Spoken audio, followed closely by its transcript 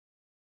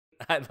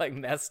I like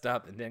messed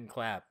up and didn't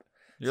clap.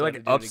 You're So I like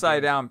had to do it upside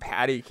again. down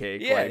patty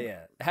cake. Yeah, like, yeah.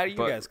 How do you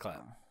but- guys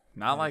clap?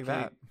 Not like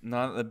that.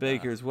 Not the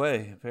baker's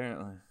way,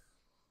 apparently.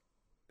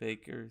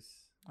 Bakers.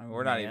 I mean,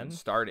 we're not even Man.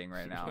 starting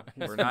right now.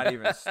 We're not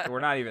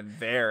even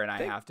there, and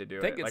I have to do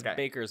I think it. it's Like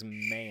Baker's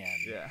man.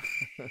 yeah,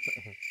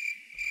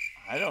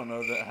 I don't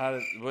know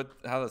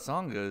how the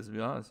song goes, to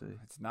be honest with you.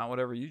 it's not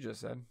whatever you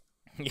just said.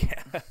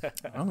 Yeah.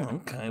 Oh,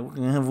 okay. We're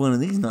going to have one of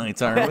these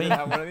nights, aren't we?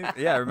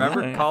 Yeah,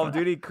 remember Okay. Call of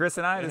Duty? Chris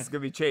and I. This is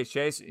gonna be Chase.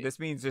 Chase, this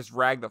means just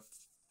rag the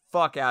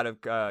fuck out of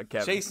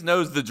Kevin. Chase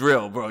knows the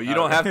drill, bro. You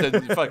don't have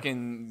to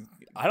fucking...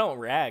 I don't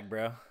rag,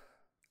 bro.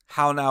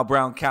 How now,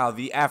 brown cow?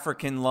 The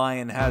African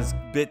lion has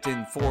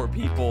bitten 4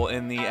 people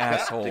in the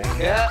asshole.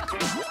 Yeah.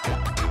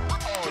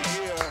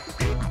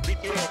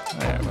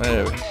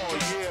 Whatever.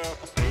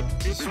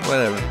 Just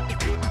whatever.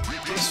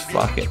 Just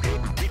fuck it.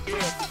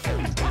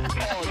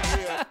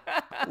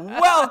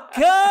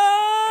 Welcome!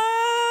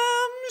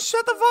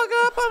 Shut the fuck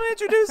up. I'm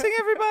introducing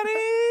everybody.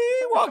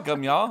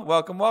 Welcome, y'all.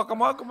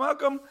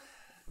 Welcome.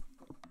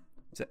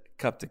 To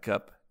Cup to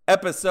Cup.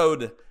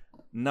 Episode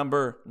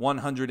number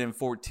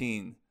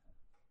 114.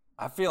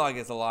 I feel like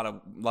it's a lot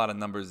of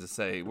numbers to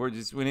say.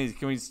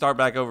 Can we start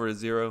back over at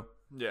 0?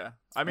 Yeah,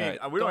 I mean,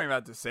 Right. we don't even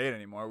have to say it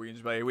anymore. We can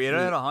just be like, we hit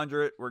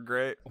 100. We're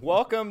great.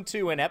 Welcome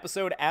to an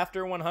episode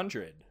after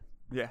 100.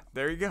 Yeah,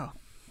 there you go.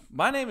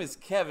 My name is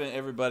Kevin,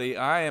 everybody.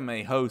 I am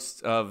a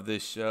host of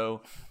this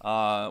show,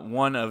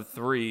 one of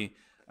 3.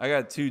 I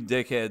got 2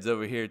 dickheads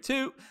over here,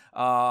 too.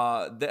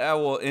 I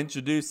will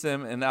introduce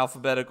them in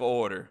alphabetical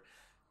order.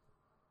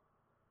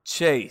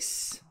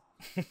 Chase.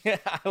 I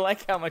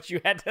like how much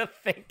you had to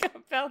think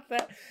about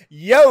that.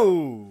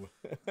 Yo!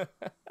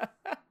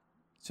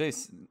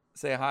 Chase,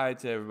 say hi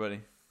to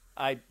everybody.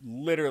 I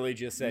literally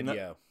just said No.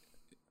 yo.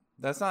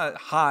 That's not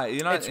hi.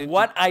 You're not. It's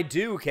what I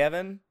do,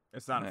 Kevin.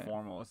 It's not Right.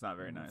 formal. It's not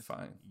very nice.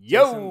 Fine.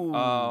 Yo!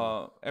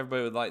 Listen,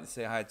 everybody would like to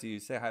say hi to you.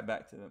 Say hi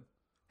back to them.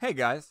 Hey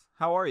guys,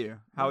 how are you?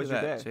 How was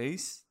Look your at day? that,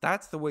 Chase?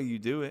 That's the way you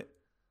do it.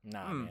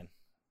 Nah, man.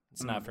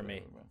 It's not for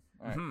me.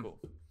 All right, cool.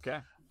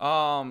 Okay.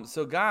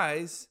 So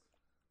guys,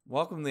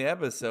 welcome to the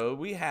episode.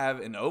 We have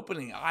an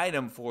opening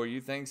item for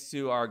you, thanks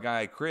to our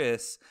guy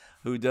Chris,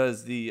 who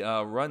does the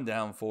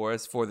rundown for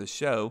us for the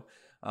show.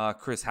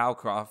 Chris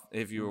Howcroft,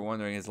 if you were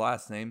wondering his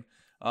last name.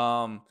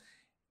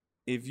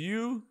 If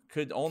you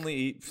could only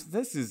eat,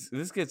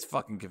 this gets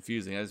fucking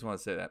confusing. I just want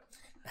to say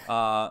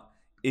that.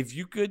 If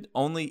you could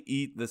only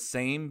eat the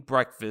same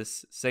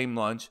breakfast, same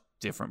lunch,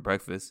 different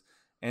breakfast,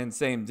 and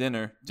same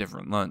dinner,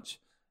 different lunch,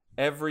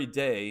 every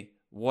day,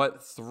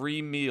 what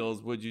 3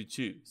 meals would you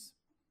choose?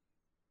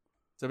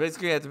 So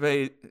basically, you have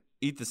to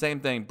eat the same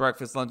thing,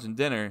 breakfast, lunch, and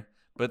dinner,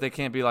 but they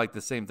can't be like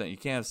the same thing. You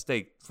can't have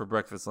steak for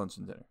breakfast, lunch,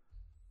 and dinner.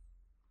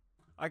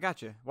 I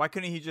got you. Why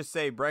couldn't he just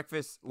say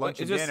breakfast, lunch,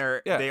 it and just-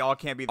 dinner? yeah. They all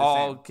can't be the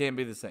All same. can't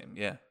be the same.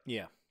 Yeah.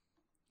 Yeah.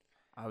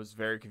 I was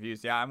very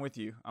confused. Yeah, I'm with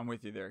you. I'm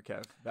with you there,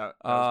 Kev. That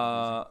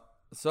was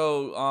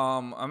So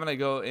I'm gonna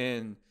go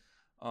in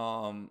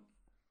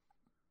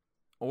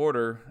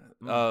order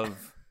of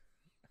confusing.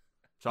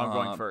 So I'm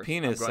going first.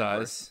 penis I'm going size.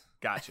 first.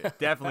 Gotcha.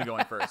 Definitely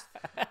going first.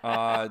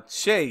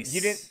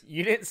 Chase.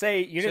 You didn't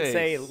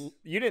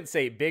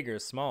say big or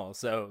small.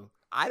 So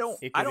I don't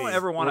It could be-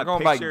 ever want We're to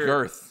going picture by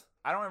girth.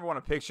 I don't ever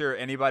want to picture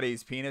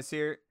anybody's penis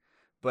here,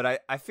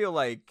 but I feel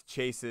like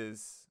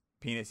Chase's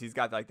penis, he's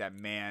got like that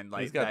man,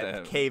 like got that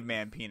that-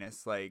 caveman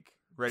penis, like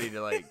ready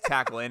to like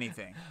tackle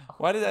anything.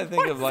 Why did I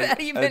think of like what does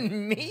that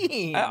even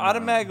mean? I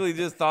automatically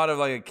just thought of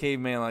like a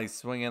caveman like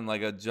swinging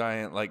like a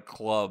giant like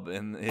club,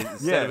 and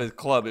instead of his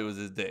club, it was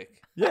his dick.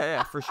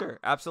 Yeah, for sure.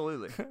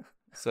 Absolutely.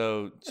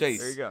 So Chase,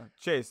 There you go.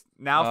 Chase,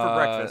 now for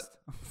breakfast.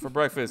 For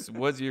breakfast,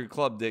 what's your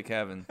club dick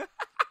having?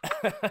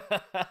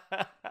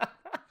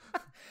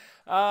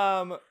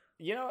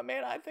 You know what,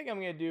 man? I think I'm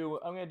gonna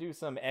do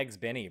some eggs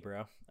Benny,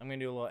 bro. I'm gonna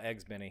do a little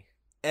eggs Benny.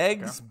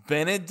 Eggs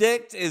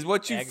Benedict is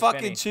what you Eggs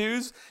fucking Benny.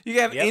 choose? You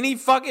can have Yep. any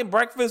fucking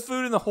breakfast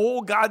food in the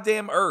whole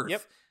goddamn earth.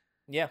 Yep.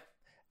 Yeah.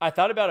 I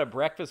thought about a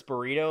breakfast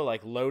burrito,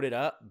 like loaded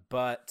up,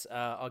 but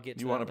I'll get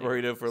to You that want a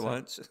later. burrito for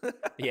lunch?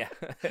 Yeah,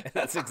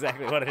 that's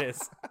exactly what it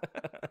is.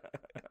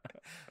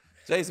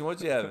 Jason,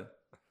 what you having?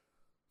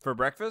 For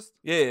breakfast?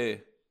 Yeah.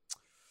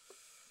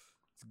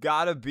 It's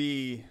gotta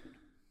be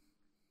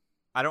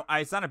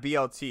it's not a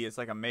BLT, it's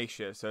like a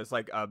makeshift. So it's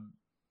like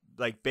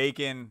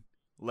bacon,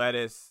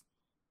 lettuce,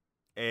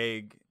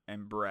 egg,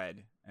 and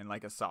bread, and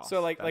like a sauce.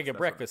 So like That's a what-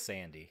 breakfast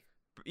sandy.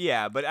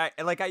 Yeah, but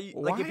like a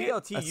Why?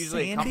 BLT A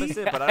usually sandy? encompasses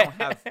it, but I don't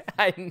have.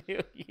 I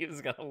knew he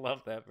was gonna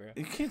love that, bro.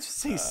 You can't just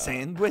say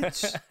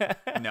sandwich.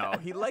 No,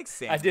 he likes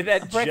sandwich. I did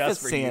that just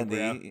Breakfast for sandy.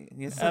 you, bro.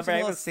 You're such a little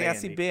breakfast sassy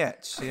sandy.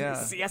 bitch. Yeah.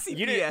 Sassy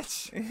You didn't-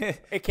 bitch.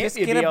 It can't Just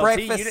be a get BLT. a You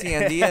breakfast didn't-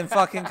 sandy and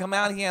fucking come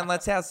out here and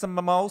let's have some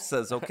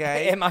mimosas,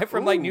 okay? Am I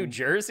from like New Ooh.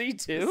 Jersey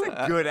too?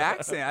 Good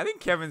accent. I think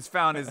Kevin's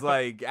found his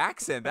like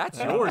accent. That's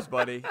yours,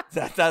 buddy.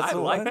 That's I the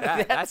like one.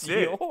 that. That's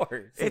it.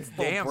 yours. It's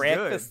damn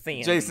breakfast good.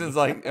 sandy. Jason's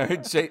like,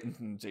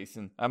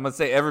 Jason. I'm gonna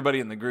say everybody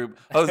in the group.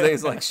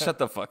 Jose's like, shut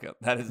the fuck up.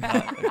 That is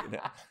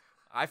not.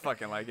 I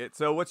fucking like it.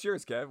 So what's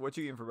yours, Kev? What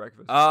you eating for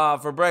breakfast?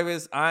 For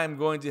breakfast, I'm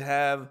going to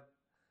have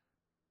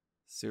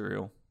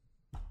Cereal.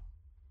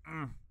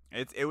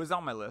 It was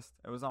on my list.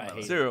 It was on I my hate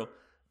list. Cereal.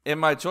 In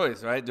my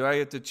choice, right? Do I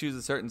get to choose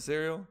a certain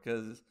cereal?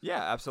 Because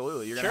Yeah,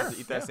 absolutely. You're gonna have to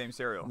eat that same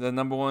cereal. the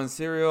number one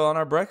cereal on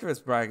our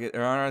breakfast bracket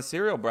or on our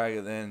cereal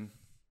bracket, then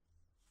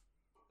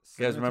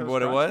you guys Cinnamon remember Toast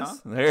what it Crunch,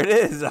 was? huh? There it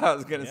is. I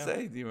was gonna Yeah.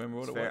 say, do you remember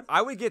what It's it fair. was?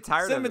 I would get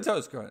tired Cinnamon of it.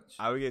 Toast Crunch.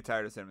 I would get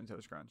tired of Cinnamon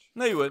Toast Crunch.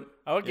 No, you wouldn't.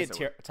 I would Yes,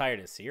 get I would. tired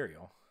of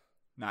cereal.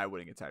 No, I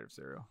wouldn't get tired of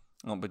cereal.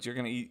 Oh, but you're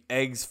gonna eat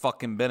eggs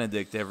fucking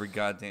Benedict every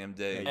goddamn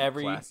day. you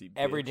Every classy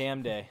every bitch.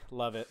 damn day.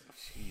 Love it.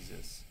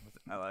 Jesus.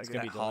 I like gonna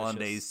it. be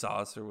Hollandaise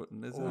sauce or what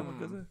is it?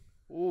 What is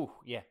it? Ooh,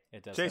 yeah,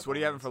 it does. Chase, have what are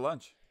you having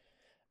hormones.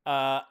 for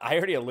lunch? I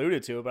already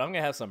alluded to it, but I'm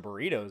gonna have some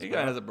burritos. You bro.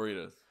 guys have the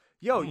burritos.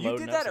 Yo, I'm you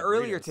loading did up that some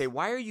earlier burritos. today.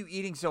 Why are you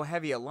eating so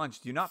heavy at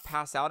lunch? Do you not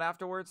pass out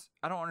afterwards?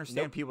 I don't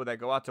understand people that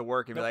go out to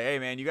work and be like, "Hey,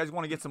 man, you guys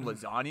want to get some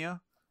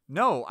lasagna?"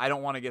 No, I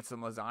don't want to get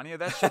some lasagna.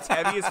 That shit's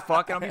heavy as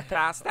fuck, and I'll be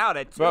passed out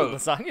at 2. Bro,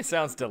 Lasagna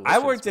sounds delicious. I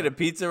worked at man. a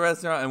pizza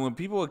restaurant, and when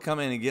people would come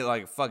in and get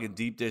like fucking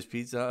deep dish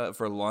pizza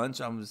for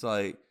lunch, I'm just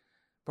like,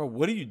 bro,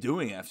 what are you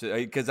doing after?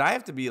 Because I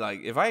have to be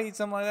like, if I eat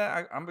something like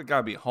that, I'm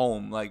gotta be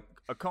home, like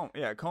a coma,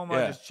 yeah,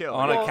 just chill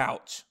on Well, a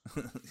couch.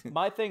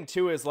 My thing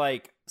too is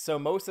like, so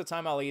most of the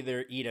time I'll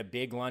either eat a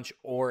big lunch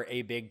or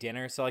a big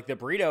dinner. So like the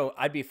burrito,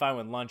 I'd be fine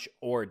with lunch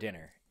or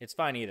dinner. It's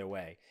fine either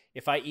way.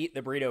 If I eat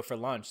the burrito for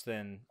lunch,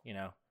 then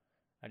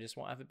I just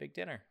won't have a big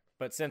dinner.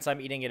 But since I'm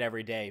eating it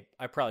every day,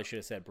 I probably should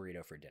have said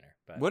burrito for dinner.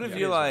 But What if it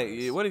you is like? it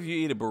is. What if you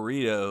eat a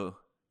burrito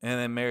and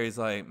then Mary's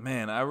like,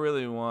 "Man, I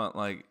really want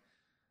like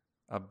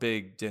a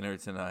big dinner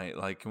tonight.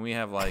 Like, can we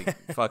have like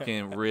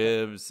fucking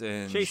ribs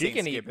and Chase She ain't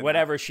can eat skipping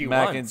whatever she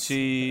mac wants. and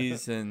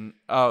cheese and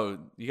oh,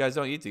 you guys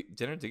don't eat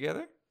dinner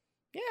together?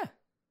 Yeah.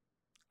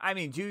 I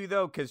mean, do you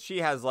though? Because she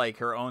has like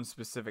her own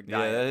specific Yeah,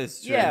 diet. that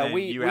is true. Yeah, then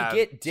we you get have-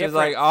 different. She's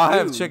like, I'll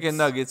have foods. chicken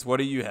nuggets. What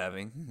are you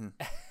having?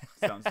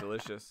 Sounds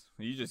delicious.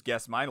 You just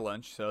guessed my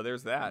lunch, so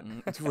there's that.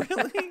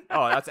 Really?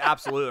 Oh, that's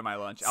absolutely my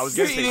lunch. I was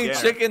You're gonna say eating dinner.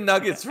 chicken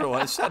nuggets for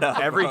lunch. Shut up.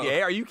 every bro.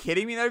 day. Are you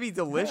kidding me? That'd be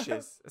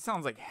delicious. It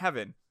sounds like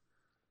heaven.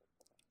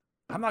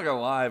 I'm not gonna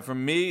lie. For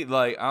me,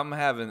 like I'm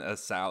having a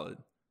salad.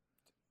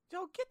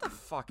 Yo, get the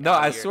fuck No,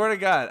 out I of here. swear to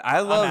God, I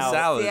love out.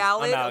 salads.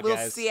 Salad, I'm out, a little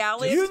guys.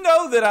 salad. You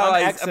know that I I'm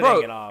like, exiting bro.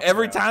 it off,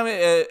 Every bro. time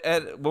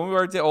when we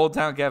worked at Old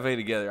Town Cafe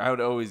together, I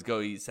would always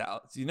go eat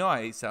salads. You know,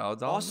 I ate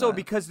salads all the Also, time.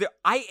 because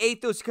I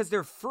ate those because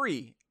they're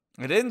free.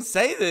 I didn't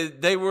say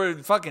that they were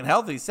fucking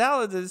healthy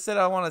salads. I just said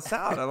I want a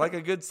salad. I like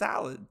a good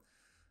salad.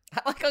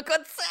 I like a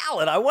good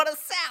salad. I want a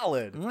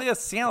salad. I like a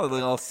salad,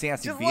 little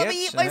sassy Just bitch. let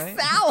me eat my right?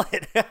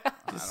 salad.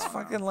 Just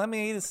fucking let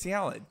me eat a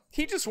salad.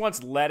 He just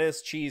wants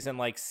lettuce, cheese, and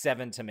like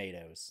 7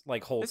 tomatoes,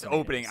 like whole. This tomatoes.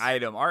 opening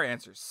item, our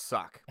answers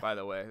suck. By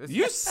the way, This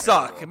You is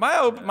suck.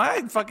 terrible.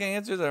 My fucking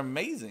answers are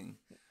amazing.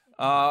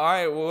 All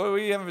right, well, what are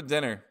you having for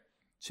dinner?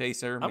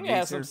 Chaser, I'm gonna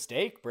have some McGeezer?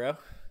 steak, bro.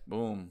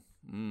 Boom.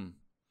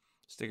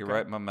 Stick it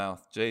right in my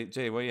mouth. Jay,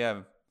 what are you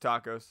having?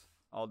 Tacos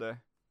all day.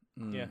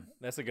 Yeah,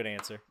 that's a good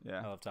answer.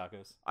 Yeah. I love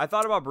tacos. I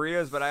thought about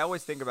burritos, but I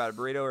always think about a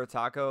burrito or a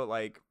taco.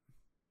 Like,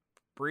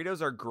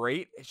 burritos are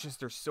great. It's just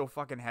they're so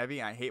fucking heavy.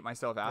 And I hate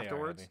myself are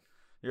afterwards. heavy.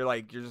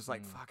 You're just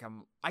like, fuck.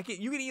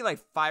 You can eat like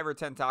 5 or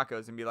 10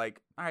 tacos and be like,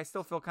 all right, I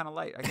still feel kind of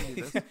light. I can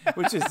do this.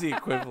 Which is the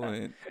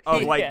equivalent.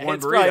 Of like Yeah, one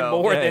it's probably burrito.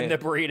 more Yeah. than the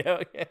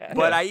burrito. Yeah.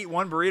 But I eat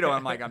one burrito. And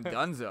I'm like, I'm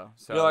donezo.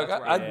 So You're like,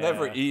 that's where I'd Yeah.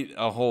 never eat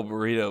a whole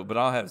burrito, but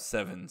I'll have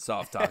 7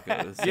 soft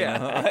tacos. you Yeah.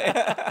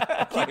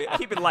 know?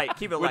 keep it light.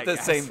 Keep it With light. the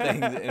guys. same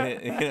things in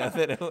it.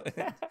 You know,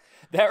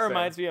 That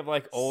reminds me of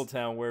like Old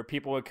Town, where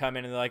people would come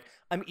in and they're like,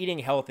 "I'm eating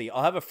healthy.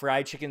 I'll have a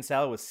fried chicken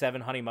salad with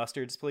 7 honey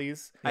mustards,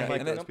 please." I Yeah, hate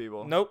and those it-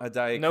 people. Nope. a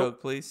Diet Nope.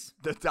 Coke, please.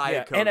 The Yeah,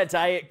 Diet Coke. and a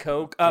Diet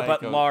Coke, Diet but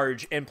Coke.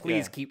 large, and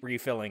please Yeah. keep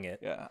refilling it.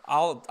 Yeah,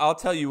 I'll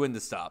tell you when to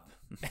stop.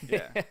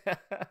 yeah,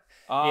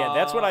 Yeah,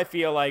 that's what I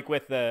feel like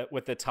with the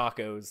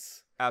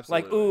tacos.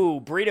 absolutely. Like,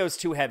 ooh, burrito's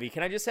too heavy.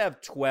 Can I just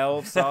have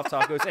 12 soft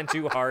tacos and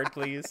 2 hard,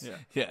 please?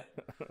 Yeah.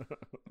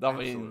 Yeah, I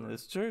mean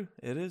it's true.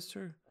 It is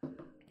true.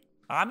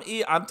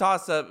 I'm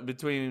tossed up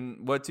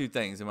between what 2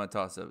 things am I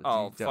tossed up?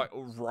 Oh, Do you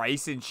tell-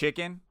 rice and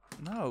chicken.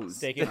 no,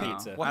 Steak and No,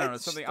 pizza. I What? don't know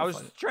something. I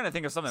was trying to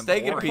think of something.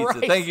 Steak and boring. pizza.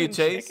 Rice Thank you, and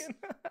Chase. chicken.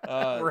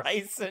 Uh,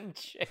 Rice and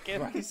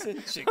chicken. rice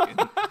and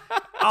chicken.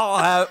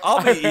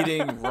 I'll be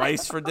eating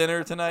rice for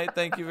dinner tonight.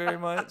 Thank you very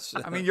much.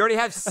 I mean, you already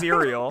have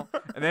cereal,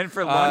 and then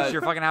for lunch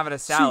you're fucking having a 2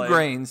 salad.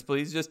 grains,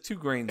 please. Just 2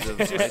 grains of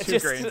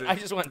rice. I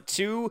just want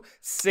 2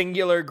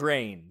 singular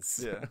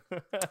grains. Yeah.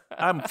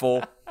 I'm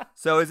full.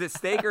 So is it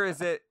steak or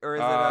is it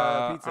pizza?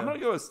 I'm gonna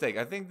go with steak.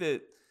 I think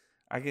that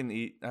I can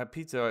eat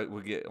pizza.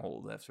 Would get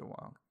old after a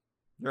while.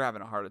 You're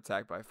having a heart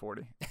attack by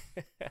 40.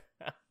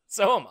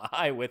 So am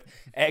I with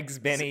eggs,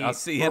 Benny. I'll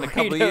see you in a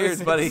couple of burritos, years,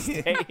 and buddy.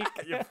 steak.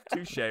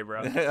 Touche, bro.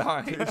 All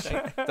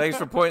right. Thanks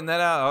for pointing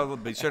that out. I'll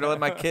be sure to let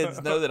my kids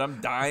know that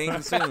I'm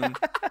dying soon.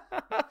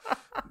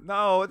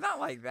 No, not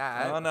like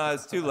that. Oh no,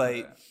 it's too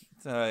late.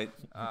 It's all right.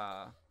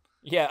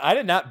 Yeah, I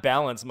did not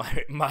balance my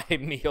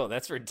meal.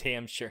 That's for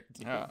damn sure.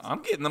 Dude.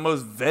 I'm getting the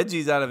most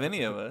veggies out of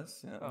any of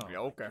us. Yeah. Yeah,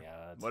 okay.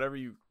 God. Whatever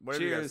you guys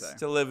Cheers say.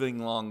 to living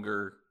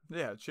longer.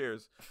 Yeah,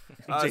 cheers.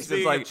 Jason's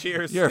speaking like, of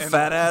cheers. you're a and-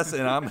 fat ass,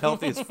 and I'm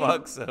healthy as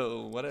fuck.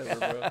 So whatever,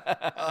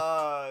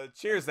 bro.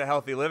 Cheers to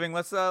healthy living.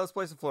 Let's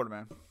play some Florida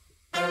Man.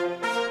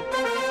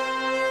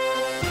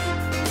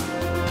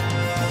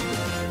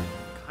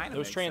 Kind of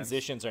Those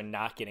transitions are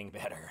not getting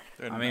better.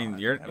 They're I mean, not.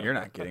 you're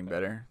not getting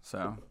better.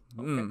 So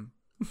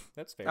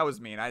That's fair. that was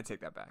mean. I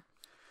take that back.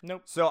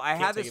 Nope. So I Can't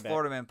had take this it back.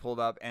 Florida Man pulled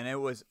up, and it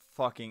was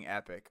fucking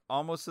epic.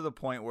 Almost to the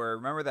point where,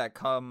 remember that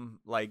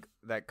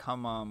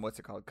what's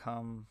it called?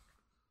 Cum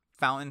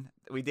fountain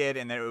we did,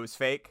 and then it was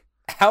fake.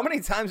 How many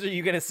times are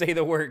you gonna say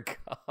the word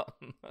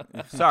cum?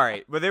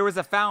 Sorry, but there was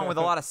a fountain with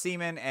a lot of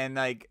semen, and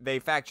like they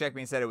fact checked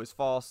me and said it was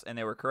false, and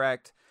they were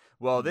correct.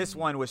 Well, this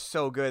one was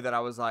so good that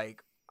I was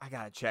like, I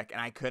gotta check, and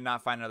I could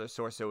not find another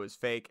source, so it was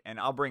fake. And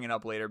I'll bring it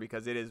up later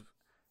because it is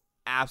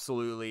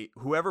absolutely,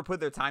 whoever put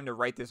their time to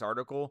write this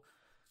article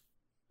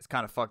is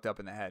kind of fucked up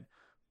in the head.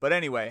 But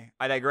anyway,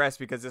 I digress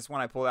because this one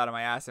I pulled out of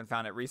my ass and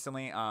found it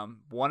recently.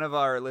 One of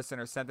our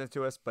listeners sent it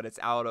to us, but it's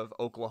out of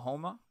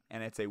Oklahoma,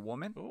 and it's a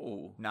woman,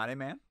 Ooh, not a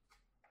man.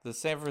 the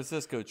San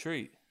Francisco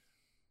treat.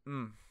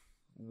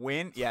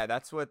 Yeah,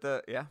 that's what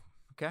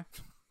okay,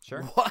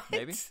 sure. What?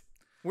 Maybe.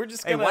 We're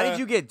just Hey, gonna. why did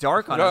you get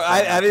dark on No, us?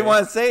 I didn't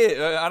want to say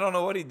it. I don't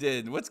know what he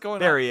did. What's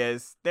going There on? he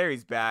is. There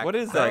he's back. What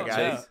is Sorry, that,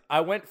 guys? Jay? I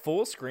went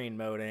full screen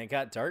mode and it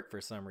got dark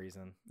for some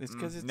reason. It's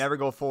because it's Never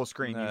go full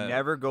screen. No. You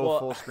never go Well,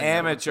 full screen.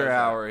 amateur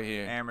hour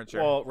here. Amateur.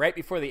 Well, right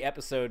before the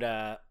episode,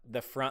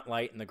 the front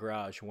light in the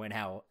garage went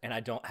out, and I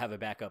don't have a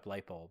backup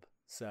light bulb.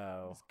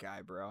 So this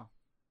guy, bro.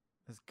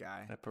 This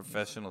guy. That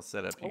professional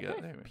setup you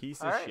got there. Man.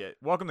 Piece All of right. shit.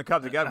 Welcome to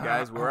Cup to Gub,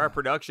 guys, where our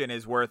production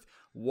is worth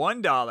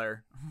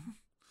 $1.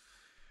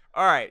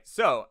 All right.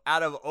 So,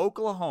 out of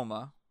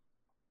Oklahoma,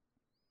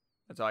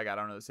 that's all I got.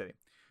 I don't know the city.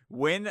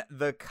 When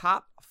the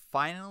cop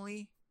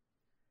finally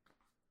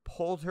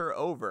pulled her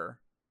over,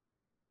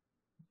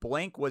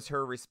 blank was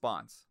her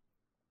response.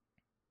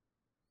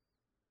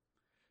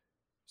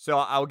 So,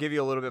 I'll give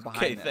you a little bit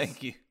behind Okay, this.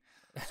 thank you.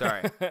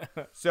 Sorry.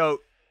 So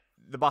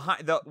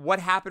what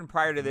happened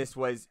prior to this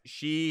was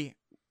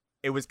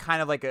it was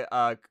kind of like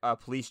a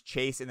police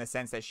chase in the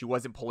sense that she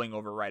wasn't pulling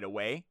over right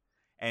away.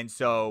 And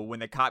so when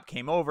the cop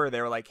came over, they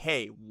were like,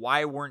 "Hey,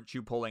 why weren't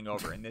you pulling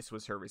over?" And this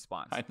was her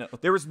response. I know.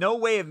 There was no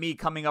way of me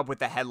coming up with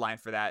the headline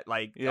for that,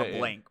 like Yeah, a yeah.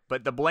 blank.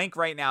 But the blank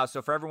right now,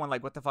 so for everyone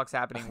like, what the fuck's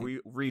happening? We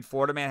read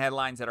Florida Man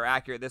headlines that are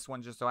accurate. This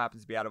one just so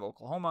happens to be out of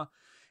Oklahoma.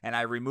 And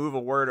I remove a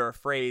word or a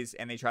phrase,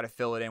 and they try to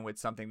fill it in with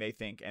something they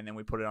think, and then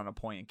we put it on a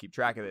point and keep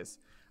track of this.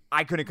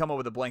 I couldn't come up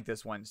with a blank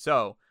this one.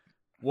 So,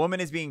 woman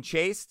is being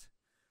chased,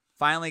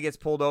 finally gets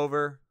pulled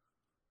over.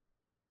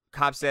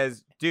 Cop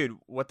says, "Dude,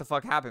 what the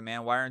fuck happened,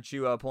 man? Why aren't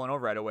you pulling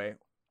over right away?"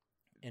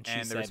 and she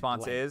And the said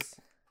response blank. is,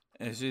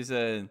 And she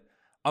said,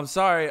 "I'm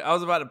sorry. I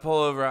was about to pull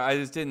over. I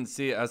just didn't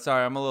see it. I'm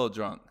sorry. I'm a little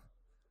drunk."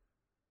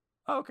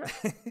 oh, "Okay."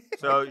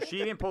 So she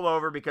didn't pull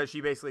over because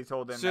she basically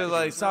told them. She that was she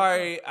like,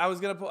 "Sorry. I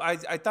was gonna pull. I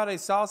thought I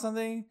saw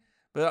something,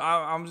 but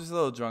I'm just a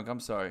little drunk. I'm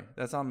sorry.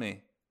 That's on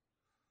me."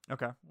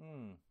 Okay.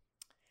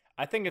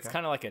 I think it's Okay.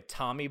 kind of like a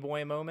Tommy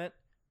Boy moment.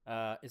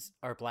 Is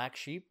our black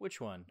sheep?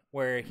 Which one?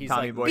 Where he's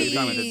Tommy like, Boy, bees!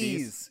 you're talking about the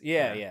bees?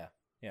 Yeah, Yeah.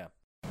 yeah.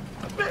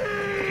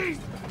 Bees!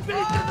 Bees in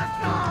the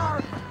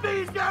car!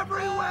 Bees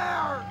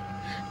everywhere!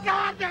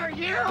 God, they're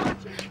huge!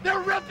 They're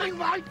ripping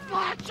my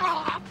flesh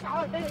off!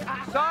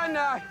 Son,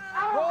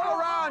 roll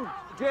around.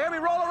 Do you hear me?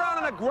 Roll around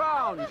on the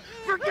ground.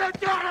 Forget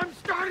that! I'm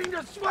starting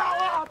to swell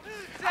up!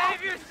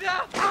 Save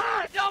yourself!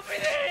 Don't be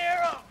the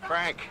hero!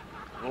 Frank,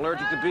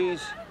 allergic to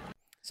bees?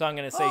 So I'm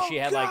gonna say she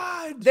had like,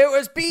 God! there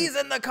was bees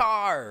in the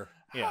car.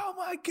 Yeah. Oh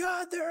my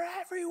God, they're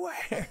everywhere.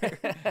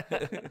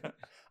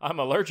 I'm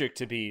allergic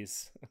to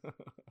bees.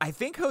 I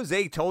think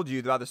Jose told you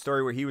about the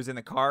story where he was in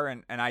the car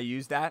and I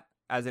used that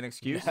as an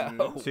excuse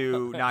No.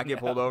 to not get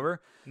pulled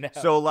over. No.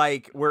 So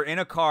like we're in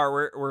a car,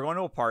 we're going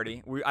to a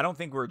party. I don't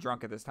think we're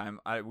drunk at this time.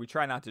 We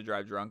try not to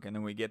drive drunk, and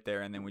then we get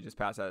there and then we just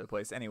pass out of the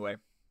place. Anyway,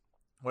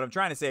 what I'm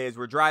trying to say is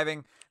we're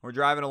driving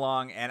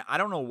along, and I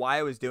don't know why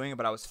I was doing it,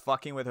 but I was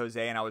fucking with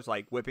Jose, and I was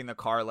like whipping the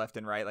car left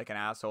and right like an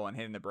asshole and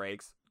hitting the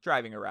brakes,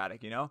 driving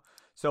erratic, you know?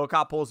 So a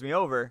cop pulls me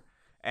over,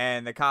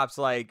 and the cop's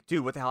like,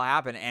 "Dude, what the hell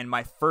happened?" And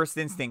my first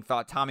instinct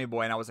thought Tommy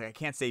Boy, and I was like, I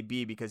can't say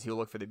B because he'll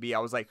look for the B. I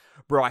was like,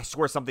 "Bro, I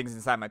swear something's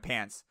inside my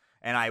pants."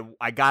 And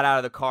I got out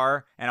of the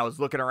car, and I was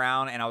looking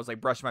around, and I was like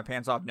brushing my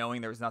pants off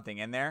knowing there was nothing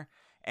in there.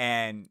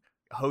 And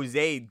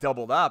Jose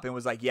doubled up and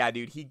was like, "Yeah,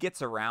 dude, he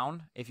gets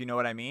around, if you know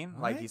what I mean.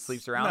 Like, he What?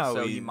 sleeps around, No,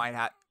 so he might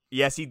have."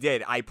 Yes, he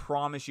did. I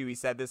promise you he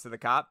said this to the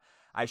cop.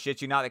 I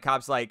shit you not. The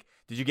cop's like,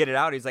 "Did you get it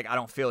out?" He's like, "I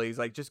don't feel it." He's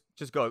like, just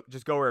go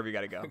wherever you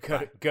got to go.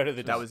 Go to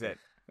the That was it.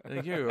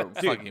 Like, you're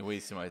fucking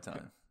wasting my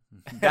time.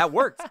 That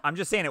worked. I'm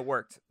just saying it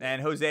worked.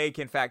 And Jose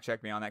can fact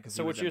check me on that.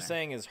 So what you're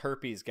saying is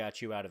herpes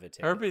got you out of a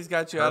ticket. Herpes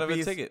got you out of a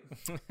Herpes. ticket.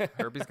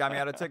 Herpes got me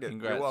out of ticket.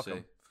 Congrats, You're welcome.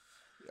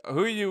 Shay.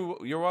 Who are you?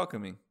 You're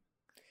welcoming.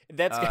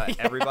 That's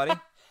Everybody.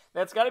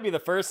 That's got to be the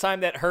first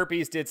time that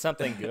herpes did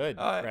something good,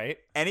 right?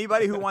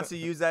 Anybody who wants to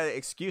use that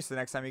excuse the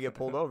next time you get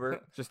pulled over,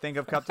 just think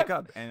of Cup to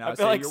Cup. And I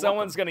feel like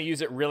someone's going to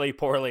use it really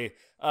poorly.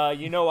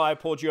 You know why I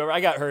pulled you over?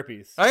 I got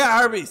herpes. I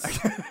got herpes.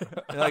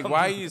 You're like,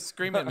 why are you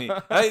screaming at me?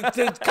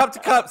 Cup to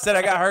Cup said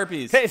I got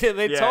herpes.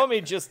 They told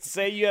me just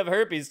say you have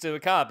herpes to a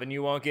cop and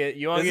you won't get.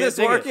 Is this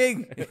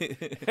working?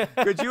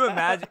 Could you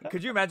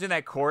imagine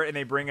that court and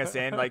they bring us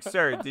in like,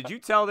 sir, did you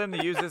tell them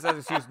to use this as an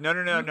excuse? No.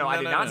 I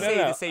did not say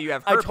to say you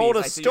have herpes. I told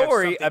a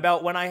story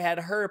about when I had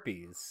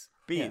herpes.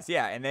 Bees,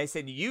 yeah, and they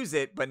said use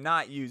it, but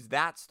not use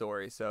that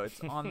story. So it's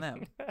on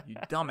them, you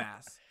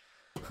dumbass.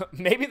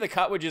 Maybe the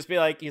cop would just be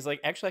like, he's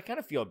like, actually, I kind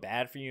of feel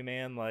bad for you,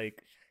 man.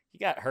 Like, you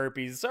got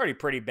herpes. It's already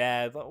pretty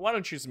bad. Why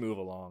don't you just move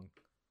along?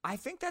 I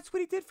think that's what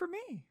he did for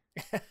me.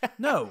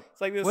 No.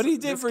 It's like what he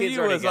did for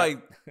you was like,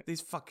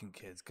 these fucking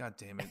kids. God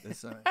damn it.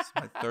 This is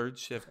my third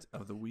shift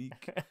of the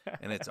week,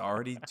 and it's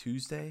already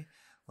Tuesday.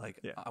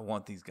 Like, I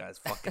want these guys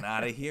fucking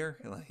out of here.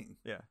 Like,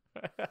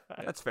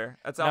 that's fair.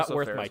 That's not also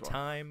worth fair my as well.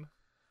 time.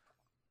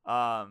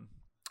 All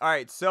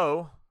right,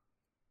 so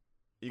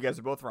you guys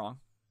are both wrong.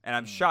 And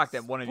I'm shocked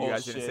that one of you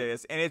guys didn't say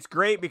this. And it's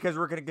great because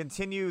we're going to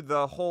continue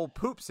the whole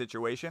poop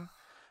situation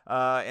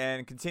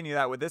and continue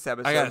that with this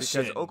episode. I got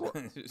because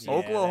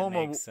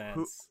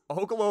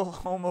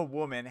Oklahoma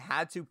woman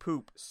had to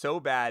poop so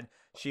bad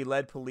she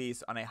led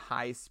police on a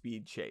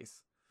high-speed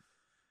chase.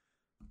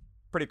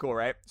 Pretty cool,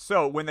 right?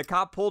 So when the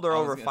cop pulled her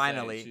over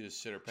finally,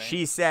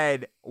 she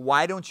said,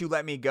 "Why don't you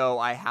let me go?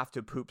 I have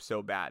to poop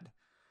so bad."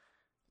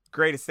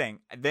 Greatest thing.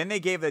 Then they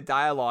gave the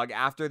dialogue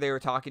after they were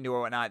talking to her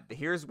or whatnot.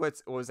 Here's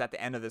what was at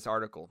the end of this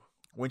article.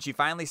 When she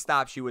finally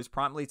stopped, she was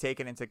promptly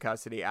taken into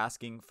custody,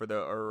 asking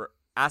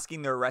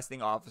the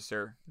arresting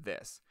officer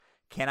this: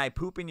 "Can I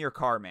poop in your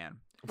car,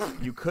 ma'am?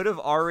 You could have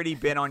already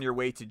been on your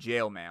way to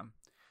jail, ma'am."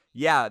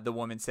 "Yeah," the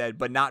woman said,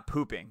 "but not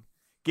pooping."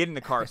 "Get in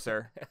the car,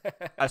 sir."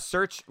 A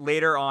search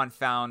later on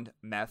found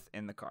meth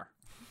in the car.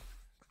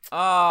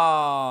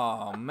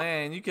 Oh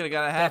man, you could have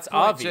got a half That's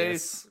point,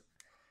 obvious. Chase.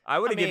 I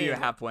would have given you a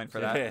half point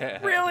for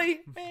that. Really,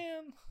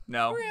 man?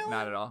 No, Really?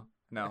 not at all.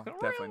 No,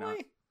 definitely not.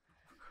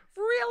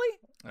 Really?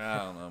 I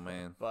don't know,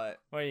 man. But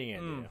What are you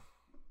gonna do?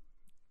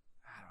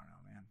 I don't know,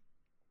 man.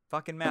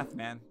 Fucking meth,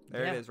 man.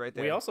 There it is, right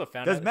there. We also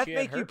found Does out meth that she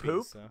had make you herpes,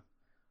 poop? So.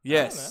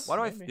 Yes. Why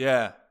do I? Maybe.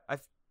 Yeah.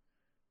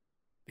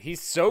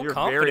 He's so You're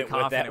very confident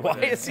with that. confident Why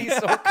with it. is he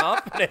so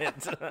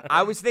confident?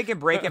 I was thinking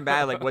Breaking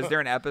Bad. Like, was there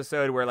an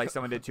episode where like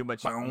someone did too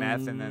much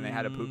meth and then they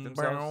had to poop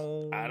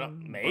themselves? I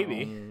don't.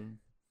 Maybe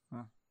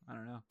I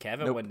don't know.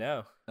 Kevin would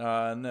know.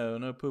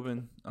 No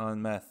pooping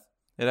on meth.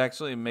 It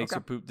actually makes your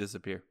poop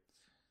disappear.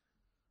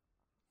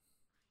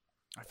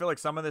 I feel like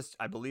some of this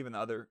I believe in, the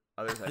others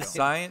I don't.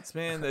 Science,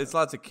 man. There's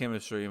lots of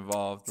chemistry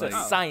involved. It's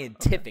a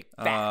scientific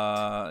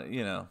fact.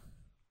 You know.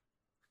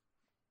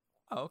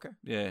 Oh, okay.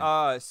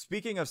 Yeah.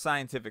 Speaking of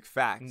scientific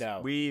facts,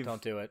 No,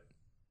 don't do it.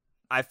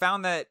 I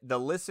found that the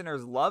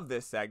listeners love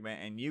this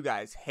segment and you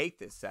guys hate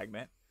this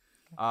segment.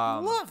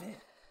 Love it.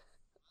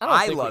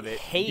 I love it.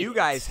 Hate you it.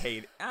 guys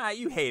hate it.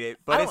 You hate it,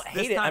 but I it's don't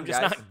this hate it. time, I'm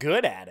just guys, not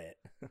good at it.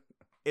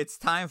 It's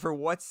time for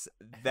what's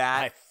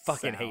that? I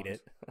fucking sound? hate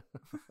it.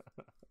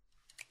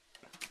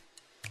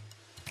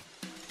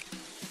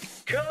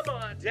 Come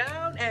on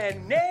down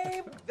and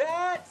name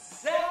that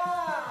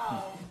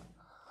sound.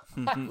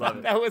 Love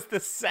it. That was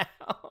the sound.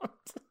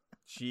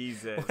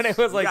 Jesus. When it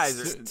was You like, guys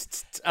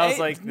are- I was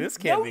like, this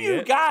can't be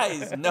it.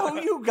 Guys. No,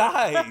 you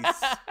guys.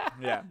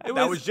 yeah, It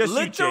that was just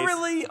you, Chase.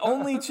 literally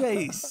only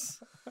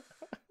Chase.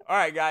 All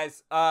right,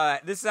 guys.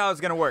 This is how it's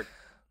gonna work.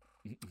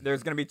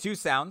 There's gonna be two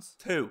sounds.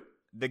 Two.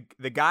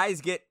 The guys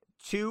get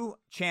two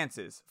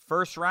chances.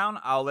 First round,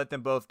 I'll let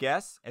them both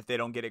guess. If they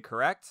don't get it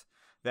correct,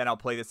 then I'll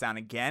play the sound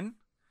again.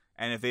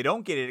 And if they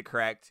don't get it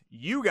correct,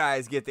 you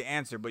guys get the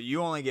answer, but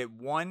you only get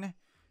one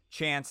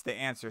chance to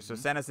answer. So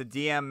send us a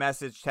DM,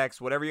 message,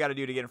 text, whatever you got to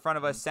do to get in front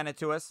of us. Send it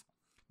to us.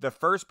 The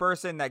first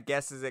person that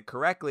guesses it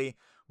correctly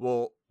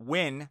will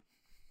win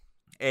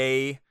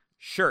a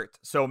shirt.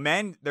 So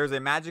men, there's a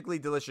Magically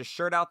Delicious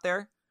shirt out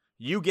there.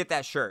 You get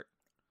that shirt.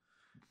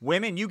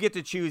 Women, you get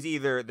to choose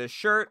either the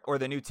shirt or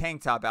the new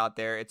tank top out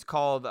there. It's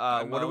called,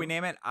 what do we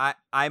name it?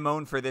 I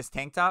moan for this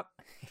tank top.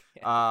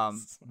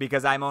 Yes.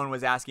 Because Imone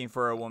was asking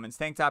for a woman's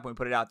tank top and we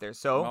put it out there.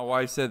 So My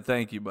wife said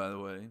thank you, by the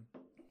way.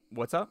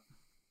 what's up?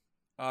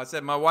 I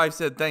said my wife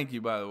said thank you,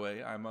 by the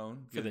way.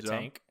 Imone. For the job.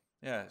 tank.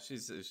 Yeah, she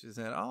said,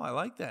 oh, I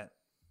like that.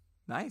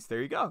 Nice.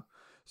 There you go.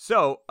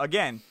 So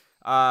again,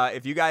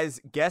 if you guys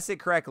guess it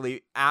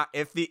correctly,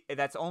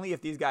 that's only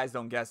if these guys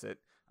don't guess it.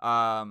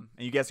 And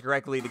you guess it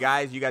correctly, the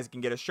guys, you guys can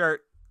get a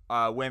shirt.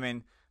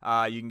 Women,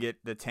 you can get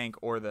the tank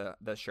or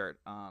the shirt.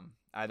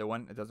 Either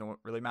one, it doesn't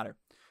really matter.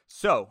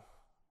 So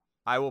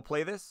I will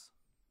play this.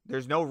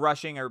 There's no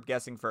rushing or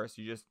guessing first.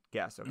 You just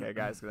guess, okay,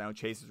 guys? Because I know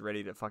Chase is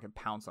ready to fucking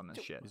pounce on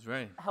this shit. He's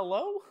ready.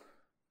 Hello?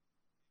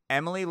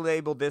 Emily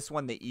labeled this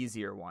one the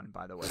easier one,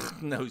 by the way.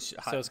 No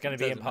shot. So it's going to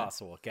be Doesn't matter.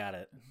 impossible. Got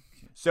it.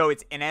 So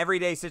it's an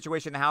everyday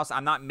situation in the house.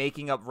 I'm not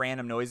making up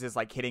random noises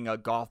like hitting a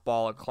golf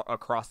ball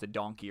across a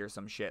donkey or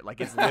some shit.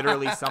 Like it's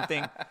literally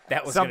something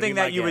That was something gonna be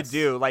my that you would guess.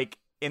 do. Like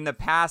in the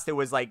past it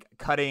was like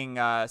cutting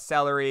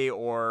celery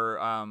or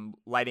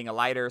lighting a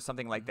lighter,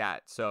 something like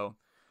that. So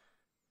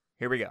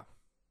here we go.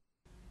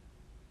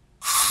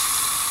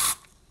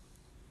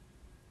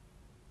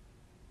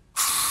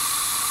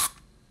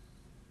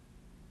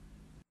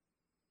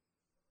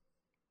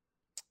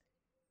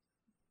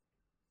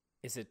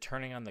 Is it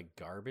turning on the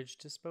garbage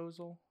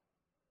disposal?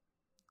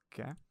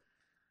 Okay.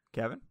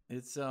 Kevin?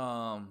 It's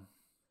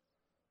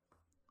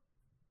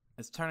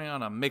turning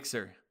on a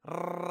mixer.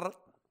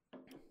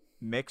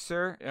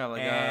 Mixer Yeah,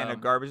 like, and a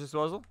garbage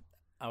disposal?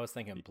 I was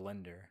thinking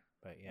blender,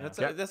 but yeah.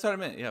 That's what I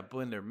meant. Yeah,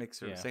 blender,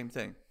 mixer, Yeah. same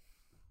thing.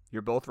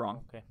 You're both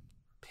wrong. Okay.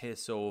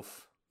 Piss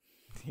off.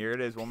 Here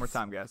it is one more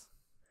time, guys.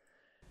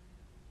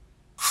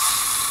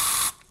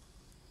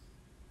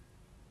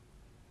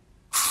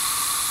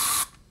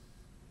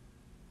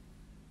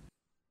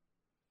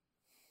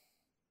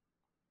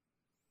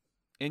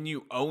 And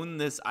you own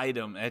this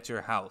item at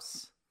your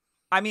house.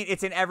 I mean,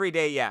 it's an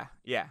everyday, yeah.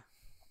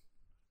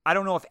 I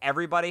don't know if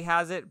everybody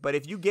has it, but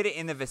if you get it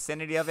in the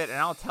vicinity of it, and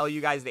I'll tell you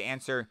guys the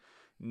answer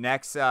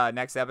next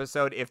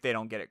episode if they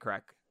don't get it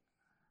correct.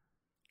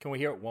 Can we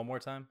hear it one more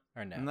time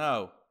or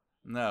no?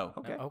 No.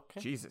 Okay. Okay.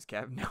 Jesus,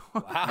 Kevin. No.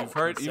 Wow.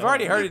 You've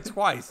already heard it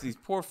twice. These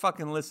poor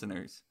fucking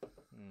listeners.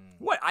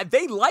 What?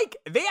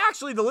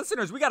 The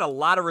listeners, we got a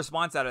lot of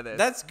response out of this.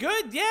 That's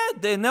good. Yeah,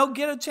 then they'll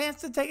get a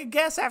chance to take a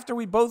guess after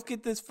we both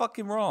get this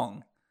fucking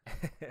wrong.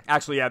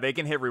 Actually, yeah, they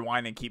can hit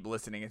rewind and keep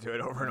listening to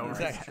it over and over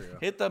again. True.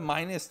 Hit the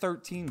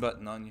 -13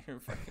 button on your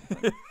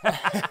fucking.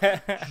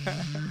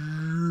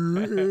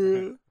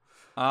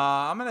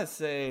 I'm gonna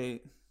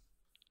say.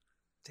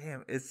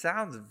 Damn, it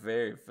sounds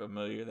very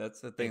familiar.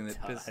 That's the thing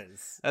that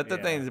pisses. That's the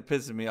thing that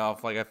pisses me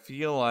off. Like I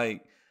feel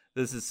like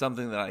this is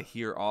something that I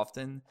hear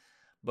often,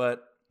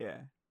 but Yeah.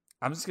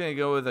 I'm just gonna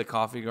go with a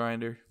coffee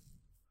grinder.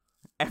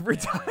 Every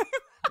time.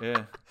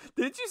 Yeah.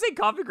 Didn't you say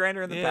coffee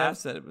grinder in the Yeah, I've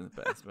past? said it in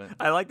the past, but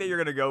I like that you're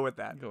going to go with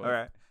that. Go All ahead.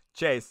 right.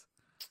 Chase.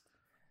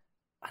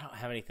 I don't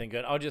have anything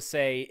good. I'll just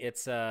say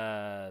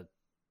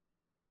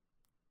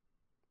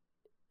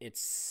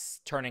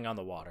it's turning on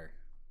the water.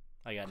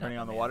 I got Turning nothing,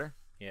 on the man. water?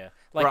 Yeah.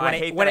 Like Bro, I when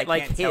hate it when that it I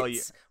like can't tell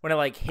hits when it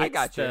like hits I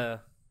got you. the.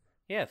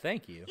 Yeah,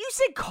 thank you. You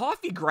said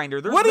coffee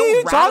grinder. There's what no are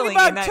you rattling talking in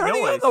about? that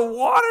Turning noise. on the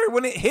water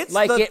when it hits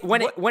Like the it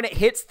when it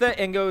hits the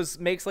and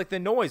makes like the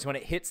noise when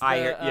it hits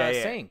the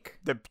sink.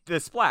 The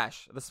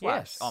splash.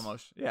 Yes.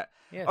 Almost. Yeah.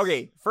 Yes.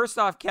 Okay, first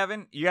off,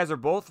 Kevin, you guys are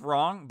both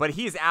wrong, but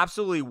he is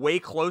absolutely way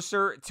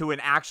closer to an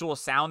actual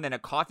sound than a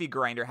coffee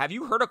grinder. Have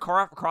you heard a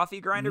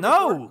coffee grinder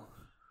before? No.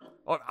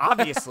 Oh,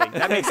 obviously.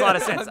 That makes a lot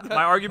of sense.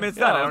 My argument's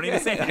done. I don't need to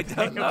say I anything.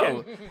 don't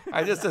know.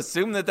 I just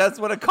assume that's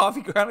what a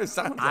coffee grinder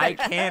sounds like.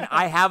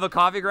 I have a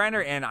coffee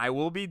grinder, and I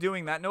will be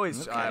doing that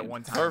noise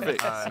one time.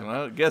 Perfect.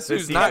 Well, guess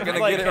this who's not season.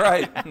 going to get it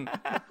right?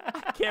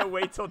 I can't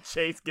wait till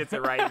Chase gets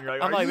it right. And you're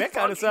like, I'm "Are like, you that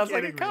kind of fucking sounds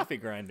like a kidding me?" coffee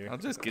grinder. I'll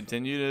just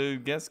continue to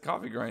guess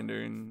coffee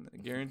grinder and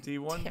guarantee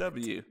one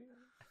W.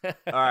 All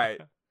right.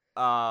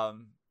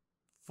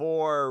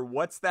 For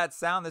what's that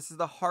sound? This is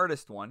the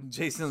hardest one.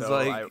 Jason's So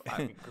like,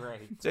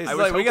 Great. Jason's I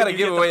was like, we hoping got to you'd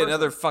give get the away first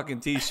another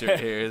fucking T-shirt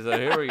here. So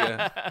here we go.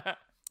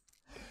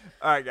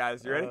 All right,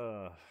 guys, you ready?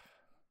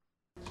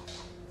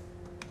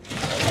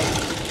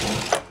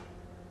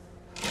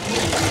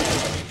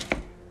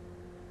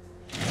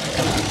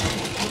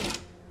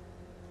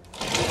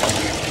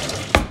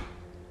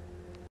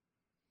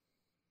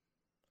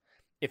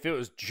 If it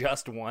was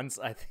just once,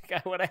 I think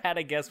I would have had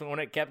a guess. But when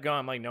it kept going,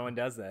 I'm like, no one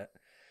does that.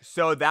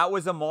 So that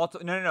was a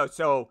multiple. No.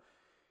 So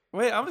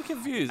Wait, I'm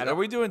confused. Are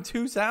we doing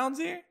two sounds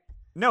here?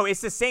 no,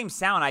 it's the same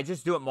sound. I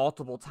just do it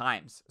multiple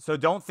times. So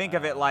don't think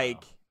of it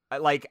like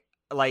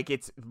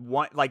it's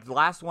one. Like the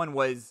last one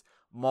was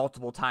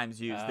multiple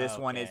times used. This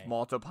one is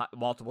Okay.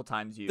 multiple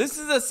times used. This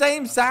is the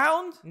same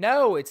sound?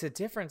 No, it's a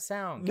different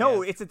sound. no,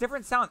 Kev. it's a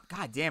different sound.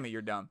 God damn it,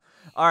 you're dumb.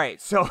 All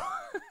right, so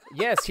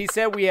Yes, he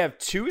said we have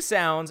two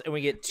sounds and we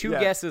get two Yeah.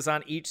 guesses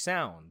on each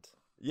sound.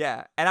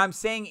 yeah, and I'm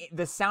saying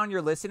the sound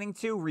you're listening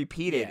to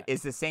repeated Yeah.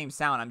 is the same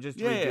sound. I'm just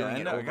Yeah, redoing I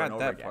it know. over I got and over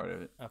that again. part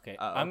of it. Okay,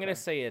 Oh, I'm gonna okay.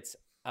 say it's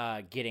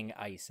getting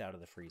ice out of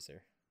the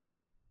freezer.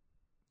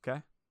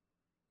 Okay,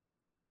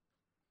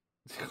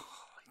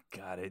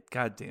 Got it.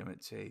 God damn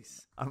it,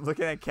 Chase. I'm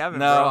looking at Kevin.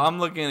 No, bro. I'm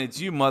looking at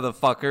you,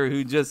 motherfucker,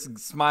 who just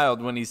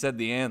smiled when he said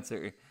the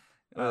answer.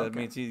 That okay.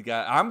 means he's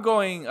got. I'm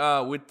going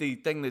with the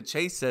thing that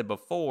Chase said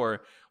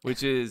before,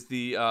 which is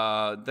the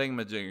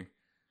thingamajigger.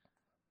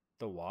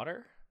 The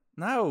water?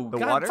 No, The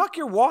God, water? fuck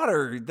your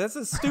water. That's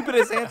the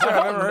stupidest answer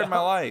I've ever heard in my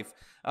life.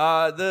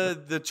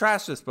 The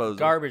trash disposal.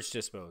 Garbage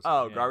disposal.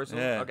 Oh, yeah. garbage.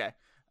 Yeah.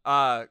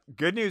 Okay.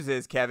 Good news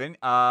is, Kevin.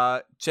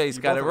 Chase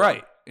You got both it are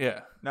right.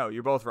 Yeah. No,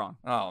 you're both wrong.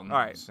 Oh, no. All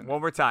right,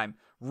 one more time.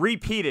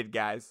 Repeated,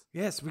 guys.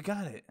 Yes, we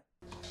got it.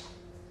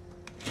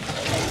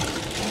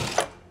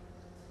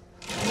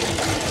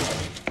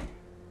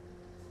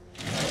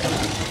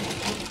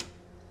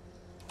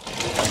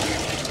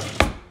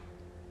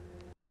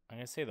 I'm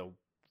gonna say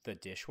the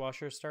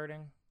dishwasher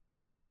starting.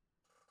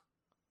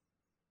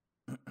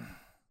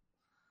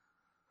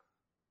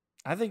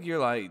 I think you're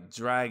like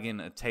dragging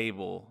a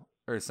table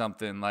or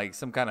something, like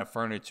some kind of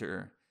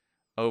furniture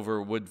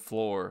over wood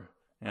floor,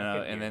 could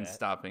and hear then that.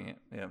 stopping it.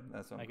 Yeah,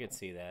 that's what I could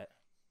see that.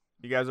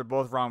 You guys are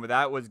both wrong, but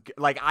that was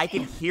like I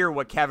could hear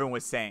what Kevin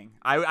was saying.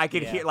 I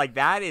could Yeah. hear like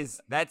that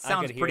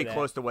sounds hear pretty that.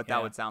 close to what Yeah.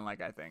 that would sound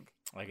like. I think.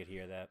 I could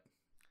hear that.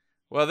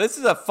 Well, this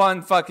is a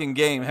fun fucking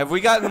game. Have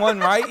we gotten one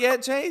right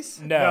yet, Chase?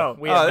 No,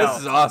 we Oh, have this not.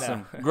 is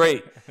awesome. No.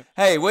 Great.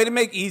 Hey, way to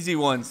make easy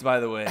ones, by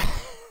the way.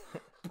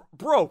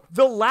 Bro,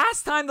 the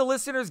last time the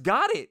listeners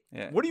got it.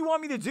 Yeah. What do you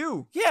want me to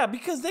do? Yeah,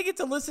 because they get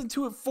to listen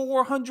to it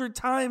 400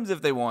 times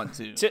if they want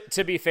to.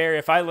 To be fair,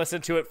 if I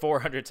listened to it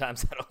 400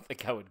 times, I don't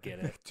think I would get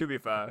it. To be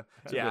fair.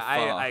 Yeah, be I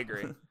fair.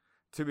 agree.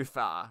 To be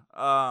fair.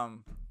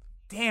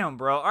 Damn,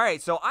 bro. All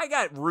right, so I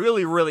got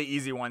really, really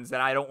easy ones that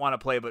I don't want to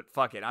play, but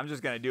fuck it. I'm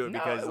just going to do it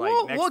because, like,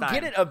 next we'll time.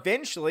 get it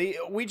eventually.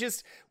 We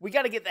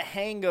got to get the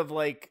hang of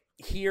like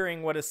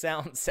hearing what a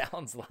sound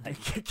sounds like.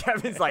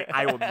 Kevin's like,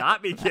 I will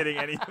not be getting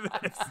any of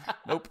this.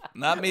 Nope,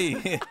 not me.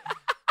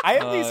 I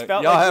at least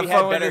felt y'all like have we had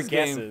fun with better this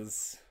game.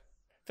 guesses.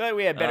 I feel like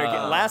we had better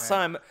guesses.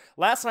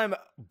 Last time,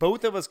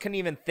 both of us couldn't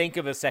even think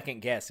of a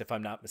second guess, if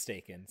I'm not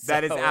mistaken.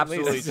 That is So, at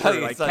absolutely least-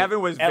 true. Like, it's like-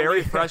 Kevin was at very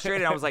least-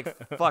 frustrated. I was like,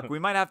 fuck, we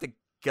might have to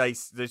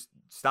guys just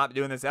stop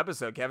doing this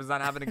episode. Kevin's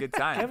not having a good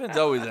time. Kevin's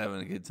always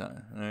having a good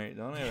time. All right,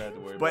 don't ever have to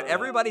worry But about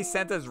everybody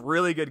sent us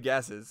really good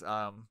guesses.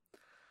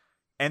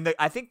 And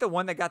I think the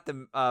one that got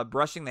the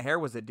brushing the hair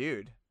was a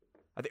dude.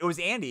 It was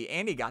Andy.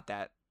 Andy got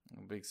that.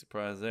 that. Big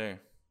surprise there.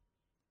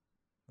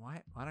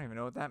 What? I don't even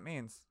know what that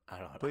means. I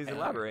don't know. Please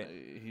elaborate.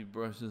 He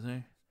brushed his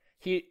hair.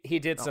 He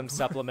did some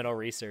supplemental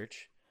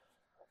research.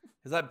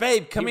 He's like,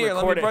 babe, come He here.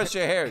 Let me recorded- brush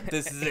your hair.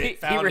 This is it.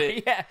 Found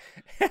it. Yeah.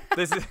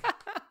 This is.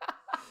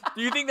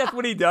 Do you think that's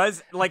what he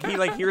does? Like he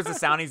hears the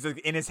sound, he's like,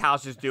 in his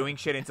house just doing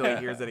shit until he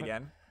hears it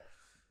again.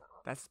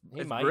 It's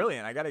might.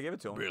 brilliant. I gotta give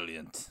it to him.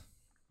 Brilliant.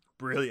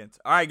 Brilliant.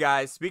 All right,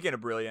 guys. Speaking of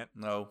brilliant,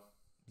 No.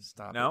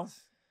 Stop No? it.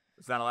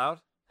 it's not allowed.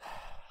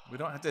 We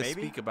don't have to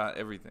Maybe? speak about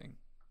everything.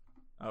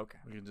 Okay.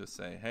 We can just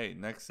say, hey,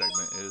 next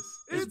segment is...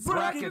 It's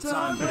bracket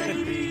time,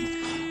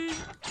 baby.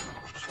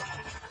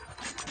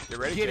 Get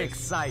ready. Get Chase.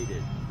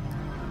 excited.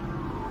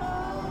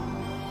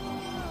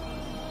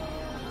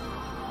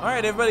 All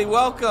right, everybody,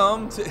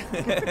 welcome to...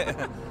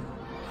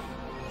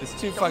 It's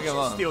too fucking Don't you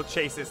long. steal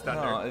Chase's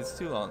thunder. No, it's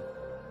too long.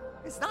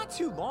 It's not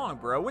too long,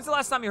 bro. When's the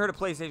last time you heard a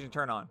PlayStation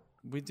turn on?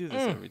 We do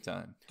this every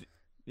time.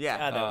 Yeah.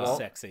 God, that was well,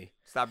 sexy.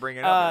 Stop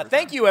bringing it up. every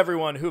Thank time. you,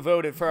 everyone who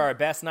voted for our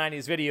best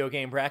 90s video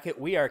game bracket.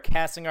 We are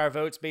casting our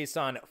votes based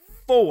on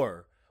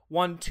 4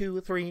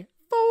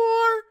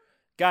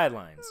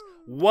 guidelines.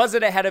 Was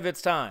it ahead of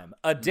its time?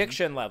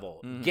 Addiction level,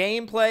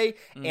 gameplay,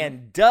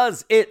 and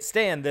does it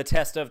stand the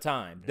test of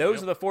time?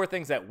 Those are the 4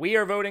 things that we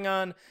are voting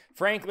on.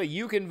 Frankly,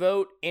 you can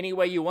vote any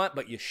way you want,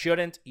 but you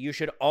shouldn't. You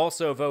should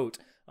also vote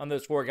on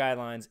those 4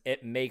 guidelines.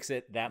 It makes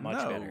it that much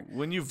better.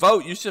 When you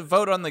vote, you should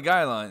vote on the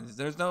guidelines.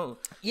 There's no...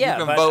 Yeah,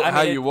 you can but, vote I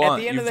how mean, you at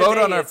want. the end You of the vote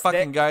day, on our it's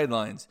fucking that-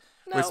 guidelines.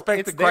 No,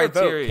 Respect the it's their vote,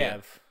 criteria.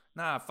 Kev.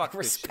 Nah, fuck this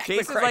Respect shit.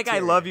 the Chase is like, I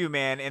criteria. love you,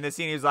 man. In the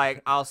scene, he's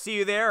like, I'll see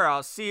you there, or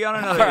I'll see you on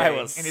another All right, day.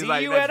 we'll and see he's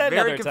like, you that's at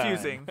very another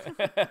time. confusing.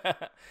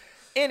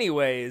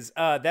 Anyways,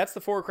 that's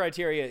the 4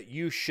 criteria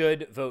you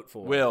should vote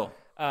for.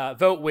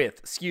 Vote with,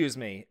 excuse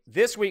me.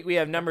 This week we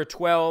have number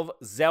 12,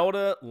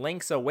 Zelda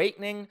Link's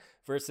Awakening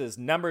versus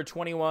number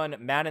 21,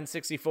 Madden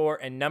 64,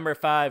 and number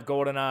 5,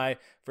 GoldenEye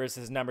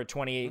versus number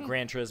 28,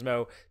 Gran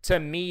Turismo. To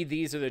me,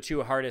 these are the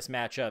 2 hardest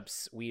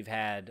matchups we've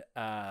had.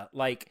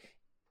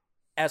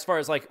 As far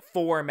as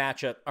 4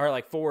 matchup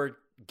or 4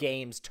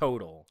 games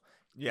total.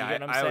 Yeah, You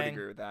get what I'm I would saying?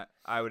 agree with that.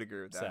 I would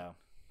agree with that. So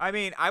I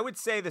mean, I would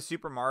say the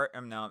Super Mario.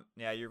 No,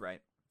 yeah, you're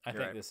right. I You're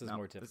think right. this is No,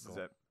 more This difficult.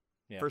 is it.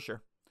 Yeah. For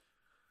sure.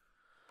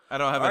 I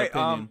don't have All an right,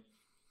 opinion.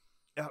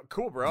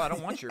 Cool, bro. I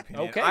don't want your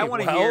opinion. Okay, I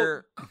want to well-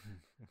 hear.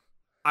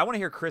 I want to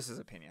hear Chris's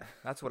opinion.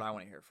 That's what I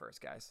want to hear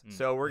first, guys.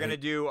 So we're gonna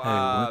do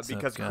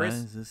because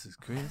Chris. This is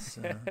Chris.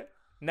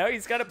 No,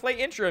 he's got to play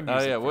intro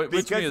music. Oh yeah, which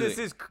Because music? this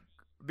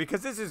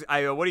is.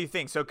 What do you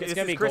think? So It's this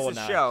gonna is be Chris's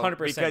GoldenEye. show 100%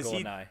 because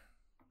he. GoldenEye.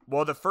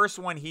 Well, the first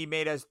one he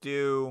made us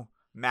do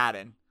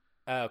Madden.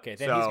 Okay,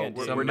 then So he's gonna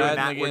do. So we're doing Madden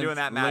that- we're against doing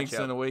that Link's matchup.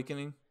 and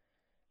Awakening.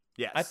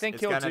 Yes, I think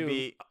it's he'll gonna do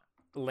be.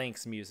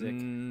 Link's music.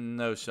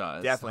 No shot.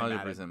 It's Definitely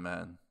 100%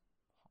 Madden.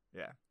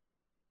 Yeah.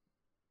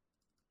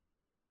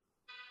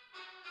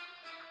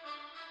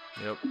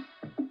 Yep.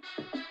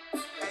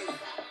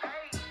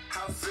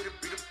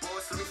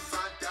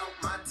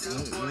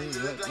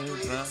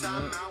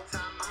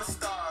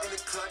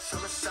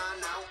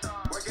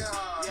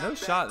 No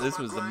shot. This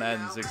was the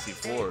Madden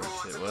 64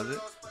 shit, was it?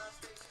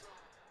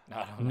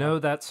 I don't know. No,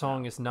 that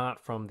song is not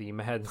from the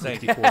Madden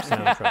 64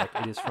 soundtrack.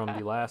 It is from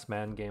the last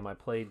Madden game I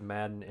played,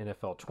 Madden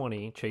NFL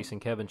 20. Chase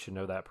and Kevin should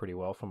know that pretty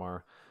well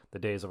from the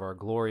days of our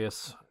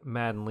glorious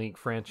Madden League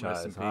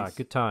franchise. Rest in peace.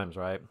 Good times,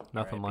 right?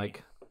 Nothing R.I.P.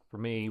 like, for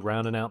me,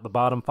 rounding out the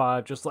bottom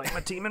 5 just like my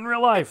team in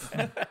real life.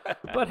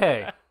 But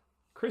hey,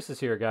 Chris is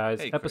here, guys.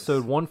 Hey, Chris.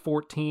 Episode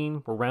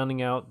 114. We're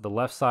rounding out the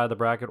left side of the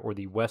bracket, or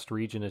the West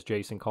region, as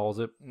Jason calls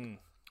it.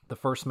 The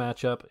first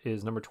matchup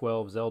is number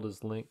 12,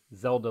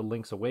 Zelda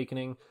Link's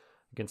Awakening,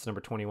 against number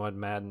 21,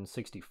 Madden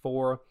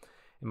 64.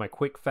 And my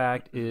quick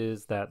fact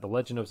is that The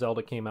Legend of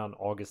Zelda came out in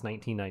August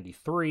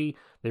 1993.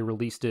 They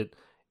released it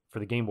for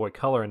the Game Boy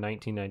Color in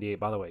 1998.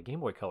 By the way, Game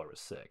Boy Color was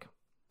sick.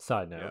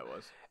 Side note. Yeah, it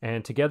was.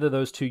 And together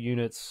those two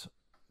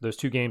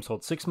games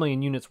sold 6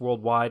 million units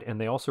worldwide, and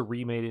they also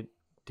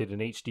did an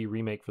HD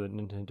remake for the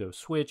Nintendo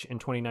Switch in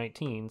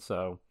 2019.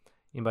 So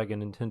anybody get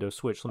a Nintendo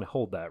Switch, let me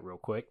hold that real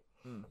quick.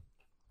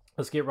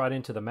 Let's get right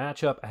into the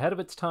matchup. Ahead of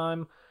its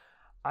time,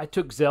 I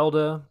took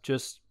Zelda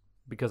just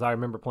because I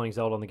remember playing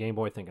Zelda on the Game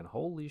Boy thinking,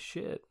 holy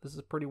shit, this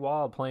is pretty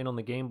wild playing on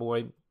the Game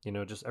Boy. You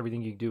know, just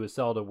everything you can do with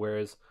Zelda.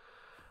 Whereas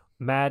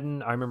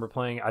Madden, I remember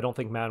playing, I don't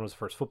think Madden was the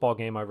first football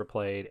game I ever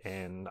played,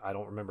 and I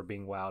don't remember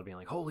being wowed, being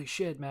like, holy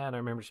shit, man. I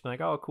remember just being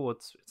like, oh, cool,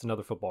 it's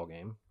another football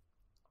game.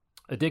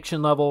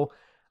 Addiction level,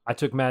 I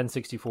took Madden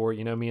 64.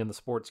 You know me in the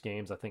sports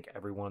games. I think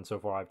everyone so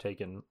far I've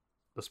taken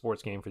the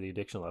sports game for the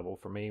addiction level.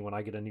 For me, when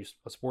I get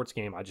a sports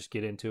game, I just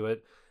get into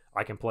it.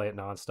 I can play it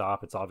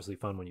nonstop. It's obviously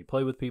fun when you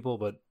play with people,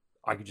 but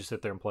I could just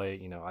sit there and play.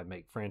 You know, I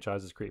make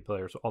franchises, create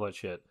players, all that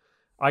shit.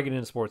 I get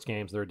into sports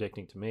games. They're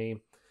addicting to me.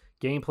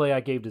 Gameplay I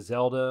gave to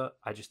Zelda.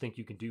 I just think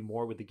you can do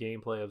more with the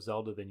gameplay of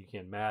Zelda than you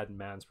can Madden.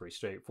 Madden's pretty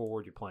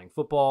straightforward. You're playing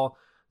football.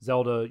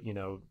 Zelda, you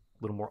know,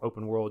 a little more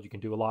open world. You can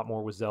do a lot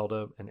more with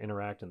Zelda and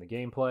interact in the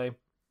gameplay.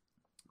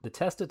 The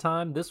test of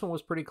time, this one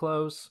was pretty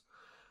close.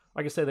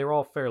 Like I say, they were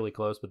all fairly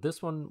close, but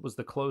this one was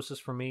the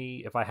closest for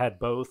me. If I had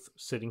both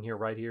sitting here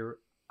right here,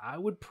 I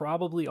would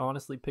probably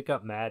honestly pick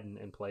up Madden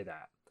and play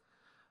that.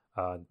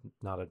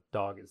 Not a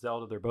dog at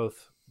Zelda. They're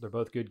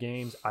both good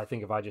games. I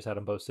think if I just had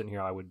them both sitting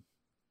here, I would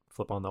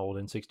flip on the old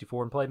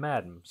N64 and play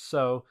Madden.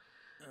 So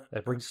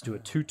that brings us to a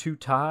 2-2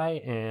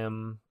 tie,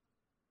 and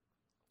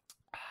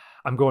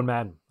I'm going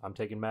Madden. I'm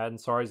taking Madden.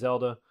 Sorry,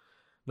 Zelda.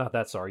 Not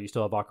that sorry. You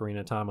still have Ocarina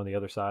of Time on the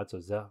other side,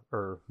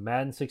 so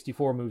Madden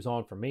 64 moves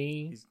on for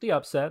me. The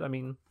upset. I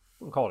mean, I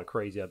wouldn't call it a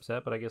crazy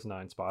upset, but I guess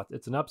 9 spots.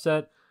 It's an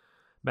upset.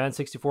 Madden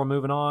 64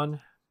 moving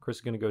on. Chris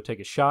is going to go take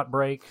a shot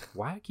break.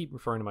 Why I keep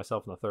referring to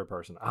myself in the third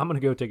person? I'm going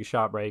to go take a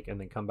shot break and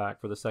then come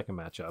back for the second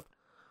matchup.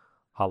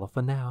 Holla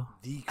for now.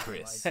 The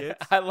Chris.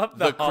 I love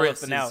the holla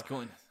Chris for now. is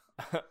going.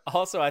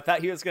 Also, I thought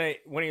he was going to,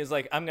 when he was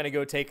like, I'm going to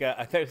go take a,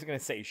 I thought he was going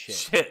to say shit.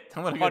 Shit.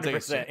 I'm going to go take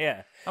a shit.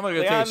 Yeah. I'm going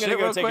to go Like, take a I'm shit gonna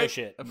real go take quick. a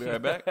shit. I'll be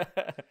right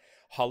back.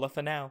 Holla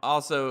for now.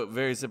 Also,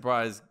 very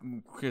surprised.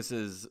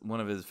 Chris's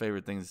one of his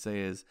favorite things to say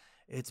is,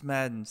 "It's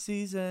Madden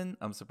season."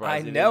 I'm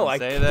surprised. I he know. didn't I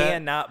say that.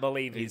 cannot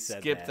believe He he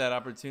said skipped that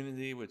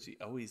opportunity, which he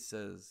always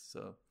says.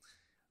 So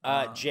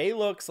Jay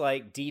looks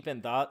like deep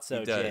in thought. So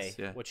He does,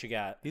 Jay, yeah. what you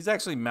got? he's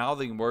actually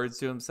mouthing words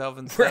to himself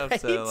and stuff.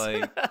 Right? So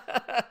like,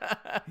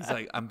 he's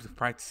like, "I'm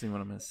practicing what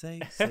I'm gonna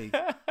say. Say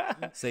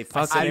I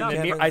fuck said, you, it in the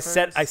Kevin, mirror. I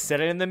first.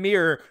 said it in the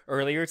mirror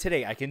earlier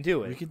today. I can do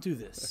We it. can do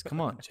this. Come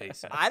on,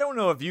 Jason." I don't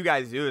know if you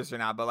guys do this or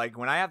not, but like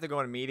when I have to go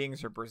into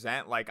meetings or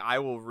present, like I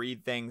will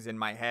read things in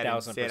my head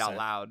and say it out 1000%.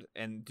 loud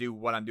and do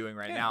what I'm doing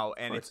right Yeah, now. of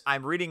And course. it's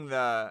I'm reading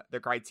the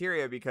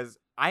criteria because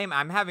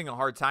I'm having a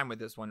hard time with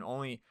this one.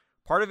 Only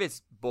part of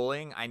it's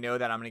bullying. I know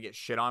that I'm gonna get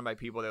shit on by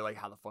people. They're like,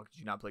 "How the fuck did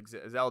you not play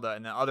Zelda?"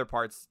 And the other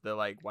parts, they're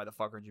like, "Why the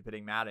fuck aren't you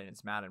pitting Madden?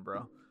 It's Madden,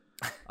 bro."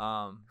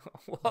 Well,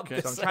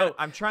 Okay. So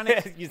I'm trying to.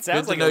 it Good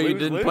sounds to like know a you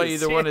didn't play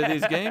lose-lose. either one of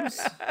these games.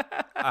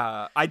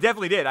 I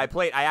definitely did. I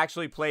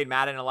actually played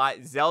Madden a lot.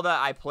 Zelda,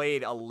 I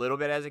played a little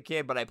bit as a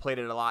kid, but I played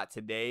it a lot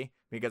today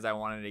because I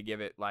wanted to give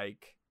it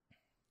like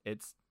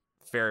its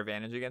fair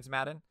advantage against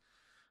Madden.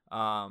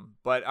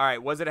 But all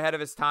right, was it ahead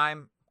of its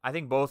time? I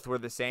think both were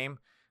the same.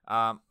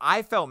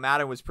 I felt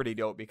Madden was pretty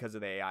dope because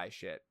of the AI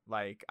shit.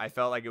 Like I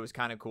felt like it was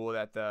kind of cool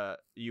that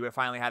you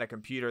finally had a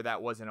computer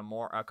that wasn't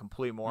a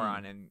complete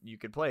moron and you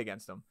could play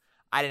against them.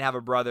 I didn't have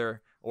a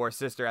brother or a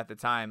sister at the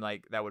time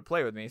like that would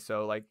play with me,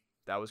 so like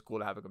that was cool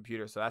to have a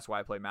computer. So that's why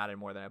I played Madden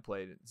more than I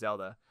played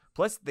Zelda.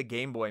 Plus the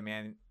Game Boy,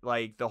 man,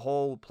 like the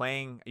whole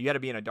playing, you had to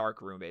be in a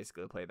dark room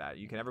basically to play that.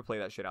 You can never play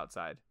that shit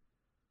outside.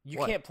 You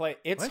What? can't play.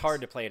 It's What?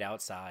 hard to play it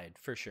outside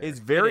for sure. It's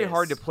very It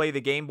hard to is. play the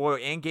Game Boy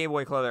and Game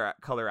Boy Color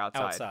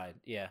outside. outside.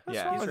 Yeah, What's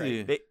Yeah. wrong he's with right.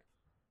 you?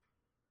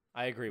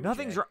 I agree with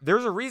Nothing's Jay. wrong.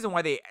 There's a reason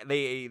why they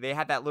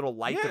had that little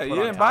light Yeah, to put you on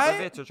didn't top buy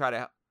of it? it to try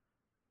to.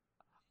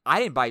 I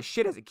didn't buy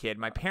shit as a kid.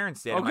 My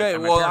parents did. and Okay,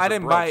 my well, parents I were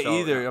didn't broke, buy it so-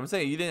 either. I'm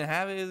saying you didn't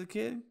have it as a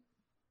kid.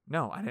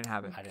 No, I didn't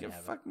have it. I didn't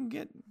have it. Fucking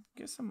get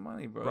some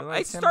money, bro. Bro,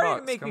 Like it 10 started to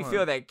bucks, make come me on.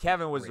 feel that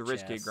Kevin was the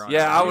Rich rich kid ass. growing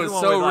Yeah, up. I He was the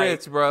one so with, like-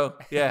 rich, bro.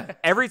 Yeah.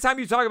 Every time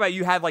you talk about it,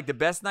 you had like the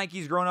best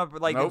Nikes growing up,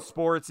 like in Nope.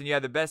 sports, and you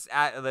had the best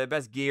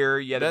gear,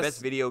 you had the Best-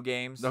 best video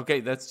games. Okay,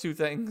 that's two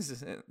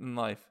things in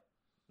life.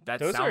 That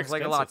Those are sounds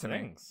like a lot to expensive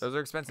me. things. Those are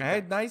expensive. I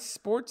had things. nice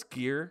sports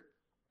gear,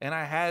 and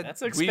I had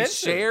That's we expensive.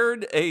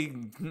 shared a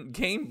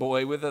Game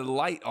Boy with a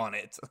light on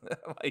it.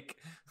 Like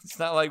it's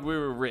not like we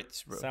were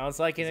rich, bro. Sounds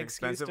like an It's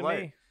excuse expensive to light.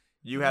 me.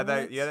 You had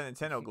that. You had a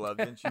Nintendo glove,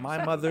 didn't you?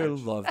 My mother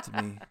loved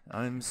me.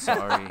 I'm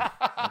sorry.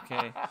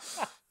 Okay.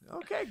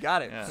 Okay,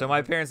 got it. Yeah. So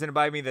my parents didn't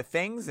buy me the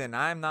things, and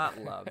I'm not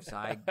loved. So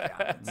I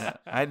got it. Yeah.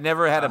 I'd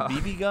never had a Oh.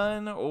 BB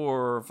gun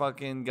or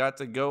fucking got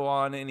to go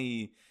on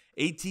any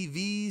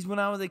ATVs when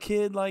I was a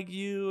kid like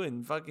you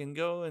and fucking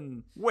go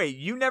and Wait,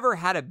 you never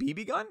had a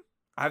BB gun?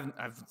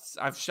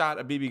 I've shot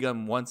a BB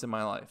gun once in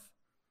my life.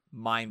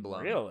 Mind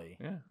blown. Really?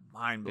 Yeah.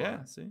 Mind blown.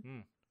 Yeah. See.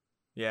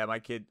 Yeah,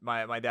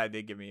 my dad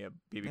did give me a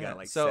BB gun Yeah. at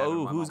like So, 7. ooh,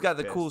 My mom who's was got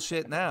the pissed. cool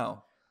shit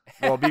now?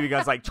 Well, BB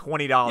gun's like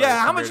 $20. Yeah.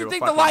 How much compared you to a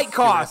think the fucking light Super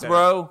costs, Nintendo.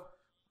 bro?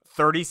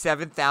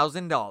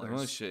 $37,000.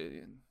 Oh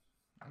shit.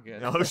 I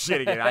guess. No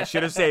shit again. I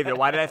should have saved it.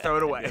 Why did I throw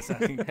it away?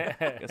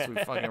 Guess we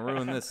fucking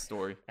ruined this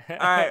story. All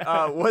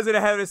right. Was it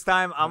ahead of its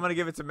time? I'm gonna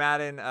give it to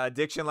Madden.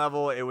 Addiction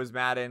level, it was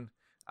Madden.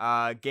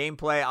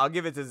 Gameplay, I'll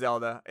give it to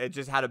Zelda. It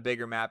just had a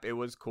bigger map. It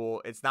was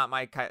cool. It's not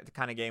my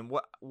kind of game.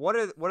 What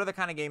are the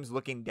kind of games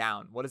looking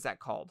down? What is that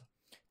called?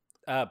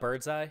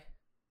 Bird's Eye.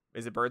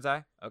 Is it Bird's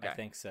Eye? Okay. I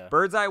think so.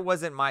 Bird's Eye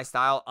wasn't my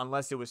style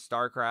unless it was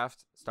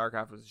StarCraft.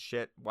 StarCraft was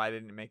shit. Why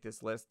didn't it make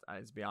this list?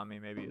 It's beyond me.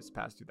 Maybe it's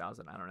past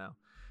 2000. I don't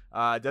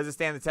know. Does it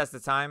stand the test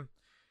of time?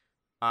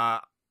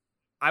 I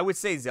would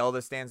say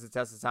Zelda stands the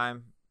test of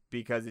time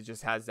because it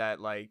just has that,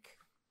 like,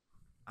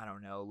 I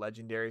don't know,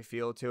 legendary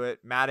feel to it.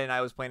 Madden,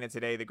 I was playing it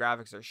today. The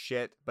graphics are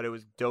shit, but it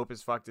was dope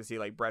as fuck to see,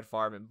 like, Brett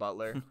Favre and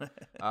Butler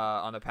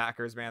on the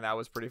Packers, man. That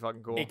was pretty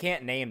fucking cool. It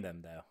can't name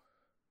them, though.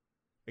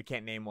 It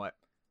can't name what?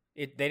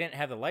 They didn't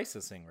have the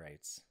licensing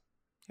rights.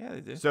 Yeah,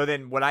 they did. So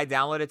then when I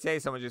downloaded it today,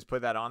 someone just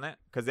put that on it?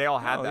 Because they all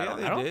had Oh, that yeah, on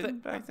they it. I don't did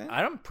think- back then.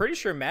 I'm pretty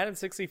sure Madden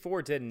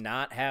 64 did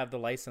not have the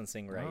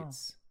licensing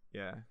rights.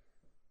 Yeah.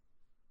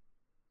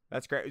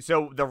 That's great.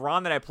 So the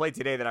ROM that I played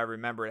today that I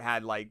remember, it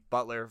had like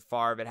Butler,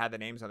 Favre, it had the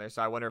names on there.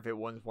 So I wonder if it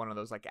was one of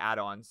those like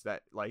add-ons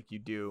that like you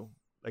do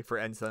like for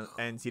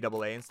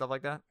NCAA and stuff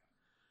like that.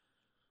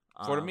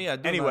 For me, I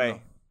do not Anyway, know.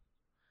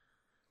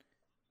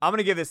 I'm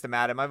gonna give this to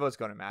Madden. My vote's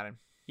going to Madden.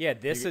 Yeah,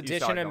 this You saw it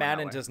edition going of that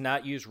Madden way. does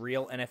not use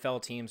real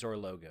NFL teams or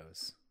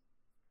logos.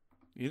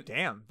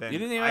 Damn. Then You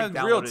didn't even I have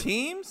real downloaded-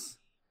 teams?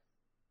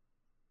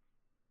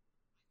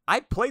 I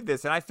played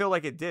this and I feel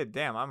like it did.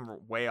 Damn,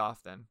 I'm way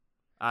off then.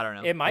 I don't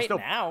know. It might Still-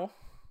 now.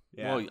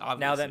 Yeah. Well, Now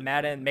obviously. that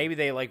Madden, maybe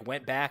they like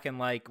went back and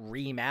like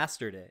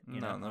remastered it.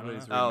 You No, know?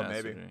 nobody's know. Oh, remastered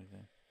maybe. or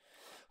anything.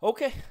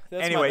 Okay.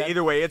 That's my Anyway, bad.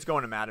 either way, it's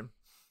going to Madden.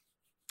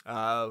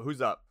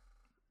 Who's up?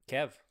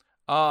 Kev.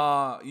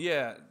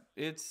 Yeah,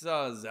 it's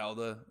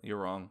Zelda. You're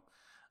wrong.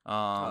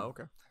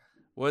 Okay.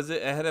 Was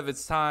it ahead of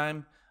its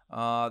time?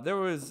 There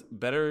was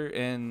better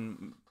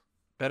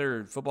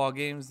football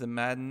games than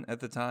Madden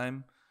at the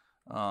time.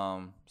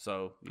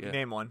 So yeah,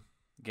 Name one.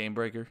 Game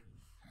Breaker.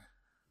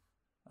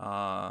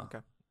 Okay.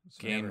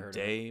 Game Never heard of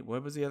Day.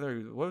 What was the other?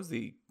 What was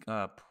the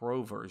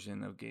pro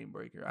version of Game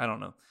Breaker? I don't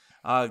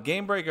know.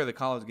 Game Breaker, the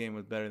college game,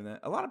 was better than that.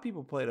 A lot of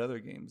people played other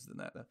games than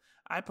that, though.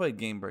 I played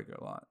Game Breaker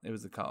a lot. It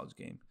was a college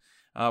game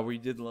where you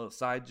did a little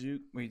side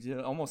juke, where you did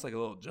almost like a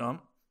little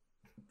jump.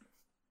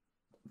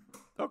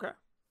 Okay.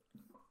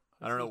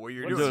 I don't know what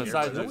you're Doing doing. a here,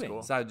 side but that's juke.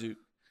 cool. Side juke.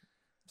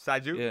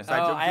 Side juke? Yeah. Side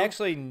Oh, juke I juke?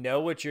 actually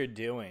know what you're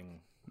doing.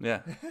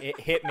 Yeah. It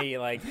hit me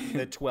like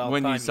the 12th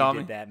When you time saw you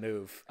me? did that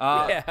move.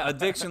 Yeah. Yeah.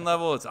 Addiction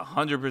level, it's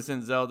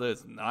 100% Zelda.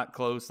 It's not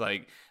close.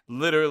 Like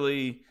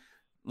literally,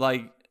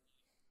 like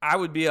I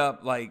would be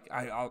up. Like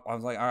I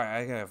was like, all right,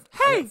 I gotta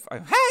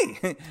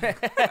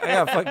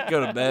fucking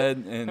go to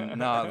bed, and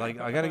no, like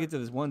I gotta get to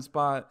this one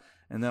spot,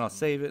 and then I'll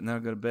save it, and then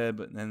I'll go to bed.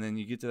 But and then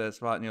you get to that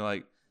spot, and you're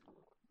like,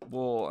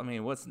 well, I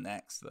mean, what's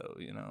next though?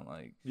 You know,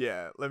 like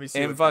Yeah, let me see.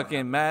 in what's going fucking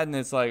on. Madden,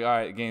 it's like, all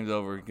right, game's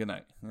over. Good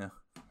night. Yeah.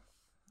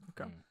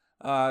 Okay.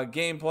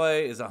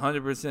 Gameplay is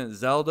 100%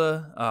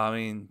 Zelda. I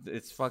mean,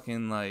 it's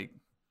fucking like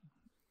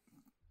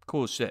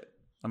cool shit.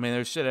 I mean,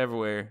 there's shit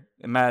everywhere.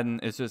 In Madden,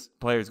 it's just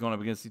players going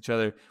up against each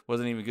other.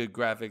 Wasn't even good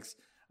graphics.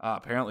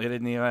 Apparently, it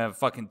didn't even have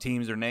fucking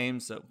teams or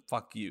names, so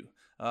fuck you.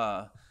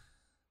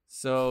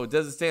 So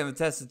does it stand the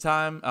test of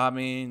time? I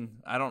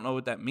mean, I don't know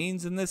what that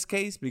means in this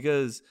case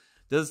because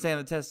does it stand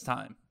the test of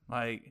time?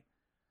 Like,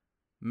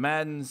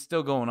 Madden's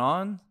still going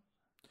on.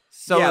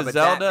 So yeah, is but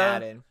Zelda.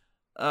 that Madden.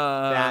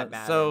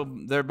 That So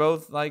Madden. they're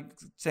both like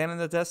standing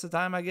the test of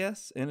time, I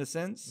guess, in a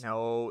sense.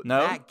 No,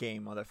 No? that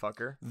game,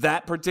 motherfucker.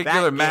 That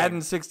particular game.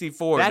 Madden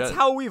 64. That's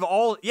how we've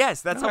all.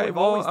 Yes, that's how Alright, we've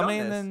well, always done I mean,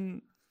 this.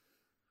 then,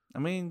 I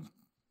mean,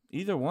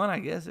 either one, I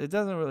guess it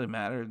doesn't really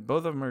matter.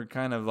 Both of them are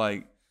kind of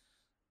like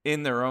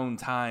in their own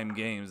time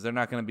games. They're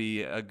not going to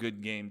be a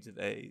good game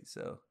today.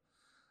 So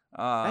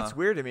That's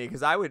weird to me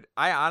because I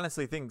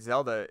honestly think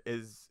Zelda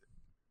is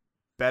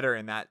better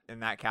in that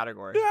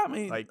category. Yeah, I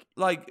mean,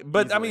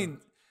 but I easily. mean,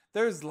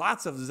 there's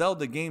lots of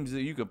Zelda games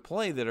that you could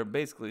play that are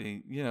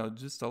basically,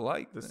 just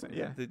alike.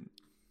 Yeah.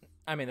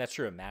 I mean, that's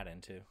true of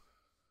Madden too.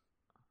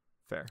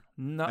 Fair.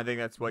 No, I think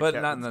that's what. but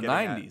not in Kevin's the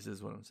getting at. 90s,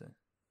 is what I'm saying.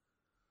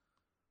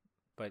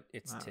 But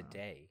it's I don't know.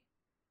 today.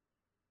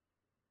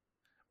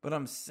 But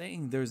I'm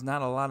saying there's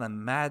not a lot of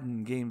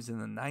Madden games in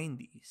the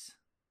 90s.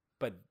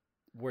 But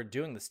we're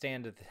doing the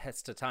stand of the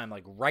test of time.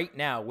 Like right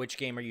now, which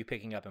game are you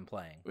picking up and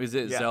playing? Is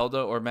it Yeah.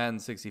 Zelda or Madden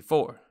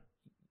 64?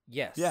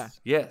 Yes. Yeah.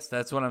 Yes,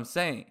 that's what I'm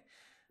saying.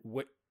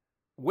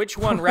 Which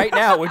one right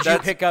now would you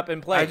That's- pick up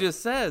and play? I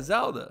just said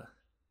Zelda.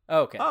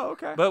 Okay. Oh,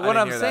 okay. But I what didn't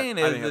I'm hear that. saying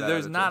I is didn't hear that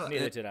there's other not twist.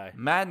 Neither did I.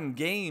 Madden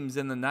games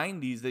in the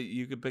 90s that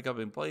you could pick up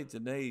and play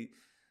today.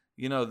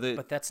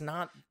 But that's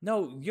not.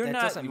 No, you're That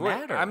not. doesn't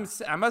matter.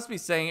 I must be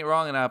saying it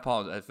wrong, and I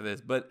apologize for this.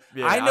 But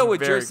Yeah, I know I'm what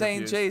you're very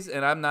saying, confused. Chase,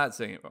 and I'm not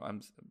saying it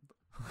wrong.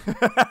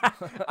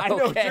 I know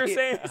what you're Okay.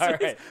 saying, All Chase,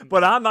 right.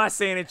 but I'm not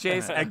saying it,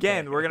 Chase.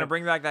 Again, we're gonna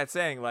bring back that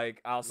saying,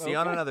 like, I'll see you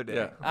on Okay. another day.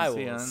 Yeah. I See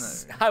you will. on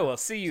another- I will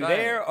see you So,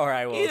 there, or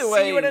I will Either see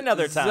way, you at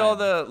another time.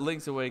 Zelda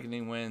Link's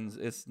Awakening wins.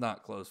 It's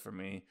not close for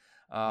me.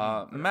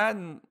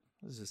 Madden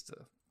was just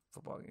a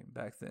football game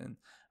back then.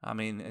 I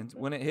mean, and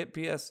when it hit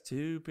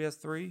PS2,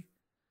 PS3,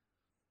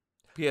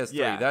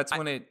 Yeah, that's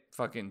when it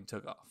fucking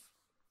took off.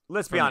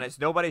 Let's be For me. honest.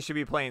 Nobody should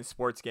be playing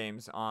sports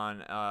games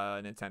on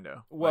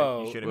Nintendo. Whoa, Like,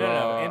 you no, shouldn't no, be.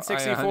 Well, I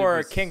N64,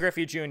 100% King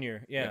Griffey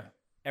Jr. Yeah,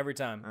 every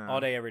time, all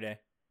day, every day.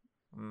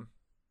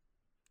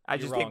 I You're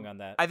just wrong think on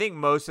that. I think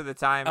most of the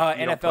time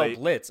you don't NFL play-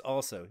 Blitz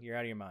also. You're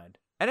out of your mind.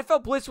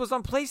 NFL Blitz was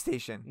on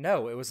PlayStation.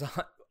 No, it was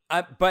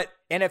on. But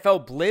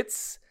NFL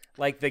Blitz,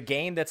 like the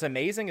game that's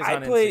amazing, is I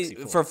on played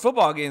N64. for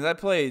football games. I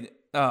played.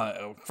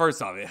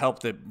 First off, it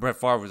helped that Brett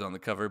Favre was on the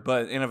cover,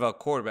 but NFL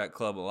Quarterback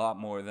Club a lot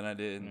more than I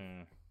did.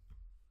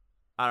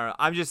 I don't know.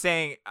 I'm just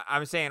saying.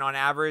 I'm saying on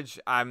average,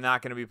 I'm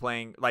not going to be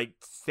playing like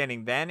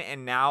standing then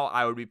and now.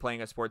 I would be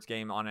playing a sports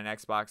game on an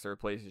Xbox or a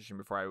PlayStation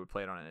before I would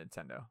play it on a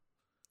Nintendo.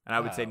 And I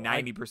would say Wow,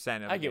 90%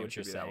 of I the get games what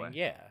you're should be that way. saying.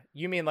 Yeah,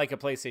 you mean like a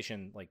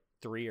PlayStation like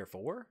 3 or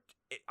 4?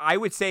 I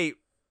would say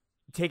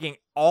taking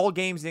all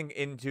games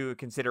into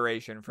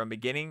consideration from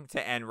beginning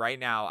to end right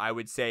now, I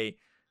would say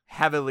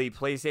heavily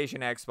PlayStation,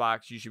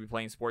 Xbox, you should be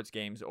playing sports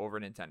games over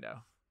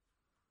Nintendo.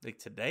 Like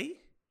today?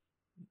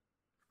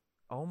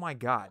 Oh my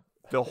God.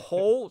 The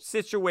whole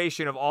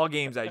situation of all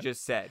games I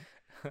just said.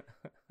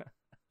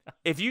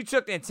 If you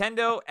took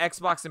Nintendo,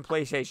 Xbox, and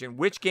PlayStation,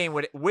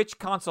 which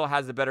console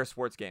has the better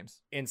sports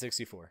games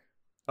N64.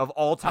 of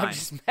all time? I'm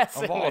just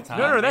messing Of all with time.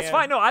 you, No, that's man.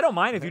 fine. No, I don't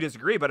mind if you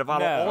disagree, but of all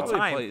No. time,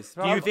 Probably do you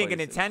probably think a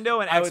PlayStation.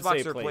 Nintendo and I would say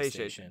Xbox or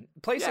PlayStation?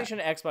 PlayStation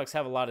and Xbox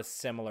have a lot of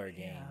similar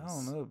games. I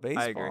don't know. agree.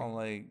 Baseball,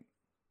 like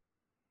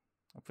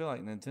I feel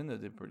like Nintendo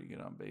did pretty good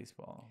on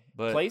baseball,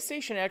 but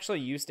PlayStation actually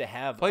used to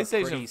have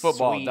PlayStation a pretty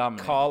football sweet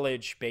dominated.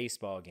 college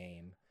baseball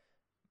game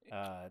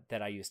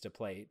that I used to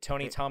play.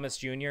 Tony Thomas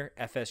Jr.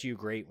 FSU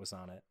great was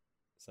on it.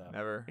 So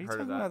Never are you heard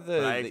talking of that.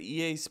 about But I- the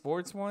EA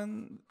Sports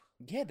one?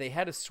 yeah, they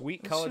had a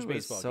sweet That college shit was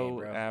baseball so game,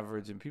 bro.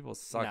 average, and people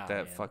sucked Nah,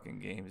 that man. fucking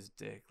game's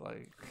dick.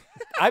 Like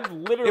I've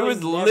literally it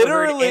was never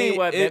literally heard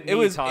anyone it, but me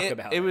was talk it,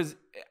 about it was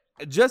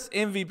just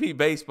MVP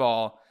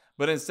baseball,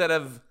 but instead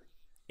of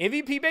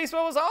MVP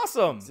baseball was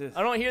awesome. Just-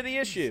 I don't hear the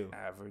issue.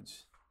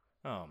 average.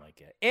 Oh my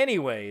god.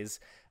 Anyways,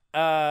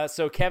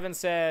 so Kevin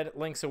said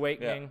Link's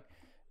Awakening.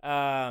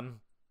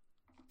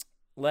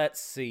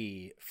 Let's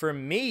see. For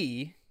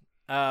me,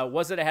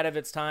 was it ahead of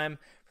its time?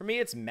 For me,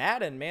 it's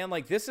Madden, man.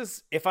 Like this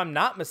is, if I'm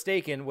not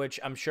mistaken, which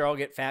I'm sure I'll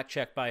get fact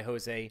checked by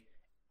Jose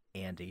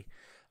Andy.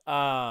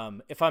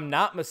 If I'm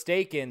not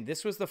mistaken,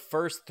 this was the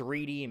first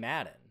 3D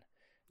Madden.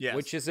 Yes.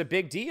 Which is a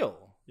big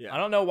deal. Yeah. I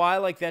don't know why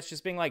like that's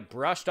just being like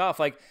brushed off.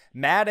 Like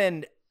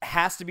Madden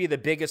has to be the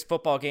biggest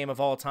football game of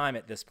all time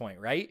at this point,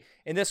 right?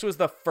 And this was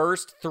the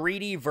first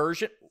 3D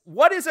version.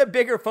 What is a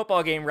bigger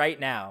football game right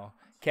now,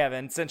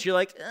 Kevin? Since you're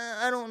like,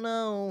 I don't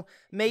know,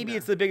 maybe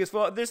it's the biggest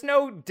football. There's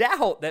no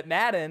doubt that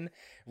Madden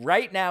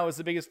right now is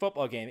the biggest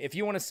football game. If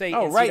you want to say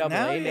Oh, NCAA, right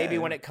now, maybe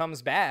yeah. when it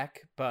comes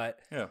back, but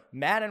Yeah.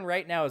 Madden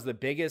right now is the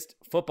biggest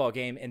football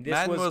game, and this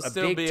Madden will was a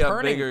still big be a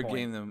turning bigger point.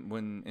 game than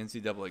when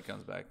NCAA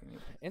comes back.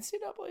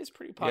 NCAA is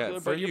pretty popular, Yeah,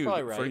 for but you're you,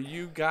 probably right. for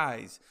you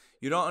guys.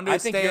 You don't I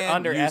think understand. you're You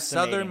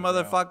underestimating, Southern bro.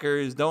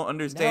 motherfuckers don't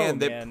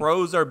understand No, that man.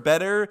 pros are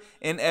better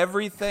in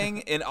everything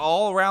in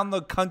all around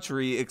the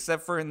country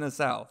except for in the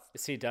South.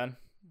 Is he done?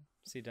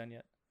 Is he done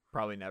yet?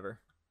 Probably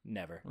never.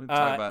 Never. We'll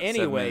talk about 7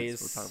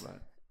 anyways, minutes. We'll talk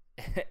about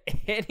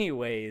it.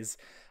 anyways,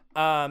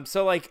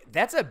 so like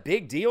that's a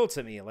big deal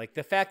to me. Like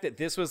the fact that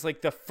this was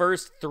like the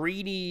first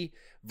 3D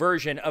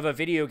version of a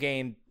video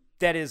game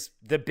that is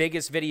the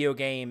biggest video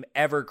game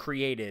ever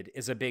created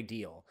is a big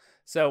deal.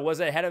 So was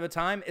it ahead of the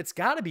time? It's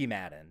got to be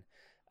Madden.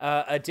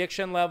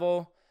 Addiction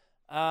level,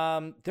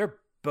 they're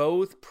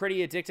both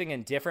pretty addicting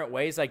in different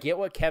ways. I get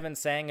what Kevin's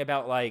saying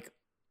about like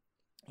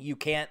you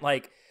can't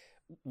like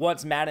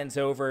once Madden's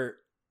over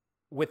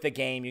with the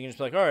game, you can just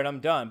be like, all right, I'm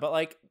done. But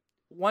like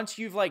once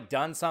you've like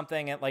done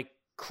something and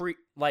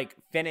like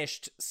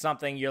finished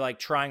something you're like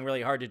trying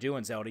really hard to do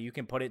in Zelda, you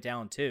can put it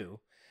down too.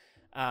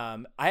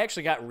 I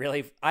actually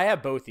I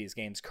have both these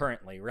games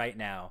currently right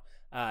now.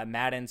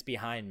 Madden's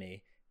behind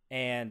me,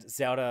 and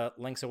Zelda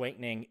Link's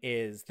Awakening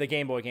is the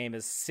Game Boy game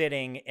is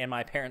sitting in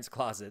my parents'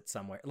 closet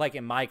somewhere, like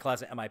in my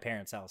closet at my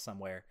parents' house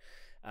somewhere.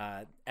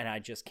 And I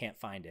just can't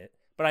find it,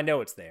 but I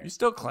know it's there. You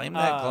still claim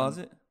that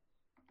closet?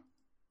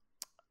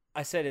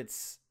 I said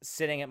it's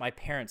sitting at my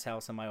parents'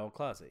 house in my old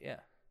closet. Yeah.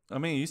 I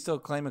mean, you still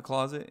claim a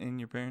closet in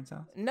your parents'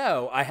 house?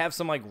 No, I have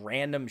some like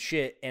random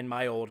shit in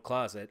my old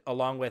closet,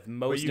 along with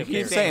most you of keep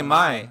their Keep saying shit.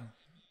 mine.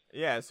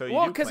 Yeah, so you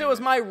Well, do because it claim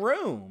was my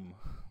room.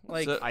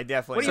 Like, So- I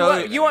definitely. what do So- you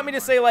want? You want me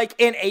to say like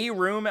in a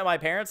room at my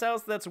parents'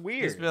 house? That's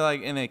weird. Just be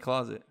like in a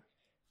closet.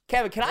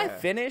 Kevin, can I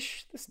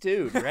finish? This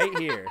dude right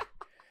here.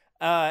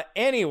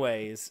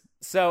 Anyways,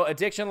 so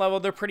addiction level,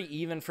 they're pretty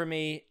even for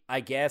me. I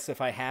guess if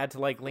I had to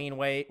like lean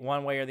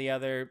one way or the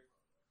other,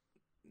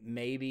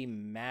 maybe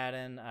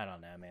Madden. I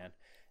don't know, man.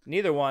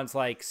 Neither one's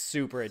like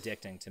super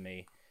addicting to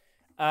me.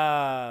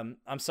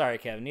 I'm sorry,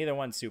 Kevin. Neither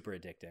one's super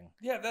addicting.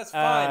 Yeah, that's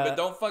fine, but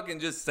don't fucking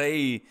just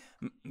say.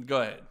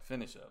 Go ahead,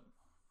 finish up.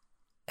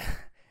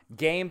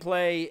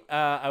 Gameplay,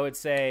 I would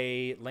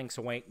say Link's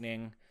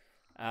Awakening.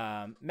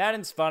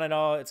 Madden's fun and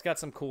all. It's got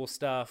some cool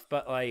stuff,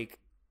 but like,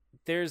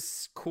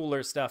 there's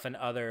cooler stuff in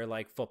other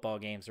like football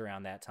games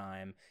around that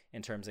time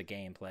in terms of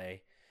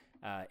gameplay.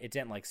 It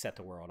didn't like set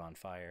the world on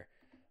fire.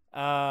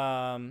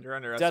 You're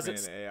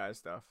underestimating the AI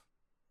stuff.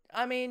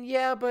 I mean,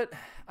 yeah, but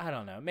I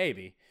don't know.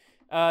 Maybe.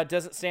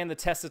 Does it stand the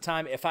test of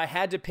time? If I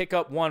had to pick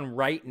up one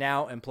right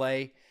now and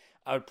play,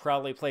 I would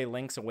probably play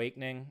Link's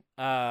Awakening.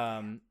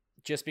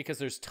 Just because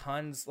there's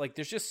tons, like,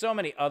 there's just so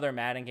many other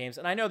Madden games.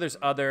 And I know there's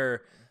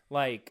other,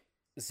 like,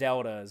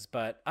 Zeldas,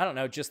 but I don't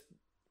know, just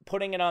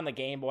putting it on the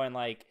Game Boy and,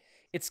 like,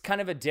 it's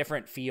kind of a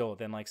different feel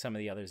than, like, some of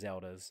the other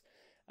Zeldas.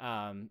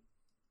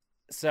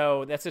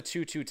 So that's a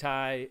 2-2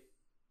 tie.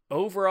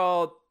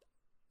 Overall,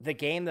 the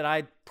game that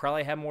I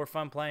probably had more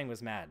fun playing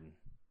was Madden.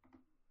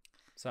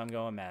 So I'm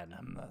going Madden.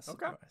 I'm not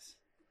surprised.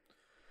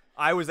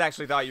 I was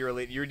actually thought you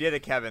were you did a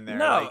Kevin there.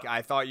 No. Like,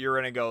 I thought you were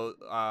gonna go.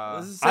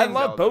 I Zelda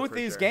love both for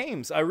these sure.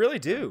 games. I really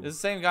do. It's the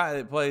same guy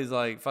that plays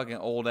like fucking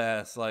old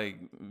ass like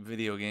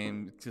video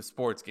game to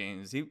sports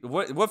games.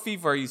 What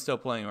FIFA are you still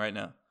playing right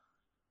now?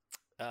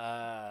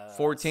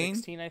 14?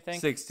 16, I think.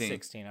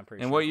 16. I'm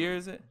pretty And sure. what year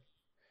is it?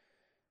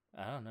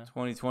 I don't know.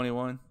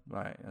 2021.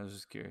 Right. I was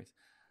just curious.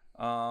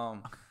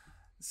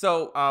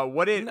 So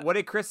What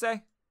did Chris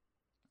say?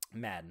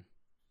 Madden.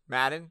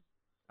 Madden.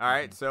 All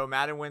right, so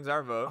Madden wins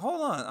our vote. hold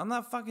on, I'm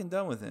not fucking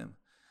done with him.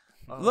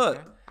 Oh, Look,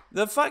 okay.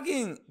 the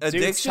fucking Dude's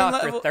addiction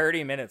talked level. for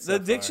 30 minutes. The so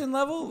far. addiction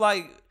level,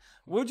 like,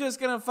 we're just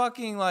gonna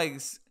fucking like,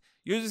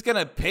 you're just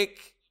gonna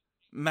pick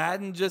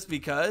Madden just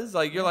because,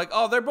 like, you're like,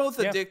 oh, they're both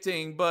Yeah.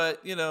 addicting, but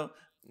you know,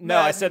 No, I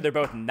Madden- said they're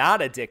both not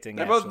addicting.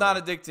 they're both not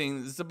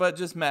addicting, but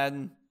just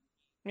Madden.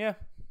 Yeah.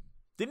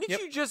 Didn't Yep.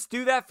 you just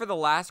do that for the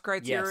last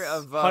criteria Yes,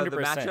 of the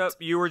 100%. matchup?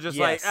 You were just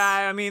Yes. like,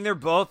 I mean, they're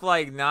both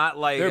like not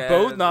like They're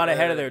both not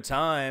ahead of their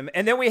time.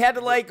 And then we had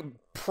to like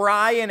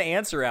pry an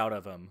answer out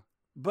of them.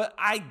 But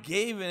I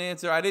gave an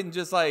answer. I didn't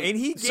just like. And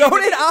he So gave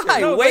an did answer. I.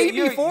 No, way but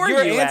your before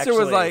your you, answer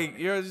was actually. like,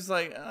 you're just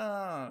like,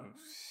 oh.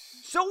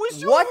 So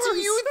was yours. What do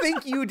you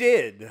think you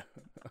did?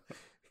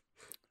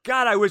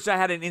 God, I wish I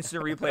had an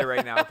instant replay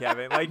right now,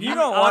 Kevin. Like You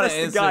don't want an honest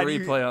to instant God,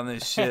 replay on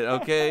this shit,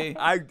 okay?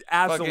 I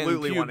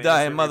absolutely fucking want cube an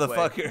dying instant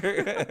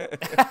replay.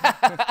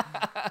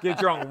 motherfucker. Get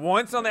drunk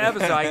once on the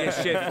episode, I get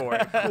shit for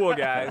it. Cool,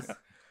 guys.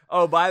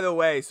 Oh, by the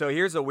way, so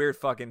here's a weird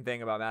fucking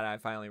thing about that I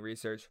finally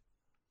researched.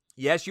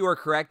 Yes, you are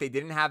correct. They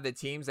didn't have the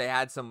teams. They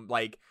had some,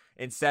 like,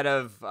 instead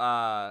of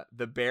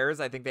the Bears,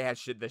 I think they had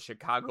the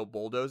Chicago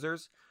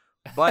Bulldozers.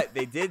 But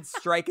they did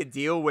strike a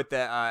deal with the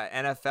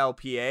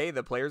NFLPA,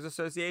 the Players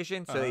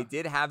Association, so they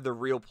did have the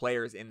real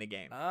players in the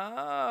game.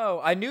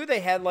 Oh, I knew they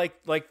had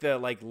like the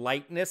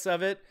likeness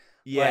of it.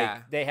 Yeah.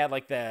 Like, they had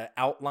like the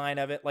outline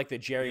of it, like the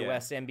Jerry Yeah.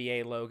 West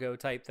NBA logo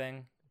type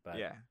thing. But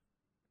Yeah.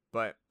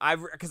 But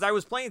because I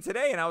was playing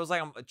today and I was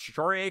like,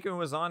 Troy Aikman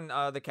was on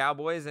the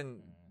Cowboys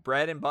and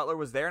Brett and Butler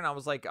was there. And I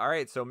was like, all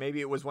right, so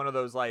maybe it was one of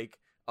those like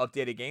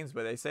updated games,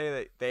 but they say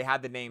that they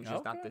had the names,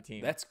 just not the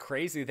team. That's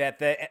crazy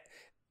that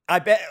I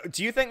bet.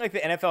 Do you think like the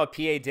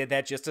NFLPA did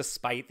that just to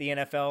spite the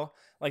NFL?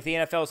 Like the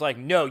NFL is like,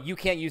 no, you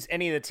can't use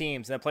any of the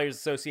teams. And the Players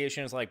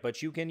Association is like,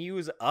 but you can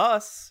use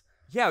us.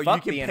 Yeah,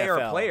 Fuck you the can pay our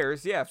NFL.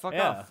 players. Yeah, fuck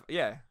Yeah. off.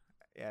 Yeah,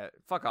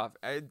 fuck off.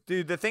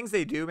 Dude, the things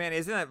they do, man,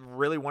 isn't that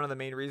really one of the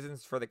main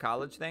reasons for the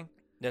college thing?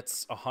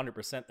 That's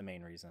 100% the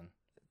main reason.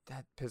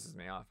 That pisses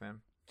me off,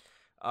 man.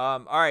 All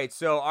right,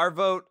 so our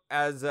vote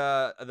as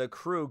the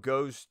crew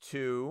goes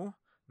to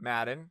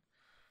Madden.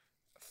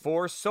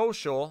 For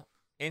social,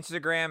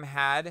 Instagram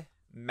had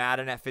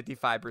Madden at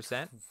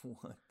 55%.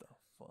 What the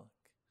fuck?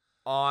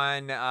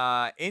 On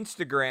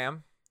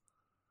Instagram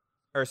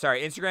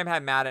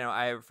had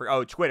Madden.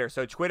 Twitter.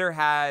 So Twitter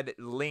had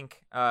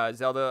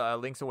Zelda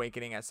Link's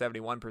Awakening at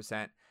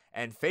 71%,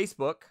 and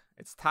Facebook,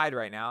 it's tied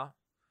right now,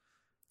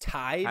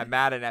 Tied? had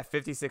Madden at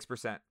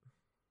 56%.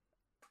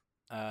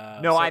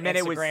 No, so I meant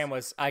it was- Instagram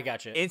was. I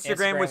got you.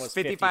 Instagram was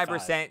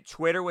 55%.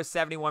 Twitter was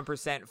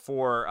 71%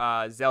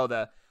 for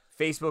Zelda.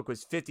 Facebook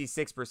was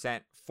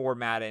 56% for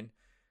Madden.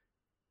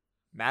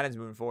 Madden's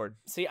moving forward.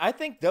 See, I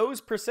think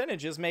those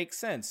percentages make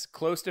sense.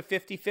 Close to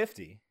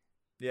 50-50.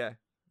 Yeah,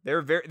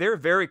 they're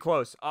very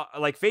close.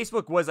 Like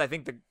Facebook was, I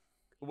think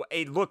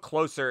it looked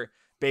closer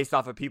based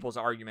off of people's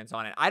arguments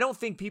on it. I don't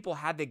think people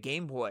had the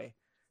Game Boy.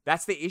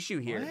 That's the issue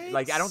here. What?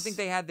 Like, I don't think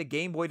they had the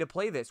Game Boy to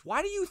play this.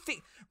 Why do you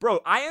think, bro?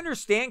 I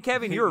understand,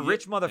 Kevin. You're a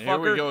rich Here we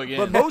motherfucker. go again.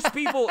 But most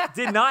people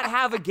did not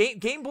have a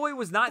Game Boy.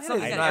 Was not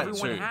something is that not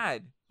everyone true.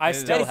 had. I It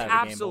is still That is have a Game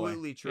Boy.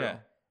 absolutely true. Yeah.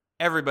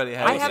 Everybody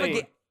had I a have a game.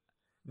 game.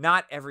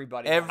 Not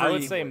everybody. Every- I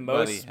would say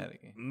Everybody most had a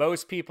game.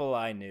 most people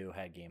I knew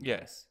had Game Boys.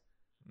 Yes.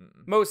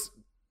 Most,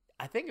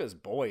 I think it was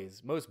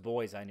boys. Most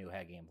boys I knew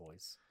had Game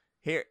Boys.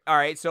 Here, all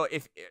right. So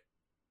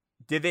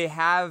did they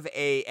have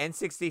a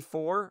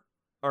N64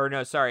 or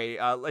no? Sorry,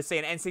 let's say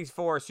an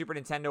N64, a Super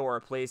Nintendo, or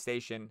a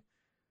PlayStation.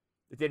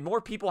 Did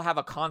more people have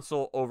a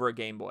console over a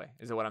Game Boy?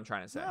 Is what I'm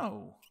trying to say.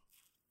 No.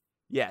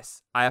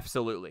 Yes,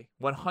 absolutely,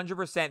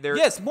 100%. There.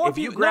 Yes, more if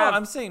you people. grab, No,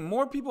 I'm saying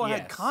more people had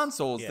Yes.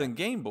 consoles Yeah. than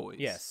Game Boys.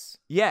 Yes.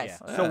 Yes.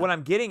 Yeah. So Yeah. what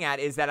I'm getting at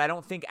is that I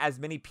don't think as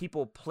many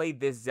people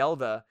played this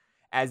Zelda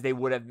as they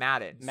would have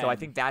Madden. So I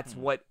think that's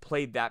what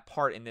played that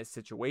part in this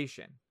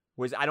situation.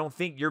 Was I don't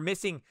think you're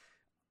missing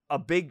a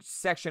big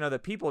section of the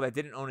people that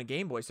didn't own a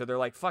Game Boy. So they're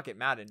like, "Fuck it,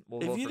 Madden.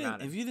 We'll vote for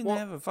Madden." If you didn't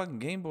have a fucking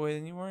Game Boy,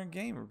 then you weren't a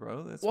gamer,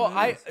 bro. That's Well,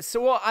 what it is.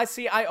 I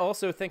see. I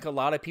also think a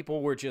lot of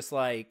people were just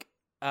like,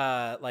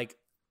 I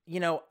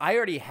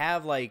already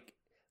have like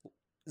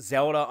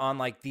Zelda on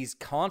like these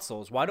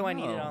consoles. Why do I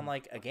need it on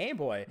like a Game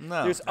Boy?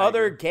 No, There's I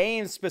other agree.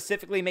 games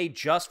specifically made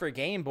just for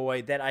Game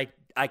Boy that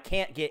I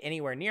can't get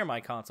anywhere near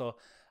my console.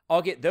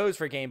 I'll get those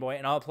for Game Boy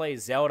and I'll play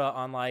Zelda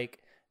on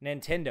like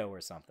Nintendo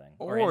or something.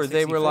 Or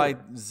they were N64. like,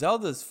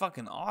 Zelda's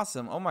fucking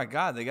awesome. Oh my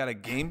god, they got a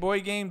Game Boy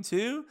game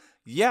too?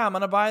 Yeah, I'm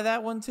gonna buy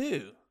that one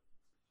too.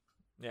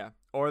 Yeah.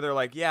 Or they're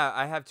like, "Yeah,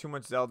 I have too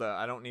much Zelda.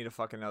 I don't need a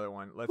fucking other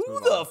one. Let's Who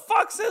move the on."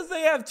 fuck says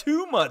they have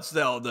too much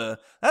Zelda?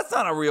 That's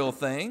not a real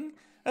thing.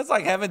 That's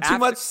like having too After-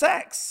 much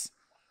sex.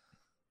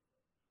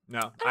 No,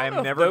 I don't I know am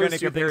if never those going to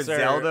two compare things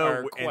Zelda are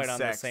and quite on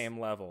the sex. same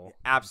level.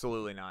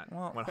 Absolutely not.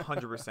 Well,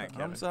 100%,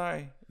 Kevin. I'm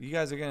sorry. You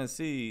guys are gonna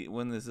see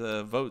when this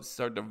votes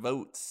start to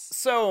vote.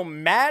 So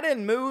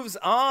Madden moves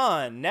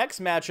on. Next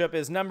matchup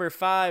is number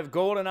 5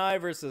 GoldenEye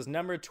versus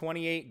number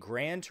 28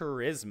 Gran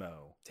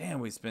Turismo.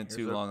 Damn, we spent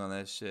too long on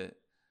that shit.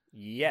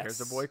 Yes. Here's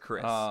the boy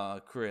Chris.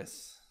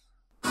 Chris.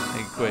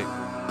 Hey, quick.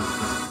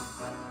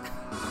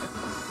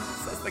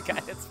 That's the guy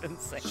that's been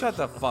saying. Shut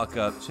the fuck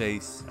up,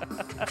 Chase.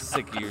 I'm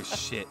sick of your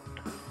shit.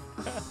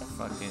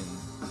 Fucking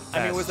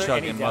I mean, was there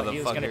any fast-chugging doubt he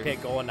was going to motherfucker. pick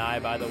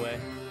GoldenEye, by the way?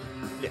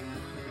 Yeah.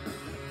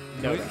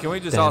 No. Can we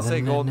just all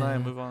say GoldenEye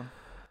and move on?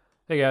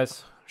 Hey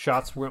guys,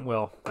 shots went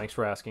well. Thanks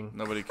for asking.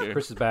 Nobody cares.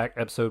 Chris is back,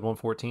 episode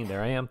 114.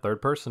 There I am,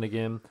 third person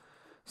again.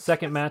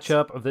 Second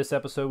matchup of this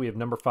episode, we have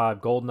number 5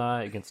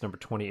 GoldenEye against number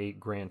 28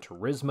 Gran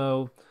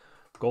Turismo.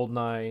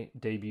 GoldenEye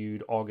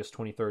debuted August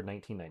 23rd,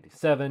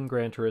 1997.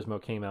 Gran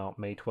Turismo came out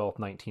May 12th,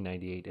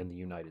 1998 in the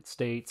United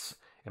States.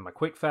 And my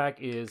quick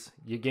fact is,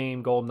 your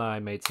game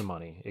GoldenEye made some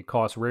money. It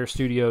cost Rare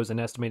Studios an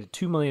estimated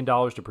 $2 million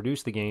to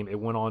produce the game. It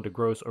went on to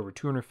gross over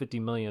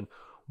 $250 million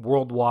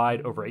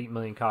worldwide. Over 8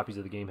 million copies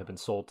of the game have been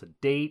sold to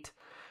date,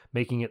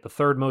 making it the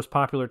third most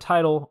popular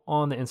title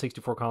on the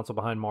N64 console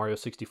behind Mario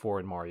 64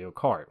 and Mario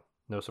Kart.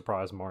 No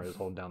surprise, Mario's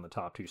holding down the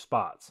top 2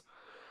 spots.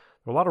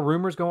 There are a lot of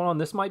rumors going on.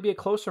 This might be a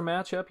closer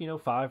matchup.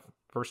 5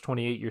 versus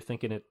 28, you're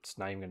thinking it's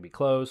not even going to be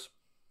close.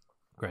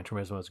 Gran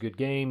Turismo is a good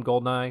game.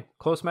 GoldenEye,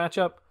 close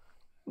matchup?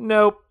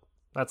 Nope.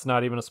 That's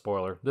not even a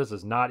spoiler. This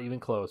is not even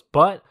close.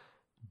 But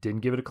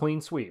didn't give it a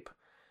clean sweep.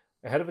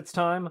 Ahead of its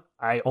time,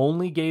 I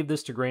only gave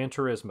this to Gran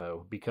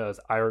Turismo because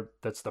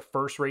that's the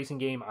first racing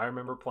game I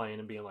remember playing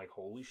and being like,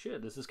 holy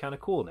shit, this is kind of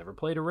cool. Never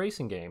played a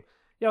racing game.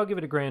 Yeah, I'll give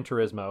it to Gran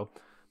Turismo.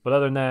 But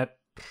other than that,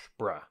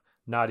 bruh,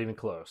 not even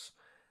close.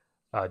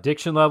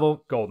 Addiction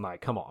level, GoldenEye,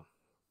 come on.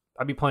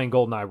 I'd be playing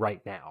GoldenEye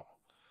right now.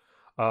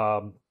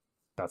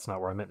 That's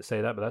not where I meant to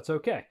say that, but that's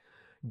okay.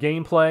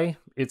 Gameplay,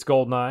 it's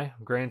GoldenEye.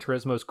 Gran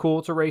Turismo's cool.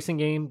 It's a racing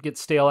game. Gets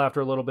stale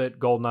after a little bit.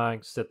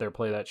 GoldenEye, sit there,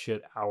 play that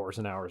shit hours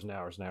and hours and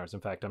hours and hours.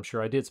 In fact, I'm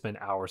sure I did spend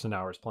hours and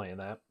hours playing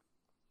that.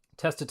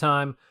 Test of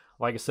time,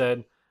 like I said,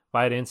 if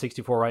I had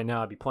N64 right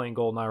now, I'd be playing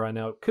GoldenEye right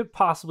now. Could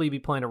possibly be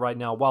playing it right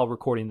now while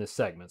recording this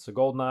segment. So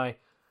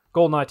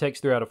GoldenEye takes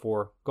 3 out of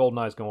 4.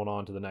 GoldenEye's going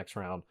on to the next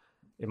round.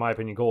 In my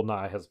opinion,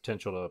 GoldenEye has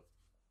potential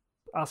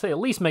to, I'll say, at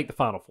least make the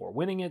Final Four.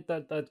 Winning it,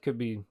 that could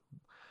be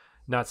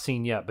not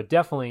seen yet, but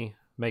definitely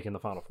making the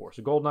Final Four.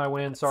 So GoldenEye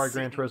wins. Sorry,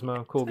 Gran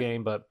Turismo. Cool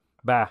game, but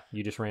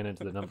you just ran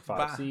into the number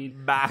 5 seed.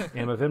 And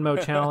my Venmo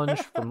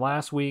challenge from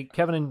last week,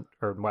 Kevin's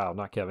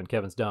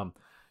dumb.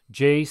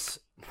 Jace,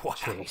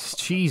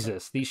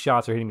 Jesus, these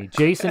shots are hitting me.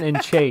 Jason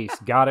and Chase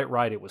got it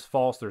right. It was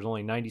false. There's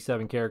only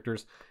 97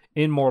 characters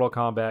in Mortal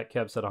Kombat.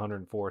 Kev said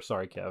 104.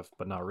 Sorry, Kev,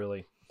 but not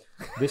really.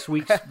 This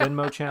week's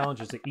Venmo challenge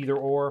is an either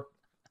or.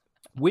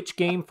 Which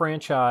game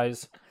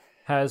franchise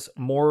has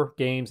more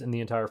games in the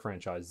entire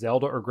franchise,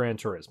 Zelda or Gran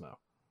Turismo?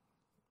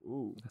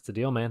 Ooh. That's the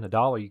deal, man.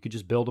 $1. You could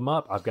just build them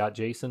up. I've got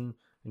Jason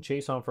and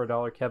Chase on for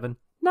 $1. Kevin,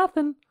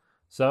 nothing.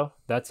 So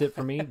that's it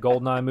for me.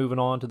 GoldenEye moving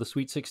on to the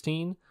Sweet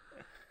 16.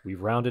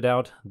 We've rounded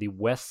out the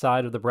west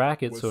side of the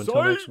bracket. So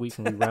until next week,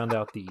 when we round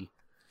out the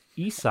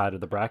east side of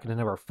the bracket and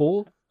have our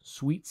full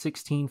Sweet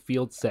 16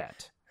 field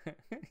set.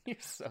 You're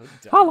so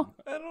dumb. Holla.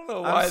 I don't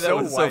know why that so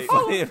was white. so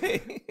funny to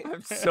me.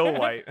 I'm so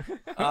white.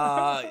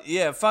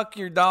 Yeah, fuck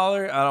your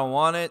 $1. I don't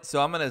want it. So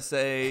I'm going to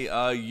say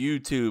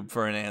YouTube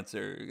for an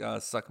answer.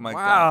 Suck my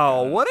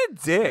Wow, cock. what a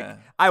dick. Yeah.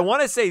 I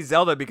want to say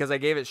Zelda because I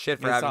gave it shit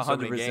for It's having so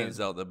 100% many games.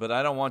 Zelda, but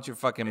I don't want your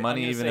fucking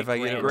money even if I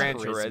get it. Gran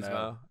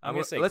Turismo. I'm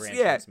going to say Let's- Gran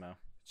yeah. Turismo.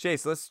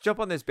 Chase, let's jump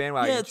on this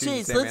bandwagon. and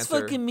choose the same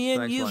answer. me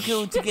Next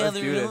one. together. Let's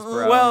do this,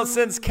 bro. Well,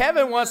 since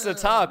Kevin wants to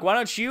talk, why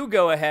don't you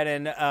go ahead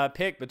and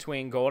pick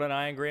between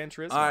GoldenEye and Gran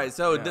Turismo? All right,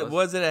 so Yeah, let's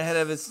was it ahead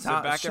of its sit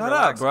time? back and Shut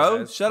relax, up, bro.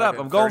 guys. Shut up.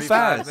 Fucking I'm going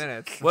 35 fast.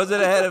 minutes. Was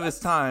it ahead of its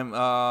time?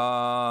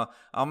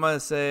 I'm going to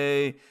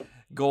say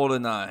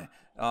GoldenEye.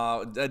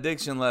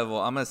 Addiction level.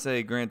 I'm gonna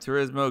say Gran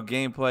Turismo,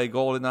 gameplay,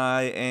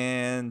 GoldenEye,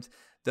 and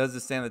does it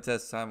stand the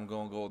test of time? I'm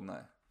going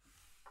GoldenEye.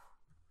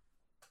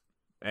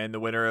 And the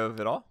winner of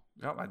it all?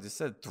 Oh, I just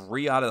said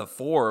 3 out of the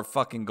 4 are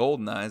fucking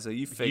GoldenEye, so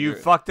you figure. You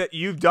fucked it.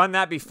 You've done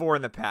that before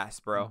in the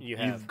past, bro. You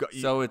have.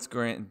 So it's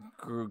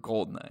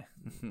GoldenEye.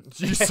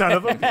 You son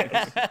of a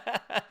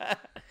bitch.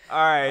 All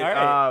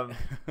right.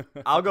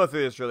 I'll go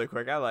through this really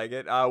quick. I like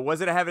it.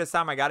 Was it ahead of its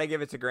time? I got to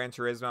give it to Gran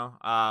Turismo.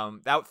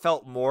 That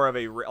felt more of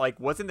a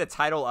wasn't the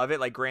title of it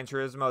like Gran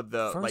Turismo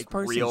the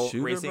First-person real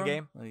shooter, racing bro?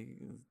 game?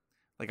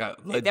 Like a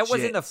legit, that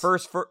wasn't the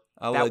first.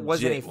 That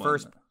wasn't a one.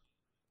 first.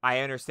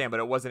 I understand,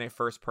 but it wasn't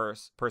a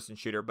person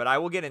shooter. But I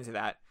will get into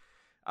that.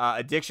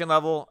 Addiction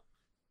level,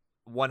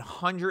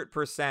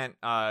 100%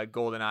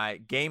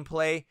 GoldenEye.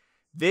 Gameplay.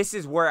 This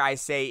is where I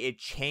say it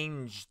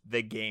changed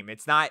the game.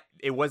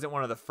 It wasn't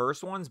one of the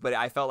first ones, but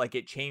I felt like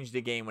it changed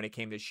the game when it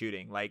came to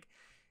shooting. Like,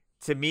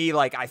 to me,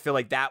 like, I feel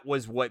like that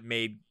was what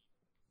made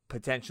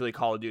potentially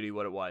Call of Duty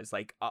what it was.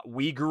 Like,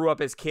 we grew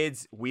up as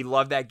kids. We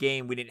loved that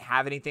game. We didn't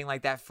have anything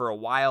like that for a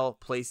while.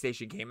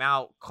 PlayStation came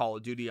out, Call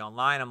of Duty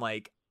Online. I'm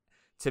like,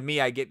 to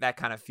me, I get that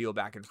kind of feel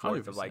back and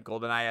forth 100%. of like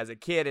GoldenEye as a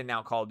kid and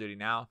now Call of Duty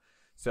now.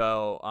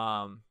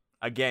 So,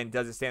 again,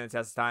 does it stand the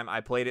test of time?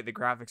 I played it. The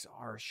graphics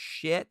are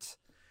shit.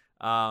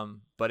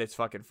 But it's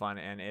fucking fun,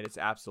 and it's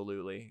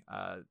absolutely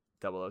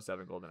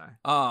 007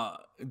 GoldenEye.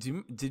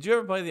 Did you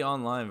ever play the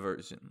online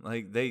version?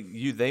 Like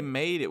they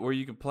made it where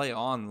you can play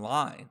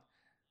online.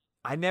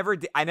 I never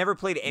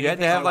played anything. You had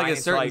to have like a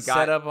until certain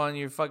setup on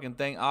your fucking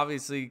thing.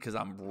 Obviously, because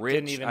I'm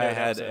rich, even know I that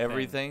had was a thing.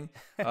 everything.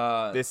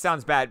 This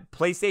sounds bad.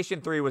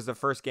 PlayStation 3 was the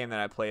first game that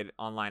I played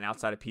online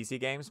outside of PC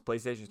games.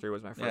 PlayStation 3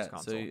 was my first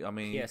console. So I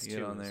mean, you PS2 can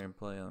get on was- there and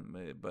play on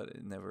it, but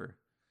it never.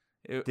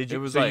 Did you?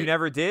 It was so like, you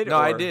never did? No,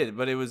 I or- did,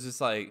 but it was just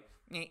like.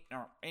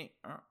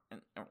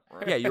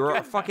 Yeah, you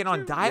were fucking on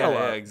Yeah,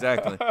 dial-up.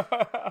 exactly.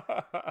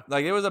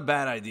 Like it was a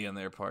bad idea on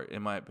their part,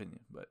 in my opinion.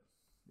 But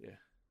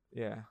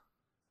Yeah.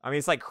 I mean,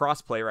 it's like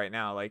crossplay right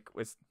now. Like,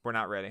 we're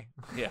not ready.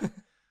 yeah,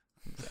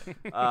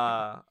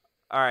 All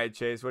right,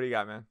 Chase, what do you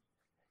got, man?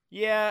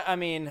 Yeah, I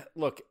mean,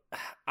 look,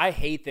 I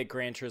hate that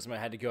Gran Turismo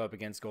had to go up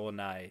against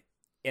GoldenEye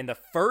in the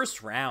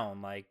first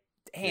round. Like,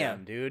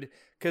 damn, dude.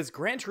 Because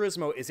Gran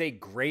Turismo is a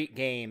great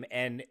game,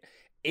 and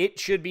it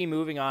should be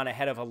moving on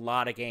ahead of a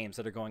lot of games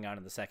that are going on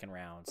in the second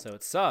round. So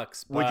it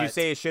sucks. Would you but-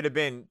 say it should have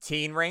been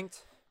teen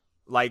ranked?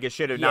 Like, it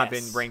should have not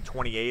been Yes. ranked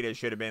 28. It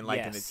should have been, like,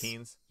 in the Yes.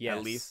 teens, Yes.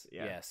 at least?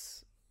 Yeah.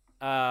 Yes.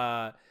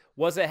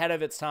 Was it ahead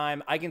of its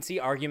time? I can see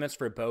arguments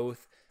for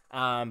both.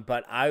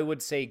 But I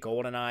would say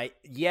GoldenEye.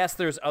 Yes,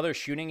 there's other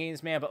shooting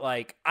games, man, but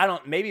like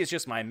maybe it's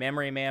just my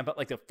memory, man, but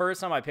like the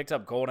first time I picked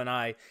up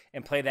GoldenEye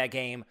and played that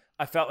game,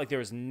 I felt like there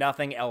was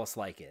nothing else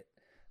like it.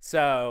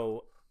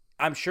 So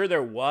I'm sure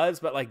there was,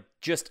 but like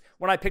just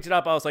when I picked it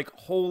up, I was like,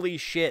 holy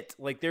shit,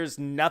 like there's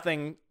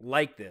nothing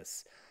like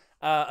this.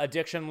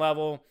 Addiction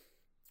level,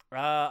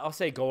 I'll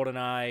say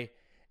GoldenEye.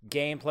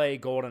 Gameplay,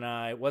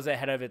 GoldenEye. Was it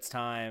ahead of its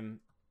time?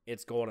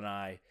 It's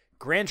GoldenEye.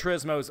 Gran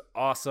Turismo's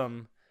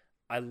awesome.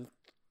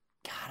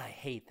 God, I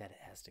hate that it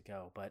has to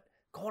go, but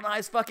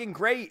GoldenEye's fucking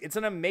great. It's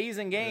an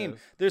amazing game.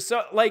 There's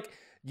so like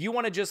you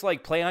want to just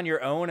like play on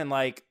your own and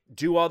like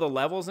do all the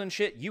levels and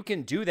shit. You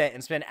can do that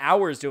and spend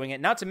hours doing it.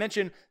 Not to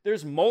mention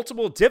there's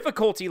multiple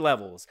difficulty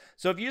levels.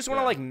 So if you just want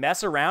to like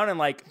mess around and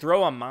like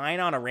throw a mine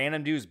on a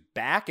random dude's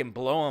back and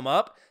blow him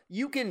up,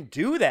 you can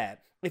do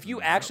that. If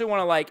you actually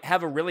want to like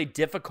have a really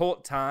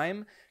difficult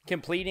time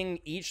completing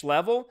each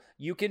level,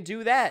 you can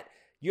do that.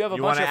 You have a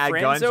bunch of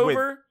friends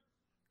over.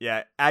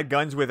 Yeah, add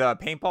guns with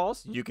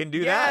paintballs. You can do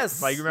Yes,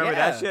 that. Like, remember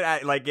yeah. that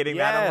shit? Like getting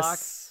that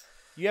unlocked.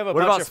 You have a What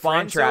bunch about of spawn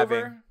friends trapping?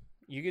 over.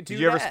 You can do Did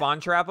you ever that. spawn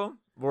trap them?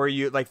 Where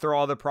you like throw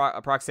all the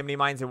proximity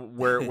mines and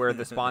where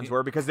the spawns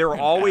were, because they were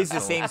always the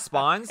same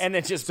spawns. And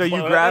then just so you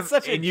blow it. grab That's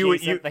such a and you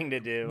decent thing to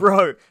do.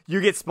 bro.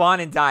 You get spawn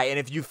and die, and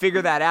if you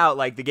figure that out,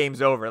 like the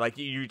game's over. Like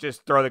you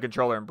just throw the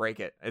controller and break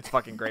it. It's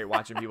fucking great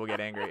watching people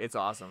get angry. It's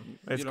awesome.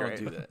 It's you don't great.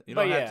 do that. You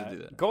But don't yeah, have to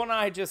do that.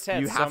 GoldenEye just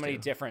had You so have many to.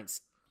 different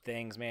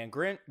things, man.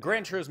 Gran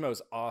Turismo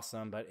is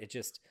awesome, but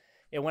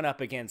it went up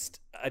against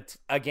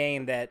a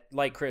game that,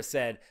 like Chris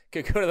said,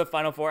 could go to the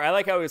Final Four. I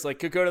like how he was like,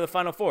 could go to the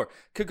Final Four,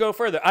 could go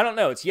further. I don't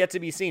know. It's yet to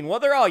be seen. Well,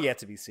 they're all yet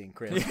to be seen,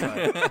 Chris.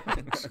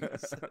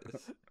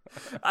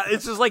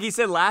 It's just like he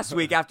said last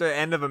week after the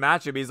end of a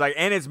matchup. He's like,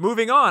 and it's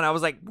moving on. I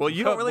was like, well,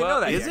 you don't really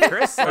know that is yet, it?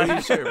 Chris. Are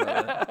you sure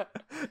about that?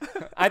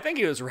 I think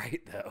he was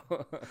right,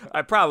 though.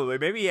 I probably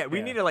maybe we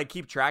Yeah. need to like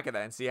keep track of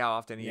that and see how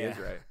often he is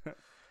Yeah.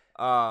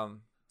 right.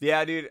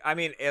 Yeah, dude. I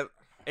mean,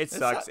 it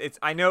sucks. It's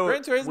I know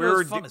Gran Turismo we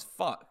were is fun as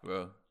fuck,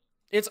 bro.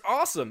 It's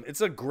awesome. It's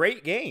a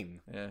great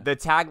game. Yeah, the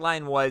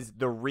tagline was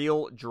the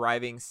real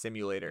driving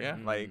simulator. Yeah.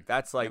 Like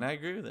that's like and I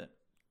agree with it.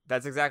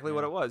 that's exactly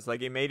what it was.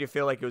 Like it made you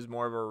feel like it was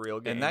more of a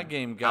real game. And that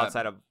game got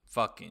outside of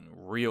fucking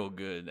real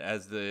good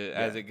as it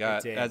did,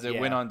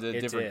 went yeah, on to it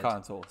different did.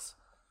 consoles.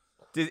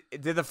 did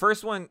the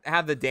first one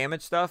have the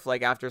damage stuff?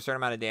 Like after a certain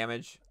amount of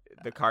damage,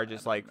 the car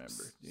just like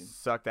remember, dude.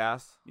 sucked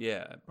ass.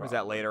 Yeah, Or was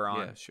that probably. later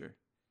on? Yeah, sure.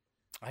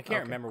 I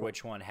can't remember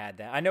which one had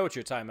that. I know what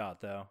you're talking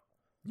about, though.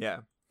 Yeah.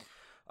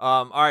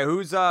 All right,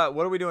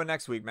 what are we doing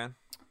next week, man?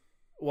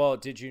 Well,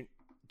 did you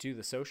do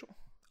the social?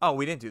 Oh,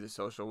 we didn't do the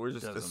social. We're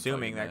just Doesn't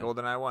assuming that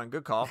fucking GoldenEye won.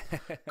 Good call.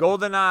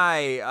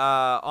 GoldenEye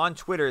on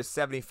Twitter is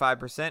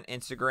 75%,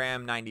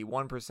 Instagram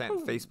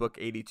 91%, Facebook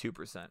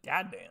 82%.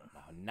 Goddamn.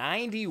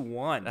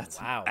 91. That's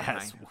wow.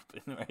 ass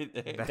whooping right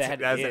there.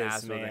 That's an Is,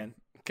 ass whooping. man.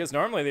 Because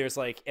normally there's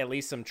like at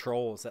least some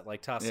trolls that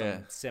like toss Yeah.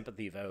 some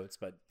sympathy votes,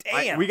 but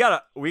damn, We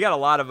got a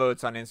lot of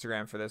votes on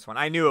Instagram for this one.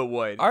 I knew it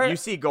would. Our- You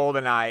see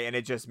GoldenEye, and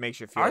it just makes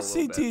you feel Our a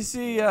little bit.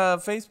 CTC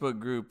Facebook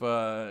group,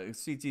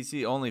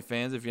 CTC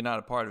OnlyFans. If you're not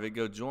a part of it,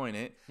 go join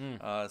it.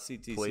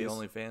 CTC Please.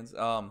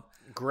 OnlyFans.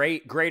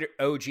 great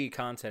OG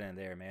content in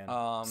there, man.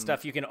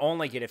 Stuff you can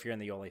only get if you're in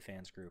the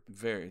OnlyFans group.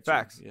 Very true.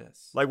 Facts.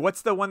 Yes. Like,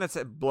 what's the one that's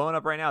blowing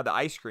up right now? The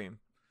ice cream.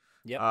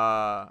 Yep.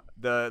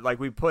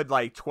 We put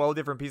like 12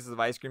 different pieces of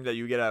ice cream that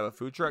you get out of a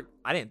food truck.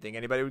 I didn't think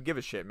anybody would give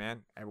a shit,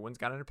 man. Everyone's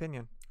got an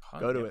opinion.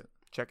 Go to Yeah. it.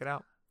 Check it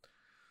out.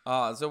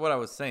 So what I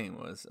was saying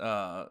was,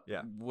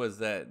 Yeah. was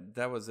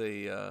that was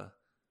a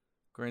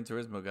Gran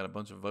Turismo got a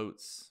bunch of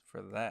votes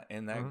for that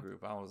in that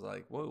group. I was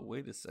like, whoa,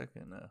 wait a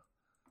second.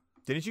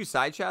 Didn't you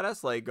side chat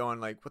us, like going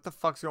like, what the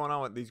fuck's going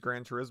on with these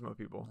Gran Turismo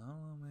people? I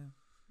don't know, man.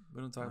 We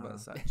don't talk about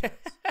side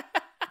chats.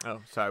 Oh,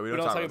 sorry, We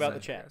don't talk about the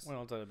side chat. chats. We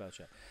don't talk about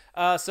chat.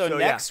 So So,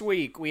 next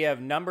week we have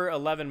number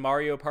 11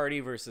 Mario Party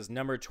versus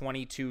number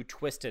 22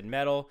 Twisted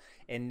Metal,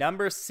 and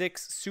number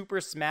 6 Super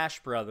Smash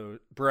Bros.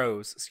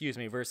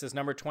 Versus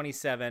number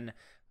 27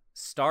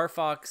 Star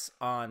Fox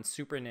on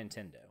Super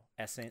Nintendo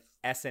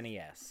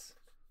SNES.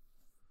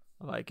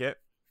 I like it.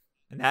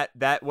 And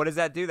that what does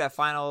that do? That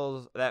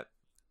finals out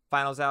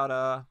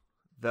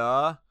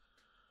no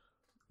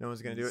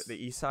one's gonna do it. The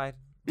East side.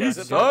 Is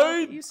it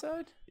Side? the East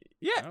side?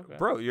 Yeah, Okay.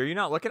 bro. You're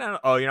not looking at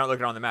it? Oh, you're not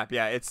looking on the map.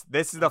 Yeah,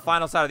 this is the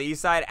final side of the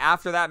East side.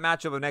 After that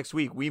matchup of next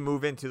week, we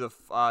move into the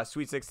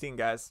Sweet 16,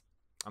 guys.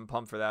 I'm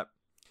pumped for that.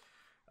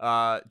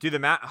 Do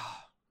the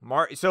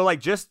so like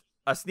just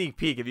a sneak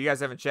peek. If you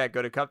guys haven't checked,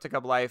 go to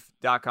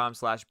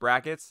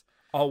cuptocuplife.com/brackets.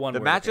 All one The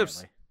word,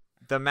 matchups. apparently.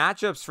 The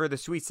matchups for the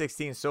Sweet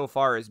 16 so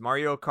far is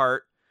Mario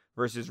Kart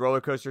versus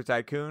Roller Coaster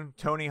Tycoon,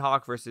 Tony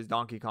Hawk versus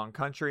Donkey Kong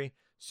Country,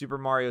 Super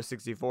Mario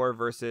 64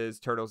 versus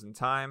Turtles in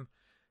Time,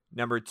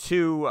 number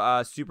 2,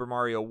 Super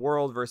Mario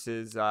World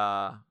versus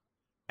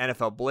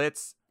NFL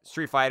Blitz,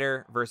 Street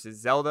Fighter versus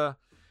Zelda,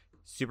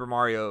 Super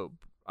Mario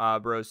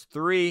Bros.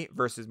 3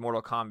 versus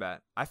Mortal Kombat.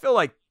 I feel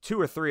like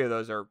 2 or 3 of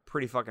those are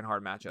pretty fucking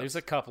hard matchups. There's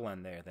a couple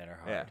in there that are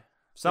hard. Yeah.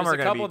 Some There's are a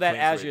gonna couple be that,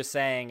 clean as sweep. you're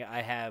saying,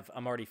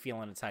 I'm already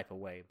feeling a type of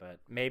way, but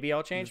maybe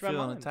I'll change You my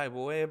feeling mind. a type of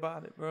way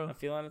about it, bro? I'm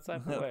feeling a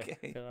type of way. Okay.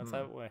 Feeling a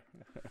type of way.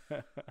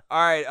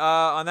 All right.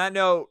 On that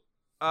note,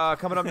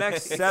 coming up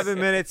next, 7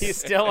 minutes. He's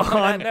still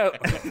on that note.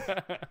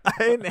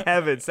 in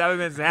heaven. 7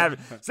 minutes in heaven.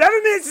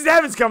 7 minutes in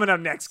heaven's coming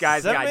up next,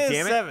 guys. God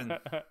damn it. 7.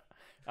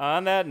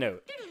 On that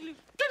note.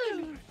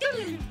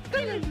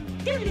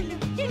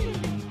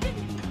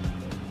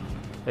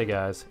 Hey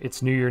guys,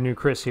 it's New Year, New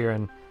Chris here,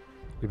 and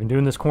we've been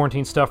doing this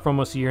quarantine stuff for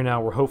almost a year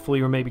now.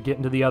 We're maybe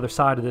getting to the other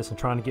side of this and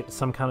trying to get to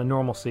some kind of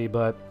normalcy,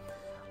 but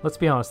let's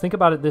be honest, think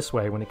about it this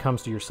way when it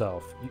comes to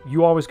yourself.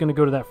 You always going to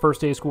go to that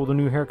first day of school with a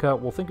new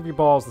haircut? Well, think of your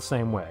balls the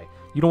same way.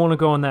 You don't want to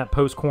go on that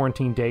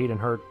post-quarantine date and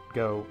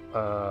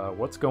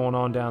what's going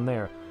on down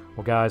there?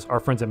 Well, guys, our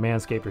friends at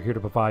Manscaped are here to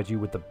provide you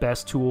with the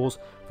best tools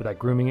for that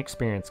grooming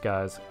experience,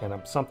 guys. And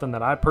something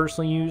that I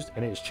personally used,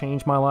 and it has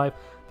changed my life,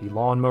 the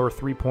Lawnmower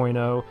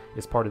 3.0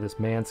 is part of this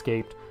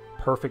Manscaped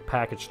Perfect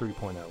Package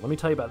 3.0. Let me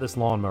tell you about this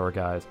lawnmower,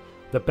 guys.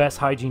 The best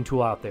hygiene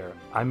tool out there.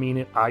 I mean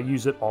it. I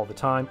use it all the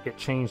time. It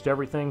changed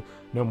everything.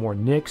 No more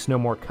nicks, no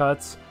more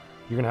cuts.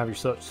 You're going to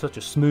have such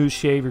a smooth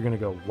shave. You're going to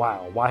go,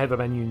 wow, why have I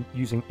been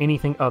using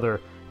anything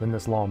other than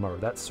this lawnmower?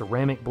 That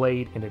ceramic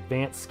blade and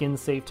advanced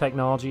skin-safe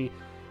technology,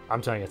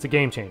 I'm telling you, it's a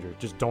game changer.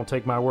 Just don't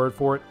take my word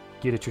for it.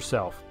 Get it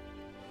yourself.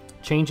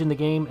 Changing the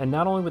game, and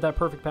not only with that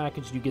perfect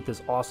package, you get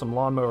this awesome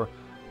Lawnmower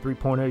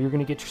 3.0, you're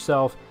going to get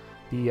yourself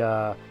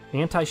the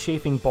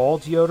anti-chafing ball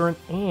deodorant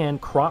and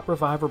Crop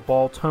Reviver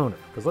ball toner.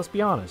 Because let's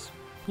be honest,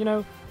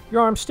 your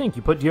arms stink.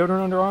 You put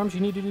deodorant under arms,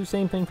 you need to do the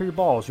same thing for your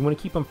balls. You want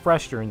to keep them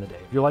fresh during the day.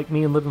 If you're like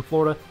me and live in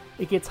Florida,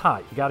 it gets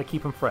hot. You got to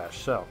keep them fresh.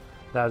 So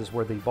that is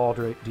where the ball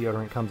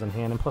deodorant comes in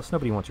hand. And plus,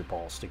 nobody wants your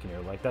balls sticking in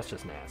your leg. That's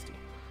just nasty.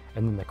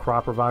 And then the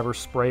Crop Reviver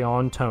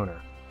spray-on toner.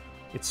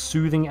 Its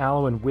soothing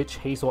aloe and witch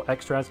hazel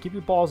extracts give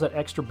your balls that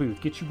extra boost,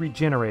 get you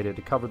regenerated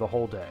to cover the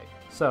whole day.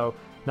 So,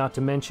 not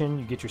to mention,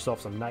 you get yourself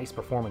some nice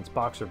performance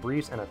boxer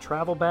briefs and a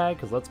travel bag,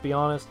 because let's be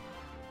honest,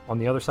 on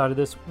the other side of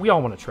this, we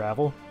all want to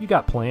travel. You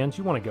got plans,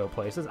 you want to go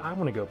places, I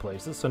want to go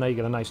places, so now you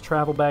got a nice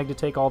travel bag to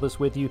take all this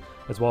with you,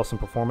 as well as some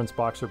performance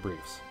boxer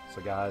briefs.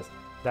 So guys,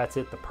 that's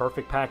it, the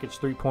Perfect Package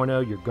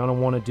 3.0, you're going to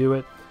want to do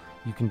it.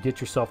 You can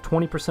get yourself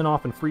 20%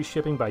 off and free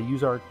shipping by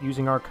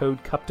using our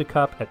code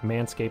CUP2CUP at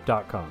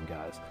manscaped.com,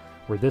 guys.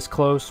 We're this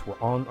close. We're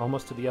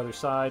almost to the other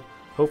side.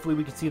 Hopefully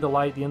we can see the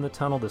light at the end of the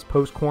tunnel. This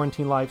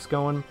post-quarantine life's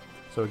going.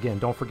 So again,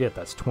 don't forget,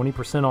 that's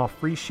 20% off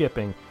free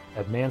shipping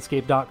at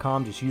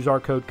manscaped.com. Just use our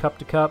code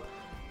CUP2CUP.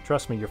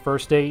 Trust me, your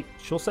first date,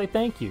 she'll say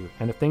thank you.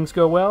 And if things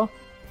go well,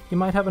 you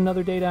might have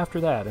another date after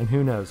that. And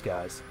who knows,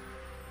 guys.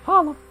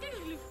 Holla.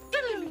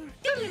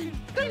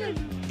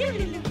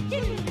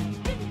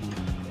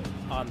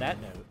 On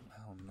that note,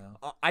 Oh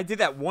no. I did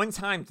that one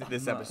time to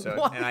this episode,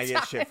 One and I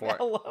get shit for it.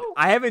 Hello?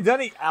 I haven't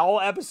done it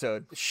all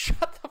episode.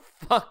 Shut the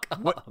fuck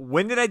up.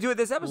 When did I do it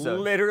this episode?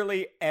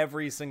 Literally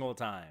every single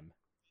time.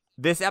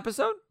 This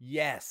episode?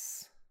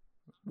 Yes.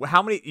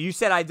 How many? You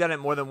said I'd done it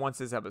more than once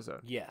this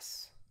episode.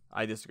 Yes.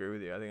 I disagree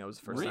with you. I think that was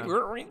the first time.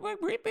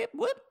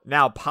 What?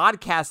 Now,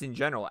 podcasts in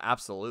general,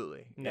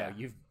 absolutely. No, Yeah.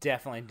 you've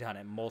definitely done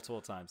it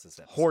multiple times this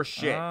episode. Horse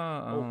shit.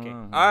 Okay.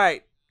 All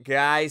right,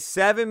 guys.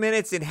 7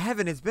 minutes in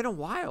heaven. It's been a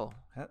while.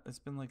 It's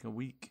been like a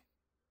week.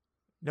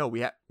 No,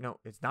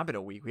 it's not been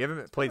a week. We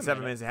haven't played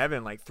 7 minutes in heaven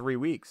in like 3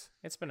 weeks.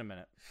 It's been a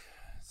minute.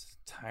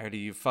 Tired of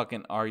you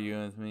fucking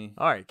arguing with me.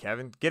 All right,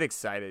 Kevin, get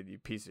excited, you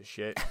piece of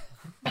shit.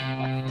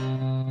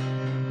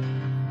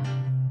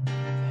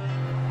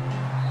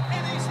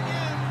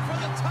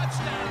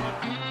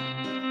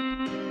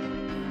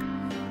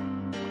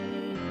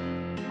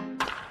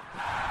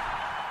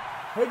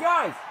 Hey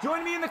guys,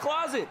 join me in the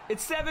closet.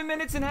 It's 7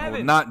 minutes in I will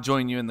heaven. not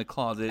join you in the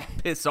closet.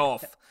 Piss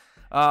off.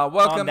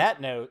 Welcome. On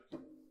that note,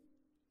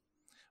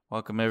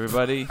 Welcome,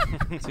 everybody,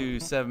 to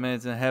 7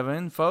 Minutes in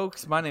Heaven.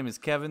 Folks, my name is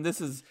Kevin. This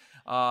is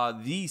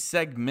the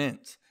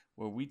segment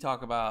where we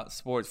talk about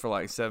sports for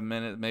like 7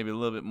 minutes, maybe a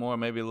little bit more,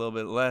 maybe a little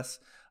bit less.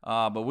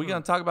 But we're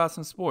going to talk about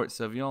some sports.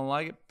 So if you don't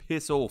like it,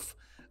 piss off.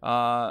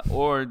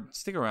 Or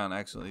stick around,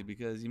 actually,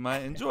 because you might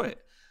enjoy it.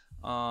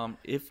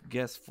 If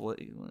guest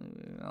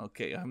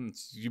okay,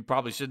 you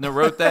probably shouldn't have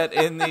wrote that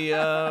in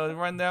the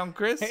rundown,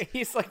 Chris.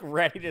 he's like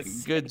ready to.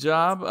 Good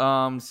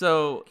job.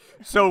 So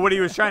what he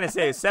was trying to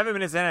say is 7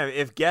 minutes in,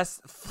 if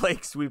guest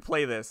flakes, we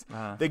play this.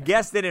 The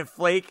guest didn't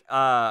flake,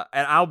 and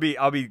I'll be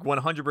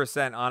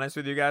 100% honest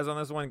with you guys on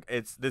this one.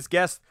 This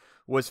guest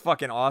was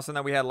fucking awesome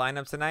that we had lined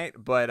up tonight.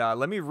 But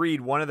let me read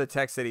one of the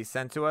texts that he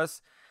sent to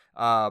us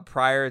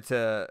prior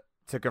to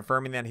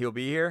confirming that he'll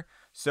be here.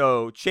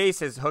 So Chase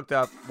has hooked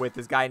up with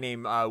this guy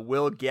named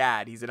Will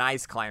Gadd. He's an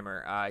ice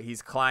climber.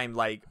 He's climbed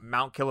like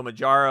Mount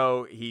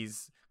Kilimanjaro.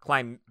 He's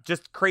climbed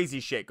just crazy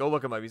shit. Go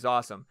look him up. He's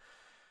awesome.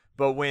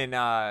 But when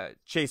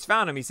Chase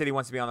found him, he said he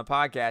wants to be on the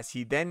podcast.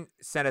 He then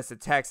sent us a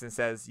text and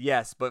says,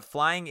 yes, but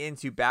flying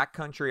into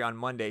backcountry on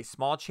Monday,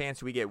 small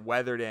chance we get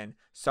weathered in.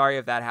 Sorry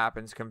if that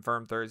happens.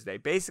 Confirmed Thursday.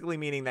 Basically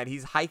meaning that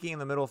he's hiking in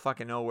the middle of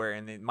fucking nowhere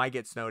and it might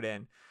get snowed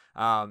in.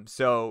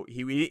 So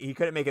he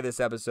couldn't make it this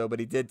episode, but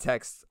he did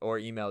text or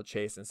email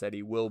Chase and said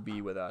he will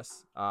be with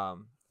us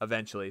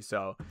eventually.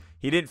 So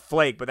he didn't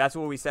flake, but that's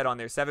what we said on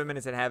there. 7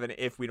 minutes in heaven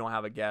if we don't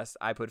have a guest.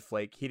 I put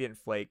flake. He didn't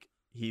flake.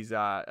 He's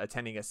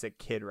attending a sick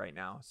kid right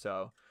now.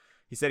 So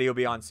he said he'll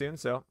be on soon,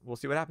 so we'll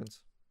see what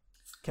happens.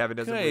 Kevin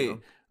doesn't believe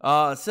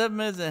him. 7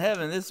 minutes in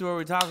heaven. This is where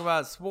we talk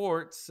about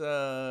sports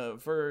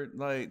for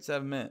like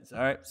 7 minutes.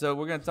 All right, so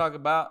we're gonna talk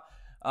about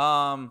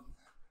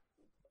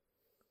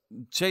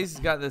Chase has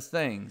got this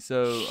thing.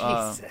 So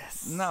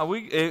Jesus. no,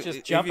 we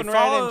Just jumping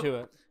right into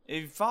it.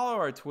 If you follow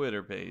our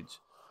Twitter page,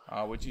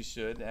 which you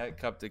should, at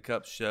Cup to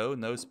Cup Show,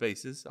 no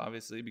spaces,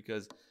 obviously,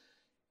 because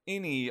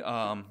any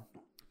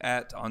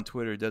at on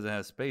Twitter doesn't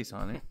have space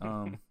on it.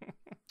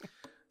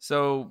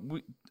 So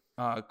we,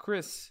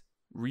 Chris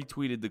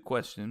retweeted the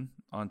question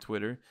on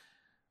Twitter.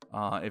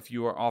 If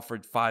you are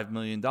offered $5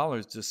 million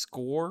to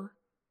score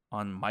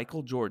on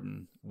Michael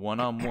Jordan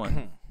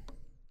one-on-one,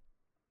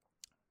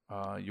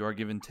 you are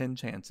given 10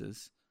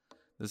 chances.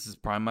 This is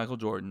prime Michael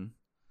Jordan.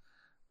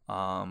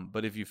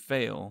 But if you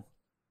fail,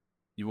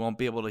 you won't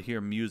be able to hear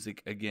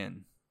music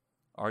again.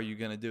 Are you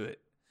going to do it?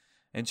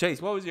 And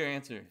Chase, what was your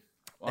answer?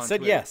 I said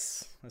Twitter?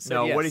 yes. I said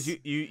No, yes. what did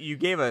you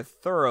gave a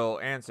thorough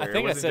answer. I It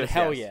think I wasn't said just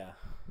hell yes. yeah.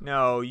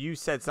 No, you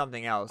said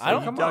something else. I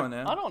don't- You Come dug- on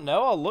now. I don't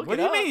know. I'll look What it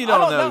do you up. mean you I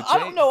don't know, I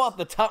don't Jake? know off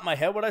the top of my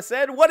head what I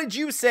said. What did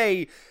you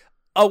say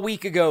a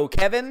week ago,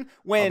 Kevin?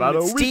 When About a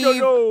week Steve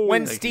ago.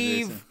 when Thank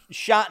you, Steve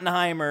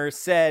Schottenheimer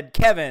said,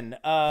 Kevin,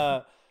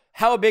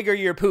 how big are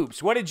your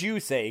poops? What did you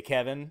say,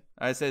 Kevin?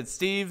 I said,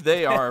 Steve,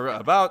 they are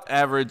about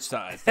average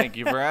size. Thank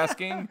you for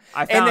asking.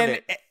 I found then-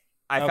 it.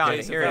 I found Okay,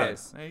 it. so Here got it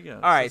is. There you go.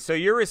 All right, so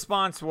your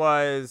response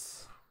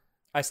was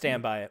I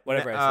stand by it.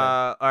 Whatever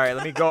I all right,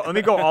 let me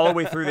go all the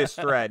way through this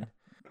thread. said.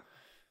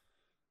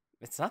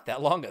 It's not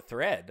that long a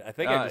thread. I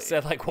think I just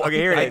said like one Okay,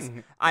 here it is.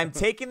 thing. I'm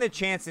taking the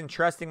chance and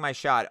trusting my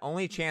shot.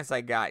 Only chance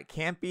I got.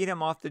 Can't beat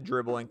him off the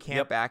dribble and can't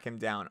Yep. back him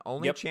down.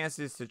 Only Yep. chance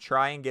is to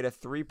try and get a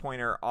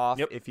 3-pointer off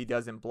Yep. if he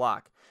doesn't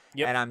block.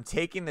 Yep. And I'm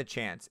taking the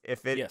chance.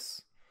 If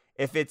Yes.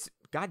 it's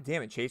God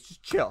damn it, Chase,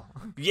 just chill.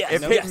 Yes,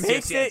 If no, it yes,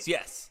 makes yes, it,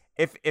 yes.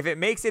 if it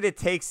makes it, it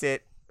takes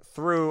it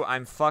through.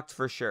 I'm fucked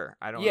for sure.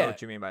 I don't know Yeah.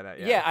 what you mean by that.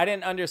 Yeah, I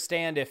didn't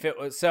understand if it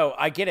was so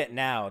I get it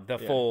now, the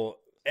full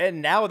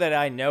and now that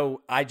I know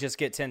I just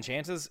get 10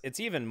 chances, it's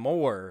even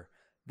more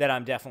that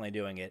I'm definitely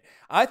doing it.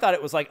 I thought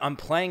it was like I'm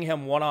playing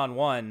him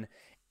one-on-one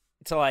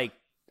to like,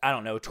 I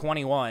don't know,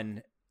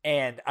 21,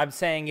 and I'm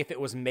saying if it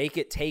was make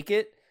it take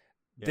it,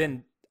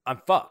 then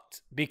I'm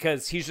fucked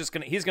because he's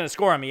gonna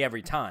score on me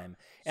every time.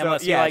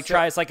 Unless he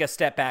tries like a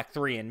step back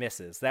three and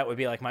misses. That would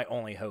be like my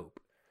only hope.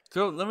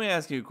 So let me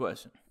ask you a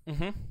question.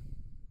 Mm-hmm.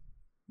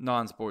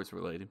 Non-sports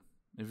related,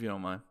 if you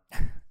don't mind.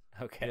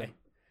 Okay.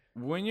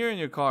 When you're in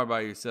your car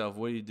by yourself,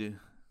 what do you do?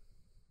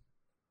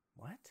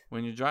 What?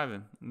 When you're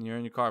driving and you're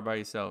in your car by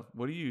yourself,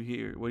 what do you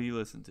hear? What do you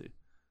listen to?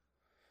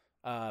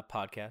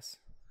 Podcasts.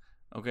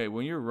 Okay,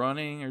 when you're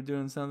running or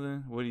doing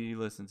something, what do you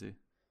listen to?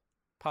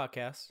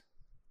 Podcasts.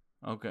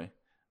 Okay.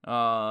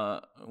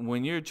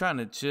 When you're trying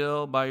to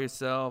chill by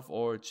yourself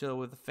or chill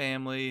with the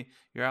family,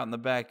 you're out in the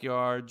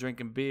backyard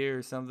drinking beer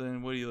or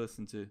something, what do you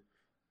listen to?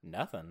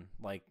 Nothing.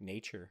 Like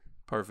nature.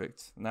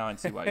 Perfect. Now I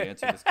see why you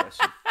answered this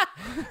question.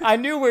 I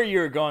knew where you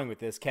were going with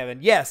this, Kevin.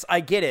 Yes, I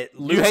get it.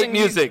 You hate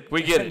music.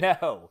 We get it.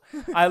 No,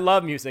 I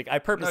love music. I No,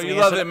 purposely you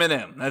love answered-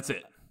 Eminem. That's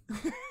it.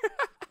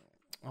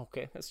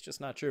 Okay, that's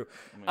just not true.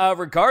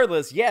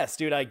 Regardless, yes,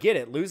 dude, I get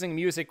it. Losing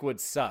music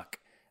would suck.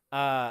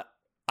 I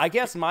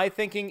guess my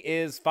thinking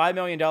is $5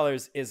 million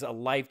is a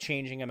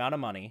life-changing amount of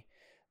money.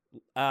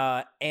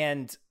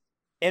 And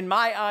in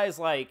my eyes,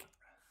 like,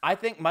 I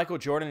think Michael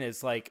Jordan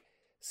is, like,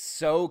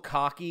 so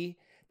cocky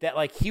that,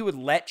 like, he would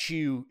let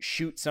you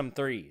shoot some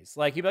threes.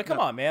 Like, he'd be like, come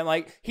on, man.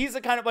 Like, he's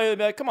the kind of player that'd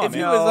be like, come on, If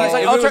he man. was like- He's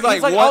like, if I'll it was turn,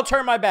 he's like like, one- I'll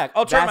turn my back.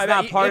 I'll turn my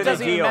That's back. not part It of the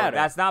doesn't even deal. matter.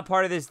 That's not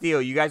part of this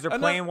deal. You guys are I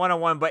know. playing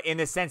one-on-one, but in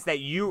the sense that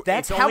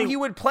That's it's how only, he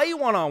would play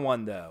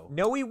one-on-one, though.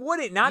 No, he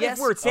wouldn't. Not Yes,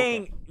 if we're okay.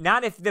 saying,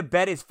 not if the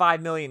bet is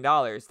 $5 million.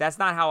 That's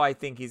not how I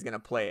think he's going to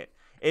play it.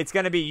 It's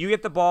going to be, you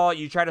get the ball,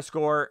 you try to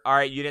score. All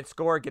right, you didn't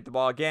score, get the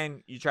ball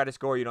again. You try to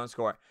score, you don't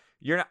score.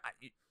 You're not.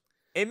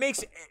 It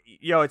makes,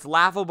 it's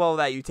laughable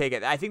that you take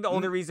it. I think the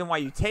only reason why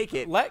you take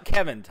it. Let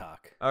Kevin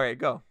talk. All right,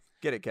 go.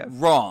 Get it,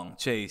 Kev. Wrong,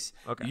 Chase.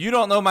 Okay. You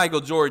don't know Michael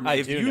Jordan. I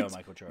If do you know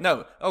Michael Jordan.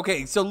 No.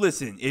 Okay, so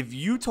listen. If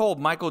you told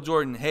Michael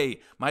Jordan, hey,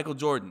 Michael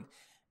Jordan,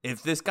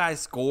 if this guy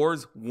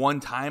scores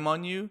one time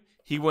on you,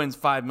 he wins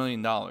 $5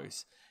 million.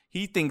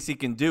 He thinks he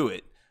can do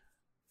it.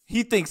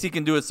 He thinks he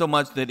can do it so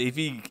much that if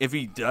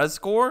he does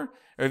score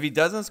or if he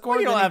doesn't score, Well,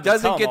 you don't then he have to tell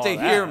doesn't him get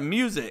to all hear that.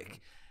 music.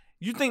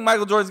 You think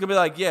Michael Jordan's going to be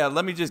like, yeah,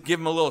 let me just give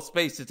him a little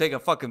space to take a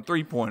fucking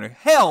three-pointer?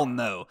 Hell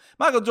no.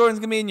 Michael Jordan's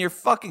going to be in your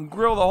fucking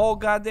grill the whole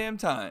goddamn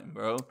time,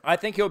 bro. I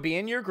think he'll be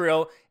in your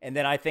grill, and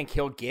then I think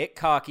he'll get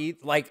cocky,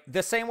 like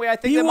the same way I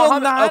think He that will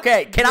Muhammad. not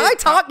Okay, can get I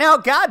talk now?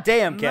 God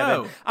damn,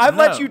 Kevin. No, I've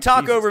let no. you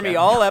talk Jesus, over me Kevin.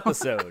 all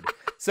episode.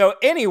 So,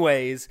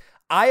 anyways,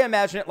 I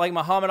imagine it like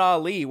Muhammad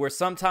Ali, where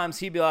sometimes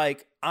he'd be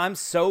like, I'm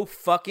so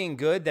fucking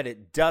good that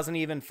it doesn't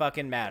even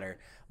fucking matter.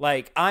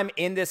 Like, I'm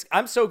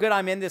so good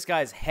I'm in this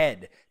guy's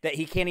head that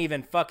he can't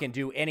even fucking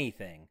do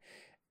anything.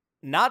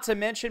 Not to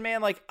mention,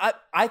 man, like,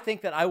 I think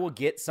that I will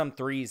get some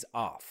threes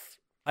off.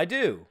 I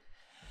do.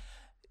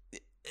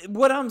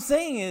 What I'm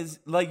saying is,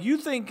 like, you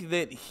think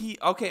that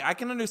okay, I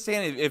can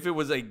understand if it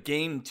was a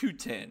game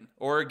 2-10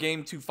 or a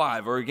game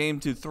 2-5 or a game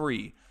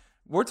 2-3.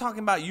 We're talking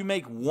about you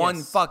make one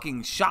Yes.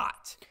 fucking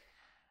shot.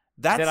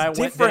 That's Then I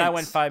different.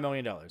 win $5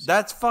 million.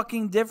 That's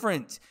fucking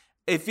different.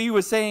 If he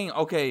was saying,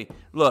 okay,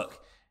 look,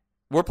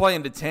 we're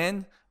playing to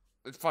 10,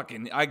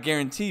 fucking, I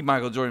guarantee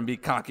Michael Jordan be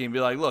cocky and be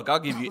like, look, I'll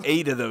give you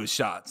 8 of those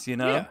shots, you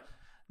know? Yeah.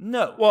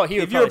 No. Well, he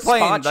would if you're probably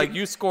playing, spot like,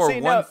 you score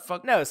see, one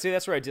no, see,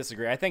 that's where I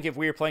disagree. I think if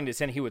we were playing to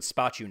 10, he would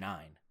spot you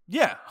 9.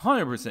 Yeah,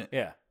 100%.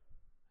 Yeah.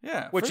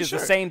 Yeah. Which for is sure.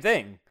 the same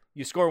thing.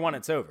 You score one,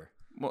 it's over.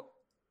 Well,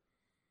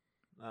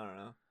 I don't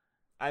know.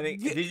 I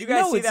think, yeah, did you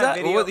guys no, see it's that not-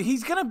 video? well,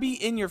 he's going to be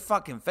in your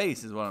fucking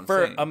face is what I'm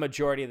For saying. a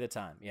majority of the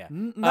time, yeah.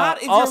 Not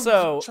if you're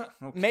also,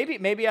 okay.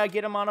 maybe I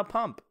get him on a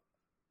pump.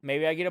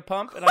 Maybe I get a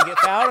pump and I get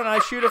fouled and I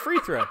shoot a free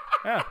throw.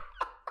 Yeah.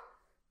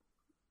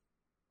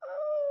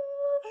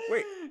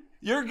 Wait.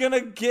 You're going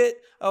to get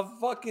a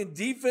fucking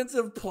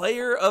defensive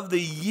player of the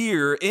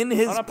year in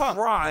his On a pump.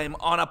 prime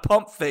on a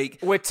pump fake.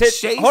 With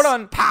Chase hold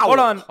on,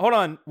 Powell. hold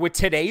on. With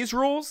today's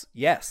rules,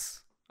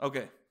 yes.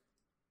 Okay.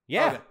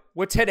 Yeah. Okay.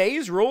 With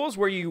today's rules,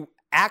 where you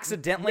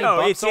accidentally No,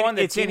 bump it's in- someone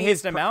that it's in team his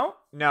needs them pr- out.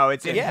 No,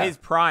 it's in Yeah. his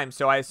prime,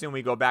 so I assume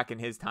we go back in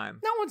his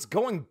time. No one's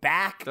going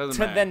back Doesn't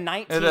to matter. the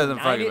It doesn't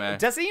 1990s. fucking matter.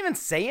 Does it even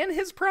say in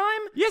his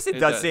prime? Yes, it, It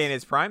does does. say in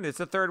his prime. It's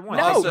the third one.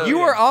 No, Also, you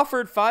yeah. were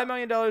offered $5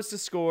 million to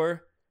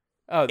score.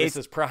 Oh, this It's-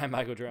 is prime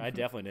Michael Jordan. I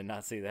definitely did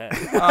not see that.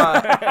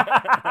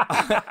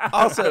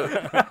 Also,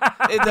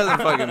 it doesn't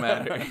fucking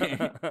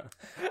matter.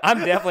 I'm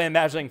definitely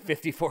imagining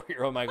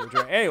 54-year-old Michael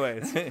Jordan.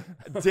 Anyways,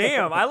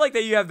 Damn, I like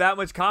that you have that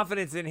much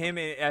confidence in him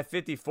at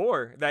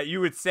 54 that you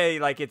would say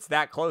like it's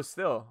that close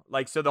still.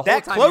 Like so the whole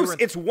that time close. you were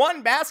It's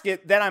one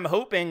basket that I'm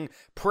hoping,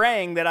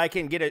 praying that I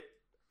can get it.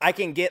 I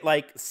can get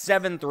like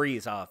 7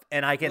 threes off,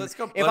 and I can. Let's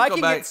go If back.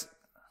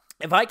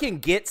 I can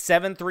get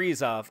 7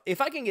 threes off,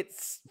 if I can get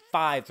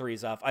 5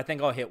 threes off, I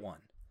think I'll hit one.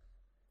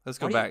 Let's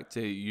go back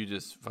to you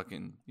just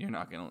fucking, you're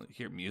not going to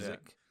hear music.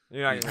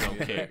 you're not You gonna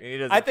don't care. he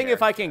doesn't I think care.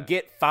 if I can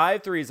get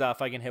 5 threes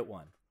off, I can hit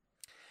one.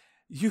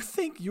 You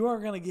think you are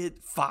going to get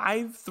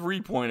 5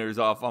 3-pointers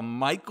off of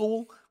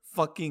Michael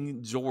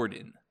fucking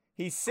Jordan?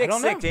 he's I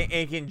don't 6'6" know.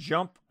 and can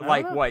jump don't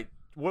like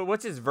know.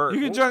 what's his vert? You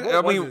can What- drunk. what I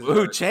was mean, his who,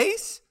 vert?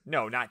 Chase?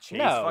 No, not Chase.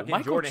 No, fucking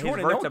Michael Jordan.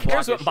 Jordan. His No vert's one a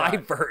cares block what my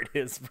shot. vert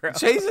is, bro.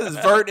 Chase's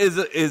vert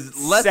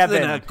is less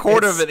 7. than a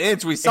quarter It's- of an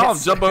inch. We saw him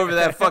it's- jump over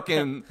that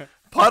fucking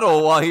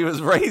puddle while he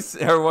was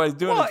racing or while he was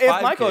doing Well, his 5K.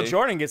 if Michael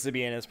Jordan gets to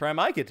be in his prime,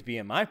 I get to be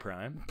in my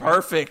prime.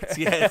 Perfect.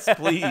 Yes,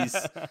 please.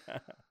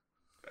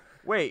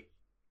 Wait,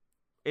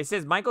 It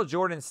says Michael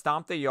Jordan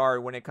stomped the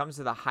yard when it comes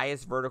to the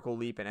highest vertical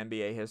leap in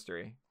NBA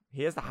history.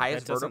 He has the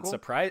highest That doesn't vertical.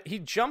 surprise. He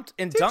jumped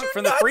and Did dunked you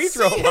from the not free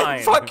throw see him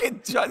line.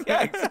 Fucking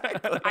yeah,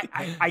 exactly.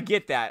 I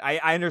get that.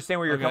 I understand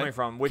where you're Okay. coming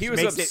from, which He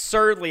was makes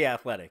absurdly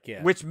athletic.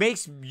 Yeah, which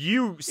makes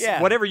you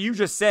Yeah. whatever you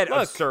just said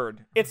Look,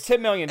 absurd. it's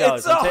 $10 million.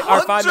 It's or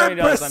 $5 million.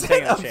 I'm 100%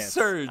 taking a chance.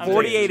 absurd, I'm taking a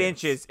 48 chance.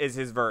 inches is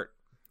his vert.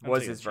 I'm Was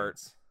taking a his vert.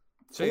 chance.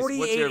 Chase, what's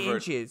your 48 vert?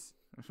 inches.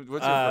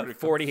 What's your vertical?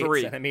 48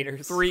 3.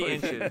 centimeters. 3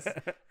 inches.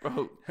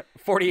 Bro,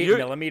 48 You're-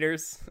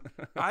 millimeters.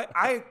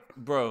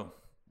 bro.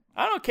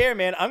 I don't care,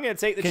 man. I'm gonna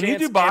take the Can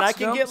chance, you do box and I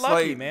can get jumps,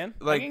 lucky, like, man.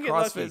 I Like can get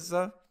CrossFit lucky.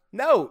 stuff?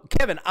 No,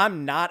 Kevin,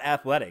 I'm not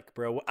athletic,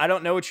 bro. I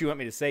don't know what you want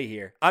me to say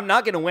here. I'm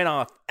not gonna win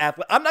off.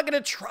 I'm not gonna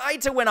try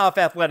to win off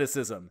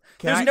athleticism.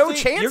 There's I no think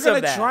chance You're gonna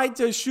of that. try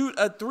to shoot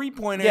a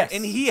 3-pointer, Yes.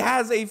 and he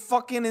has a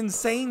fucking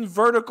insane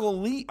vertical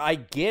leap. I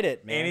get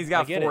it, man. And he's I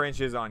got get 4 it.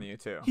 inches on you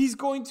too. He's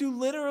going to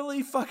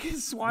literally fucking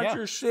swat Yeah.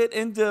 your shit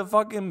into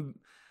fucking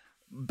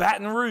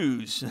Baton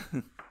Rouge.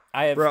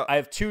 I have Bro. I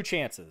have 2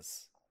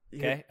 chances.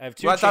 Okay, I have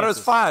 2. Well, I thought it was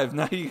chances. 5.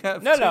 Now you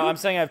have No, 2? no, I'm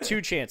saying I have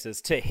 2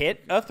 chances to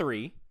hit a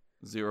 3,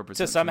 0%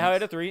 to somehow chance.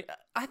 hit a 3.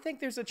 I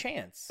think there's a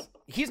chance.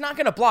 He's not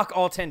going to block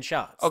all 10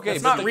 shots. Okay,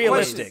 it's but not the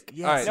realistic. question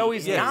is- All right, No,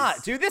 he's yes.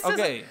 not, dude.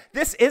 Okay.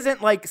 This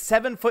isn't like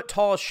 7 foot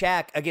tall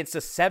Shaq against a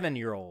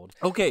 7-year-old.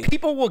 Okay.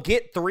 People will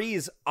get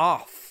threes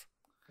off.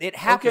 It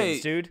happens, Okay.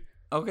 dude.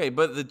 Okay,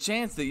 but the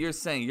chance that you're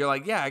saying, you're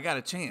like, yeah, I got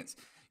a chance.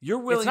 You're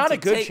willing It's not to a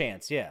good take-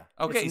 chance. Yeah.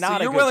 Okay, it's so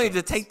not a you're good willing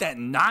to chance. take that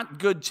not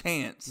good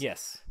chance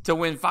Yes. to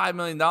win $5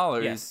 million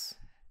Yes.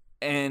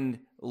 and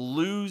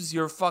lose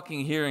your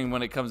fucking hearing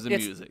when it comes to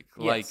It's- music.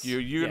 yes, Like you're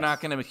yes. not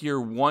gonna hear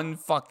one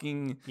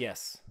fucking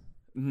Yes.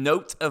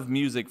 note of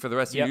music for the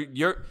rest Yep. of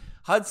your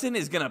Hudson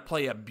is gonna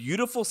play a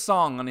beautiful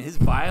song on his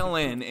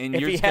violin, and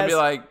If you're he just gonna be has-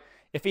 like,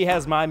 If he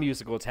has my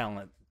musical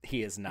talent,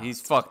 he is not. he's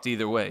fucked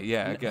either way.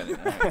 Yeah, I get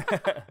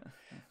it.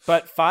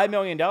 But $5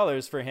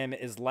 million for him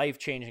is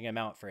life-changing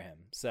amount for him.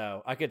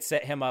 So I could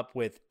set him up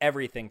with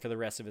everything for the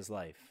rest of his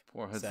life.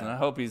 Poor Hudson. So- I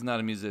hope he's not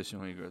a musician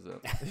when he grows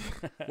up.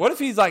 What if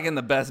he's like in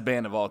the best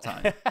band of all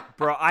time?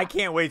 Bro, I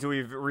can't wait till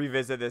we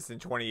revisit this in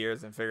 20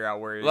 years and figure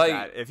out where he's Like,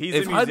 at. If he's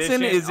if a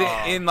musician, Hudson is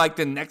oh. in like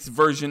the next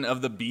version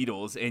of the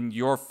Beatles, and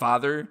your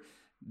father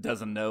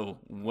doesn't know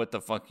what the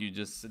fuck you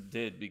just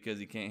did because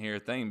he can't hear a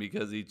thing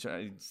because he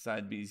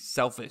decided to be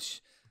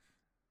selfish.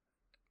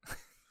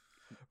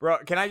 Bro,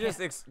 can I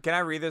just can I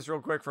read this real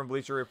quick from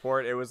Bleacher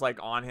Report? It was like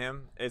on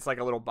him. It's like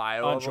a little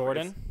bio On of him.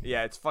 Jordan? It's-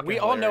 yeah, it's fucking. We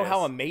all know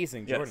how hilarious.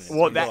 amazing Jordan is.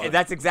 Well, We know it.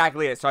 that's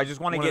exactly it. So I just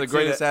want to One get of the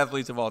to greatest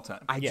athletes of all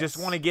time. I just Yes.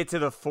 want to get to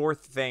the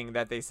fourth thing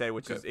that they said,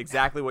 which is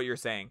exactly what you're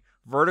saying.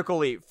 Vertical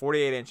leap,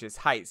 48 inches,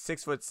 height,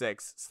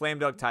 6'6", slam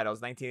dunk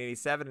titles,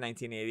 1987 and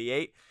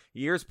 1988.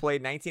 Years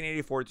played,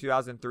 1984 to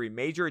 2003.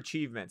 Major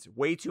achievements,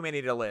 way too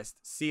many to list.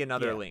 See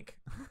another Yeah. link.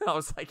 I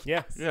was like,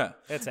 Yeah. Yeah.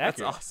 That's that's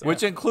accurate. awesome.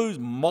 Which includes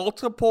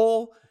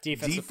multiple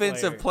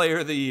Defensive player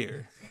of the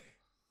year.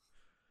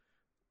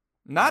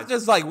 Not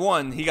just like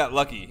one, he got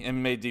lucky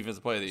and made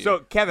defensive player of the year. So,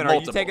 Kevin, are you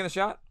Multiple. taking the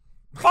shot?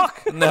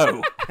 Fuck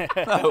no.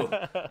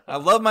 No. I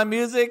love my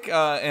music,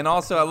 and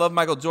also I love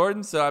Michael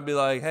Jordan, so I'd be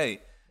like,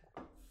 hey,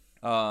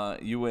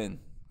 you win.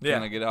 Yeah.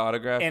 Can I get an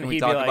autograph? And Can we he'd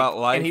talk be like, about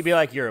life? and he'd be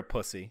like, "You're a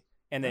pussy,"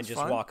 and then That's just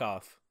fine. walk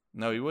off.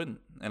 No, he wouldn't.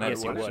 And Yes,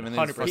 I'd he watch would. him in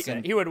his 100%.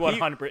 fucking... He would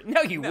 100%.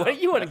 No, you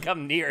wouldn't. You wouldn't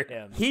come near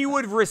him. He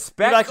would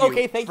respect like, you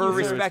 "Okay, thank for you for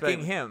respecting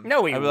respecting- him.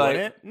 No, he I'd be like-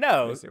 wouldn't.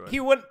 No, Yes, he would. he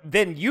wouldn't.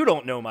 Then you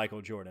don't know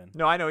Michael Jordan.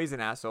 No, I know he's an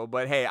asshole,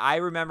 but hey, I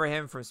remember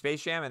him from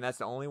Space Jam, and that's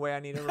the only way I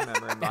need to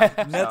remember him. By.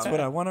 That's So, what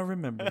I want to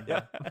remember.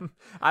 Yeah.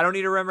 I don't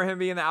need to remember him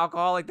being the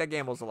alcoholic that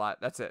gambles a lot.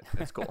 That's it.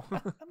 It's cool.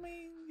 I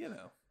mean, you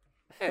know.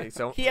 Hey,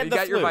 so He had you the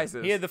got flu. your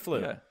vices. He had the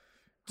flu. Yeah.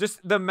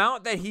 Just the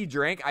amount that he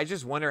drank, I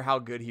just wonder how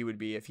good he would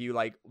be if you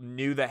like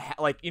knew the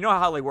like you know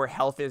how like where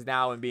health is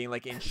now and being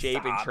like in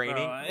shape and Stop,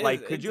 training. bro. Like,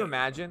 It's- could you it's-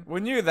 imagine?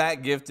 When you're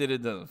that gifted,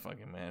 it doesn't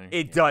fucking matter.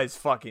 It does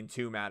fucking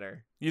too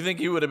matter. You think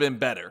he would have been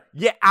better?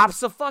 Yeah,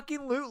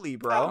 absolutely, I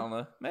bro. don't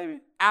know. Maybe.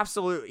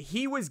 Absolutely.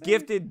 He was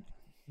gifted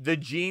the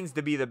genes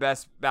to be the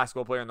best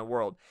basketball player in the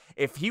world.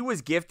 If he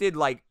was gifted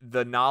like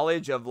the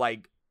knowledge of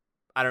like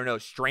I don't know,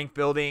 strength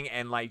building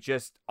and like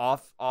just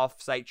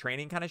off-site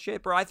training kind of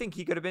shit, bro, I think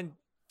he could have been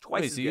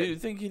twice Wait, as so good. you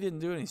think he didn't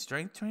do any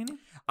strength training?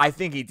 I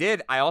think he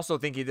did. I also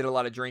think he did a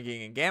lot of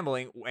drinking and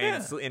gambling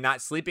and, Yeah. and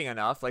not sleeping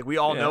enough. Like we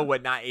all Yeah. know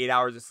what not 8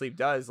 hours of sleep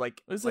does.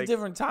 Like It's like, a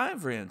different time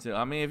for him too.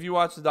 I mean, if you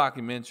watch the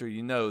documentary,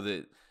 you know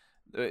that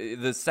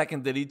the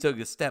second that he took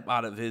a step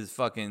out of his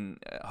fucking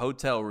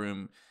hotel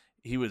room,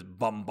 he was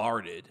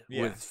bombarded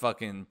Yeah. with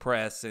fucking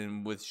press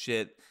and with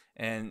shit,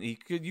 and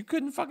you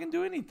couldn't fucking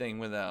do anything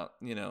without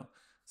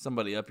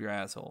somebody up your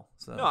asshole.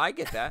 So No, I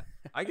get that.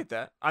 I get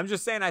that. I'm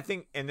just saying I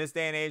think in this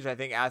day and age, I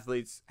think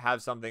athletes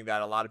have something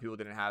that a lot of people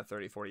didn't have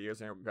 30, 40 years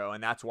ago,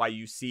 and that's why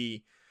you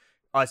see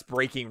us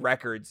breaking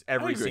records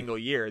every agree. single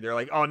year. They're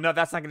like, oh no,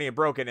 that's not going to get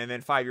broken, and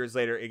then 5 years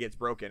later it gets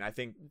broken. I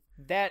think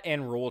That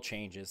and rule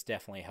changes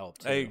definitely help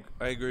too.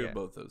 I agree Yeah. with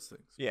both those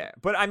things. yeah,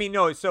 but I mean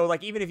no. So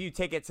like even if you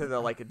take it to the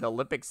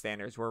Olympic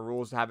standards where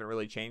rules haven't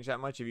really changed that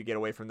much, if you get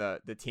away from the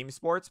team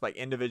sports, like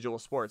individual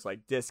sports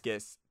like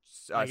discus,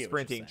 I get what you're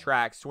sprinting, saying.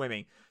 track,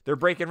 swimming, they're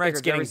breaking records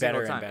getting every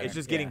single better and time. better, It's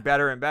just yeah. getting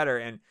better and better.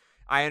 And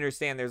I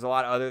understand there's a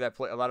lot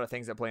of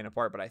things that play in a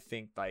part, but I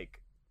think like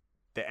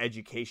the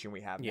education we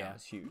have now Yeah.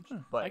 is huge. I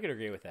But could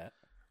agree with that.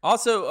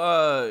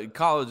 Also,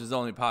 college is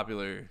only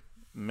popular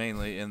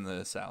mainly in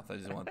the South. I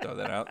just want to throw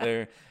that out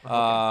there.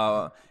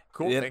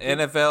 Cool, thank you.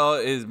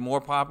 NFL is more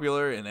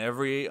popular in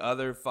every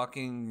other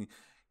fucking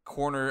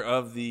corner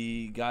of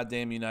the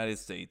goddamn United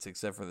States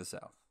except for the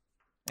South.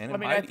 And I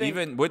mean, I think-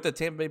 even with the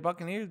Tampa Bay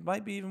Buccaneers,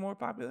 might be even more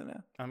popular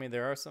now. I mean,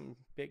 there are some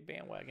big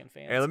bandwagon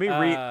fans. Hey,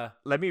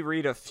 let me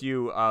read a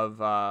few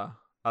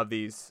of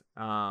these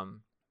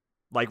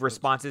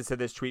responses to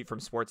this tweet from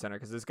SportsCenter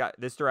because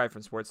this derived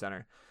from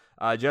SportsCenter.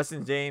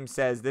 Justin James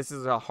says this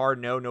is a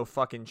hard no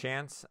fucking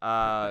chance.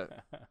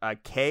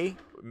 K,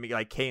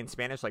 like K in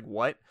Spanish, like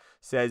what?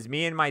 Says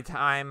me and my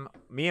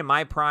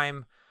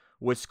prime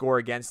would score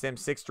against him.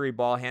 6'3"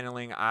 ball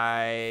handling.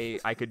 I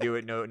could do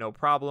it no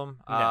problem.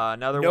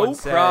 Another No one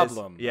says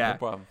problem. yeah. No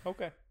problem.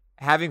 Okay.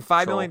 Having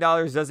 $5 million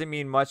doesn't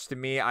mean much to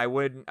me. I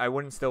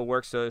wouldn't still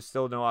work, so there's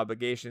still no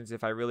obligations.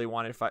 If I really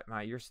wanted,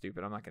 you're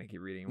stupid. I'm not gonna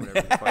keep reading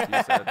whatever the fuck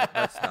you said.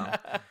 That's dumb.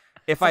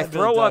 If I $5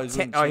 throw up wouldn't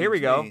 10, oh here we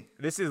change go. me.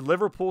 This is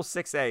Liverpool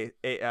 6A,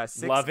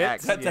 6X. Love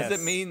it. That Yes.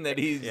 doesn't mean that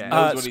he's Yeah.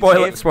 knows what Spoiler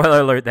he's doing. spoiler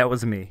alert. That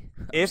was me.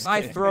 If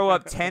I throw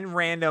up 10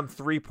 random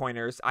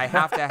 3-pointers, I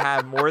have to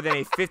have more than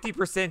a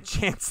 50%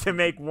 chance to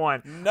make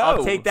one. No,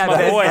 I'll take that my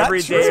bet boy, every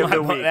that's day true. of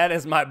the week. That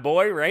is my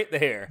boy right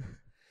there.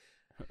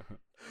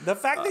 The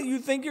fact that you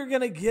think you're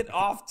gonna get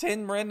off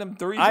 10 random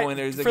For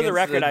 3-pointers the against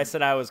record, I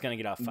said I was going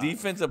to get off 5.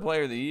 defensive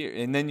player of the year,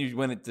 and then you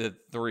went it to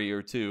 3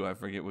 or 2. I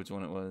forget which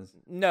one it was.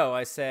 No,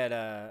 I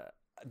said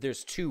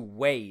there's 2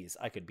 ways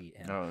I could beat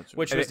him, Oh, that's right.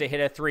 which was to hit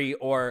a 3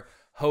 or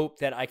hope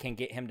that I can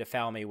get him to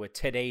foul me with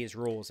today's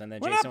rules. And then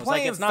We're Jason not was like,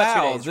 playing "It's not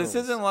fouls. today's This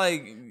rules." isn't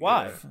like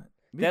Why?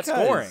 That's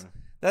because boring.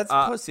 That's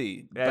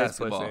pussy That is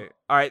basketball. pussy.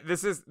 All right,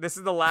 this is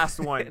the last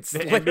one. It's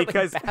and literally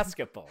because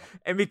basketball.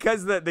 and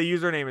because the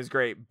username is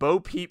great, Bo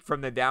Peep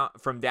from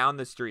down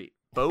the street.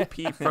 Bo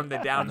Peep from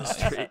down the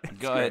street.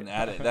 Go ahead and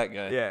add it. That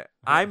guy. Yeah,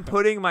 I'm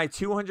putting my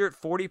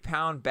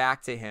 240-pound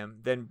back to him,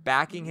 then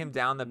backing him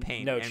down the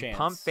paint No and chance.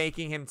 pump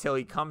faking him till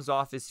he comes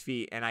off his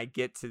feet, and I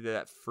get to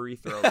that free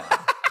throw line.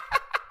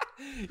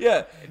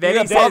 Yeah. Then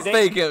Then he pump says-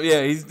 fake him.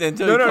 Yeah. He's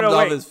until No, he no, comes no,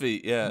 off wait. his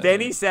feet. Yeah.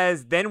 Then he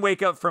says, "Then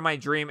wake up from my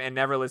dream and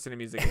never listen to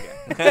music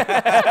again."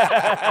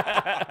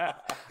 I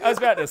was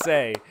about to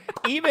say,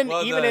 even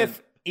Well done.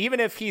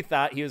 if he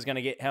thought he was going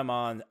to get him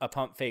on a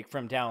pump fake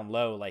from down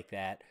low like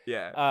that,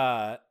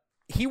 Yeah,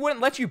 he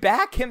wouldn't let you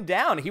back him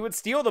down. He would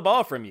steal the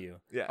ball from you.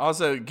 yeah,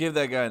 Also, give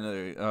that guy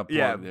another plug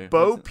yeah. there.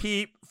 Bo Listen,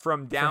 Peep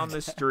from down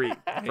the street,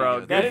 you bro. go.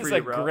 Good That for is you,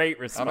 a bro. great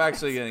response. I'm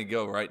actually gonna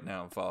go right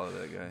now and follow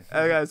that guy.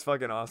 That guy's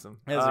fucking awesome.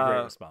 That's a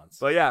great response.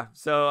 But yeah,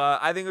 so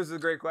I think this was a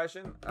great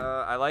question.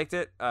 I liked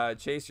it.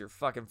 Chase, you're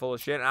fucking full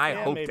of shit. And I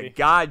Yeah, hope to maybe.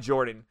 God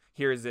Jordan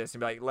hears this and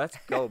be like, let's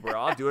go, bro.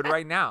 I'll do it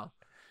right now.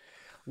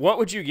 What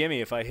would you give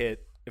me if I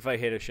hit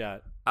a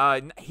shot?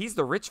 He's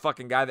the rich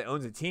fucking guy that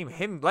owns a team.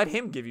 Let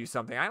him give you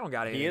something. I don't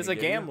got anything. He is to a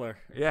give you. gambler.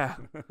 Yeah.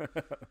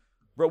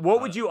 Bro,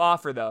 what would you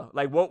offer though?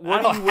 Like what I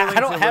are don't, you willing I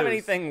don't to have lose?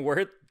 anything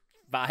worth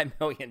 $5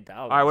 million.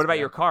 All right, what about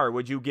your car?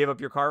 Would you give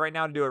up your car right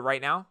now to do it right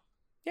now?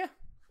 Yeah.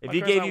 If My he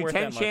car's gave not you worth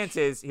 10 that much.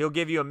 chances, he'll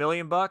give you $1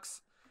 million.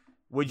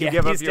 Would you Yeah,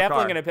 give up he's your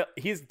car?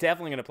 he's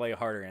definitely gonna play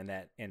harder in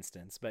that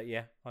instance. But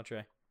yeah, I'll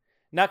try.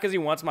 Not because he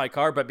wants my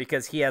car, but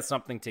because he has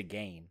something to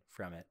gain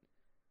from it.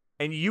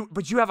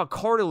 But you have a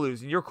car to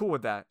lose, and you're cool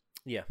with that.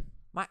 Yeah.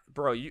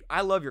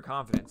 I love your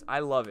confidence. I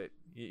love it.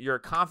 You're a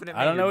confident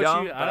man. I don't know You're what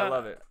dumb, you. but I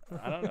love it.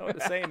 I don't know what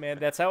to say, man.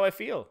 That's how I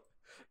feel.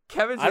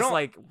 Kevin's I just don't-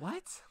 like,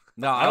 what?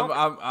 No, don't-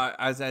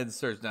 I had to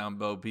search down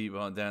Bo Peep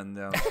on down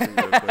the street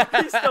real quick.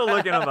 He's still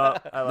looking him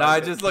up. I No, like I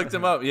it. just looked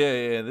him up.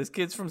 Yeah. This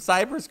kid's from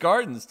Cypress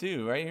Gardens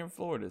too, right here in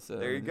Florida. So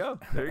There you go.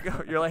 There you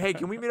go. You're like, hey,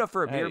 can we meet up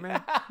for a beer, Hey.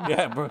 man?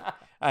 Yeah, bro.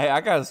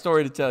 I got a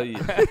story to tell you.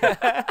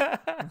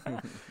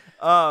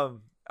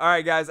 All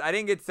right, guys. I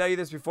didn't get to tell you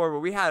this before, but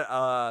we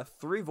had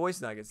 3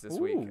 voice nuggets this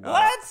week.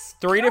 What?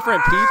 3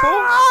 different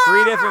people.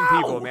 3 different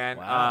people, man.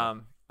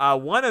 Wow.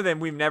 One of them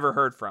we've never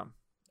heard from,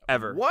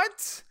 ever.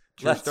 What?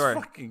 True Let's story.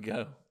 fucking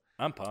go.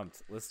 I'm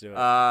pumped. Let's do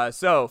it.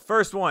 So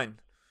first one,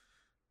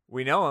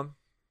 we know him.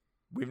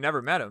 We've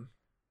never met him.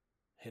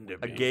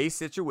 A gay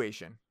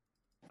situation.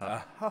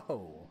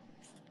 Oh.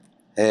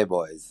 Hey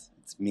boys,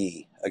 it's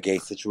me, a gay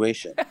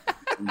situation.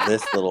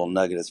 This little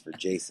nugget is for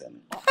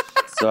Jason.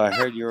 So I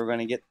heard you were going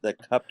to get the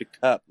Cup to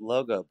Cup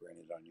logo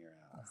printed on your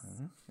house.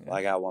 Well,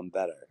 I got one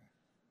better.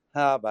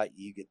 How about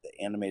you get the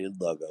animated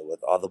logo with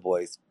all the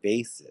boys'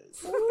 faces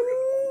printed on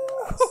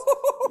your house?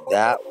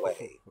 That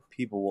way,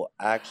 people will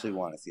actually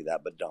want to see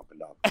that badump and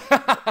dump.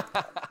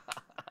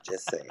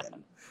 Just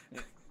saying.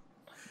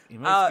 He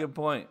makes a good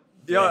point.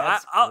 Yo,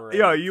 That's yo,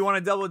 great. you want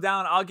to double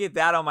down? I'll get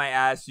that on my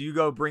ass. You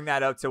go bring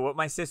that up to what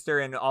my sister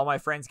and all my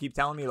friends keep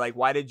telling me. Like,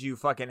 why did you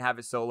fucking have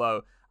it so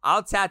low?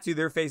 I'll tattoo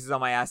their faces on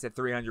my ass at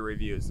 300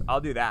 reviews.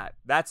 I'll do that.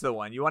 That's the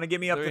one. You want to get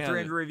me up to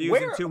 300 reviews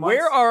in 2 months?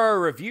 Where are our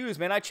reviews,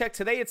 man? I checked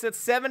today. It's at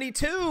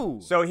 72.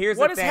 So here's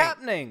what the is thing.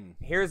 happening.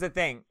 Here's the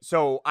thing.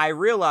 So I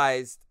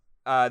realized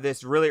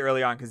this really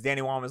early on because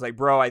Danny Wong was like,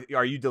 bro,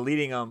 are you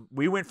deleting them?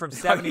 We went from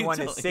 71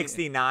 to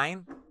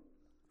 69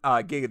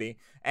 giggity.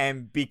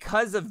 And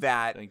because of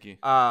that, Thank you.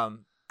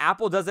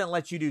 Apple doesn't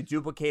let you do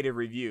duplicated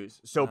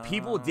reviews. So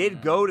people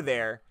did go to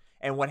there.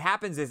 And what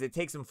happens is it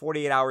takes them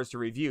 48 hours to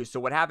review. So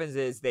what happens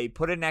is they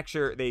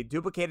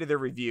duplicated their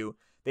review.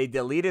 They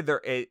deleted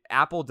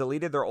Apple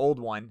deleted their old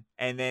one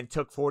and then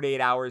took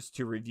 48 hours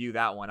to review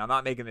that one. I'm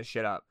not making this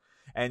shit up.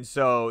 And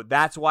so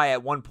that's why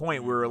at one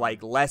point we were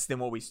like less than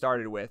what we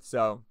started with.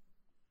 So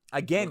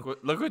again,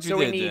 Look what you So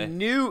did, we need Jay.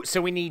 new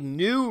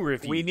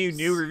reviews. we need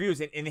new reviews.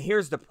 And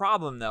here's the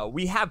problem though.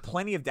 We have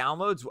plenty of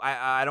downloads.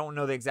 I don't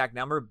know the exact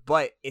number,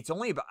 but it's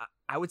only about,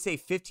 I would say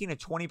 15 to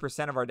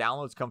 20% of our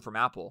downloads come from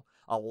Apple.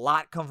 A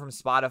lot come from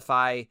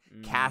Spotify,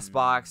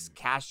 Castbox,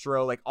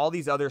 Castro, like all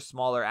these other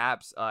smaller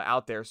apps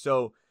out there.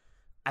 So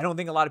I don't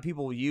think a lot of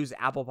people will use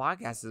Apple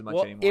Podcasts as much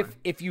Well, anymore.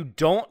 if you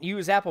don't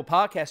use Apple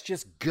Podcasts,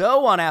 just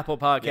go on Apple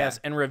Podcasts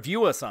and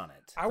review us on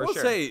it. I will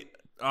say,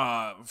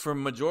 for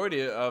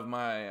majority of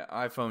my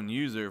iPhone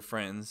user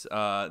friends,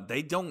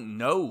 they don't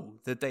know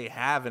that they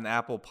have an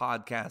Apple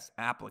Podcast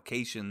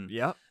application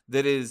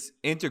that is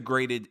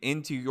integrated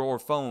into your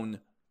phone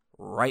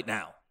right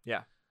now.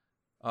 Yeah.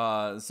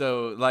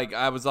 So like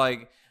I was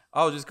like,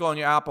 oh, just go on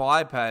your Apple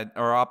iPad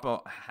or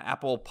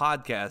Apple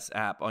Podcast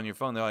app on your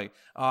phone. They're like,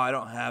 oh, I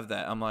don't have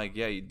that. I'm like,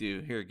 yeah, you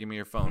do. Here, give me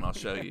your phone. I'll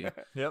show you.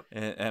 Yep.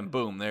 And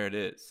boom, there it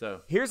is.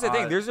 So here's the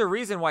thing. There's a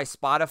reason why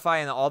Spotify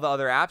and all the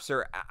other apps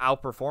are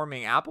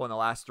outperforming Apple in the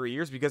last 3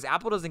 years because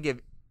Apple doesn't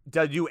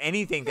do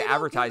anything to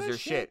advertise their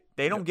shit.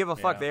 They don't give a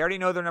fuck. They already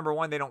know they're number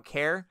one. They don't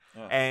care.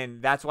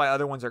 And that's why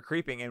other ones are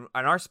creeping. And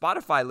our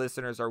Spotify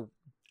listeners are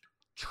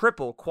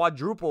triple,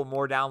 quadruple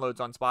more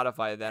downloads on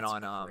Spotify than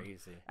on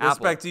crazy. Apple.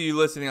 Respect to you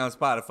listening on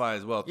Spotify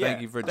as well. Thank Yeah,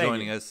 you for thank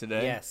joining you. us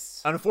today. Yes.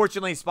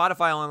 Unfortunately,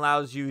 Spotify only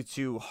allows you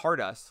to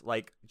heart us,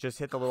 like just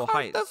hit the little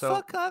height. the So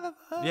fuck out of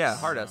us. yeah,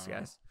 heart us,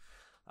 guys.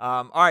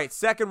 All right,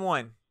 second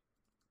one.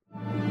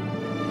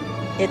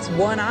 It's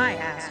one eye,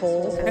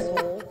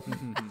 asshole.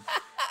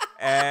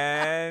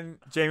 And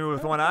Jamie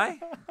with one eye.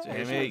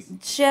 Jamie.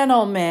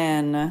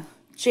 Gentlemen,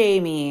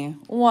 Jamie,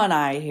 one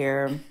eye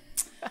here.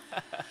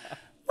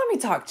 Let me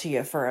talk to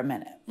you for a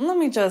minute. Let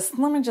me just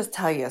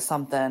tell you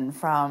something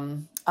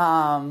from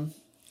a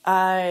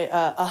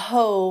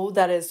hoe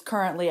that is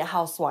currently a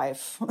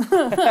housewife.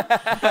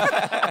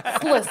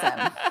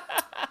 Listen,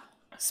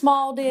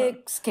 small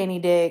dick, skinny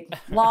dick,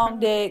 long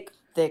dick,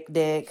 thick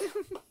dick.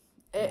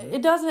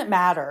 It doesn't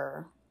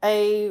matter.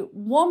 A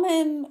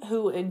woman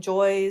who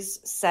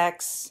enjoys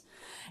sex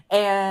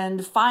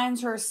and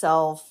finds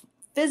herself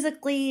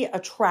physically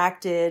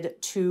attracted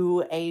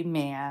to a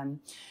man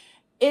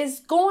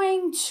is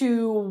going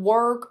to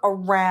work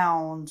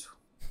around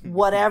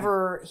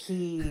whatever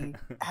he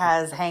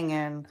has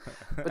hanging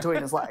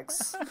between his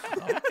legs.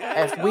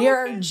 If we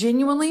are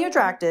genuinely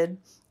attracted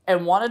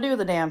and want to do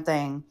the damn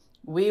thing,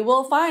 we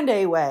will find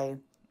a way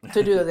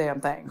to do the damn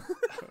thing.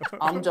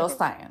 I'm just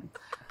saying.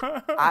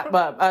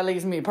 But at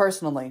least me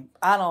personally,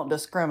 I don't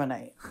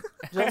discriminate.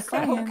 Just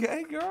saying.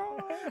 Okay, girl.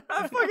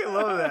 I fucking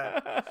love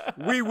that.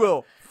 We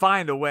will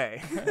find a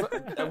way.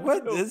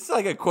 What? It's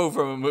like a quote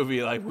from a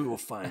movie, like, we will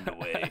find a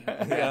way.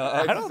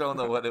 I just don't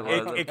know what it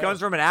was. It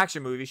comes from an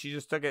action movie. She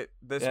just took it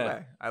this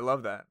way. I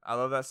love that. I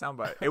love that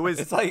soundbite. It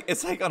was. It's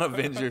like on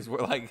Avengers,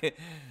 we're like,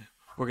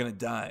 we're gonna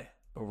die,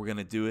 but we're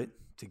gonna do it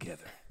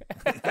together.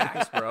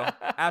 Facts, bro.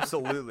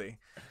 Absolutely.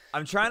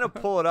 I'm trying to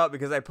pull it up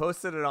because I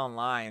posted it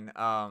online.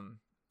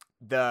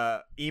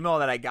 The email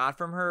that I got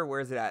from her,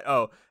 where's it at?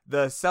 Oh,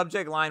 the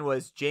subject line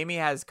was Jamie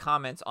has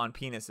comments on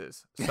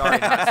penises. Sorry,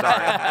 not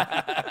sorry.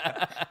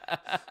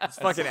 It's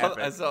fucking epic.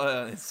 I saw it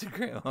on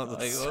Instagram. I was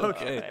like, So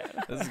okay,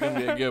 this is gonna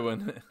be a good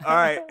one. All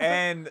right,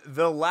 and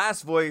the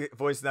last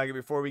voice nugget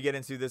before we get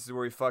into this is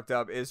where we fucked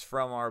up is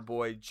from our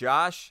boy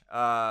Josh,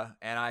 and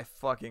I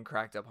fucking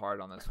cracked up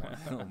hard on this one.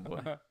 Oh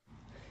boy.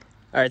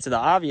 All right, so the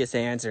obvious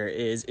answer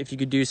is if you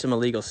could do some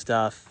illegal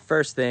stuff,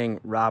 first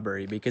thing,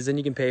 robbery, because then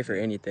you can pay for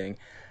anything.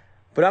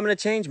 But I'm going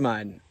to change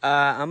mine.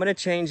 I'm going to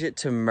change it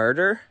to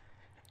murder,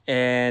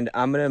 and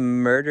I'm going to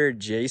murder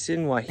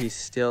Jason while he's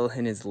still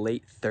in his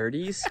late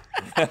 30s,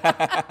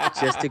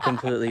 just to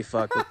completely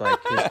fuck with, like,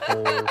 his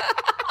whole...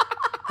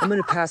 I'm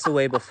going to pass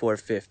away before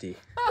 50.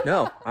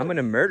 No, I'm going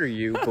to murder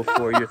you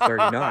before you're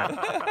 39.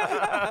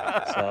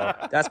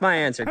 So that's my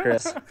answer,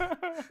 Chris.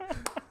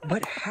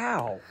 But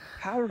how?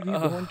 How are you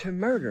going to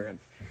murder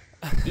him?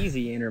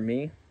 Easy, enter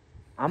me.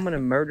 I'm going to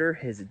murder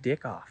his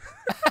dick off.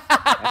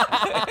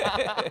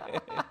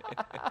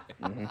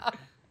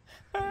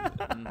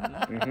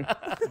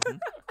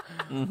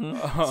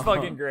 It's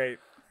fucking great.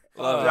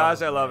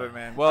 Josh, I love it,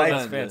 man. Well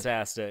That's done,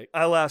 fantastic.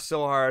 I laughed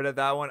so hard at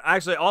that one.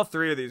 Actually, all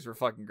three of these were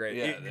fucking great.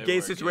 Yeah, they Gay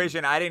were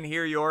situation. I didn't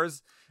hear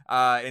yours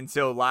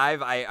until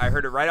live. I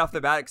heard it right off the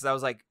bat because I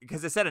was like,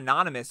 because it said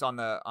anonymous on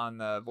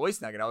the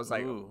voice nugget. I was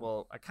like, Ooh.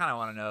 well, I kind of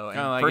want to know. And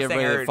Kind of like first thing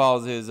I everybody that heard,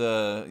 follows his,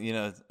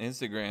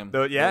 Instagram.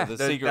 the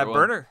secret that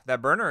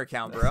one. burner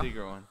account, The bro.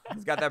 secret one.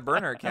 He's got that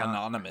burner account.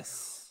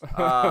 Anonymous.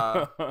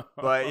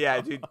 But yeah,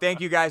 dude,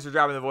 thank you guys for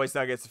dropping the voice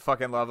nuggets.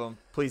 Fucking love them.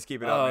 Please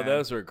keep it up, man.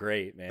 Those were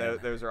great, man.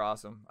 Those are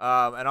awesome.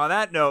 And on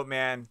that note,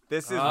 man,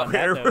 this is On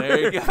where that note, there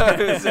you go.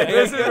 this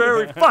is where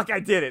we I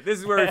did it. This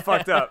is where we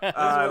fucked up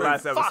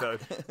last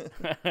episode.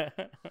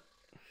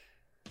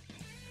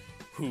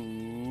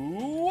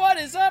 What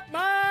is up,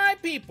 my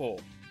people?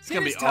 It's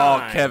gonna be all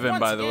Kevin,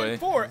 by the way.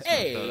 For Just gonna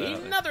throw that out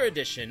there. another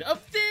edition of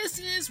This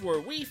Is Where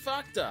We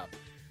Fucked Up,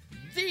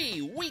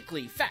 the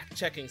weekly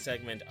fact-checking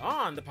segment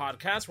on the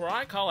podcast where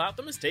I call out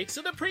the mistakes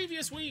of the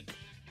previous week.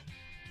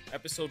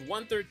 Episode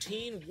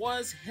 113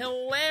 was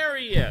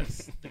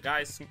hilarious. The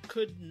guys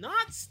could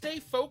not stay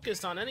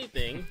focused on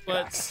anything,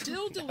 but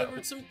still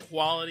delivered some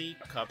quality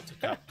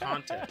cup-to-cup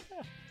content.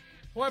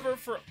 However,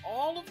 for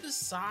all of the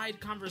side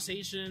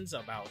conversations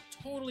about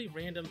totally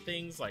random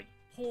things like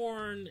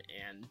porn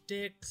and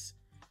dicks,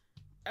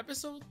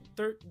 episode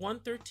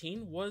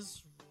 113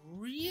 was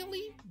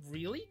really,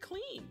 really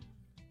clean.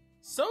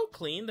 So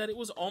clean that it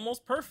was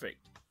almost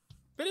perfect.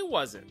 But it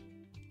wasn't.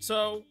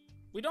 So,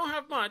 we don't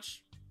have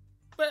much,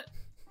 but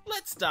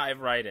let's dive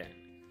right in.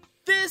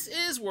 This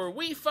is where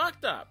we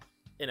fucked up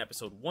in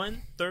episode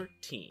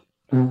 113.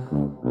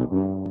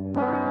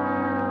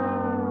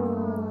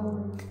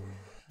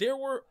 There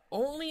were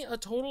only a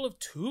total of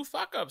 2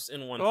 fuck-ups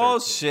in 113. Oh,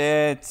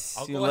 shit.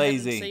 I'll You go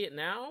lazy. ahead and say it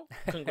now.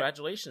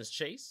 Congratulations,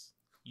 Chase.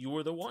 You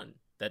were the one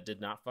that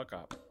did not fuck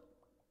up.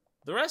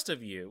 The rest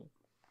of you,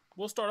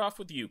 we'll start off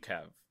with you,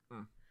 Kev.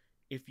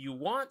 If you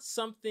want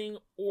something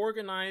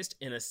organized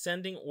in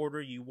ascending order,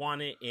 you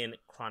want it in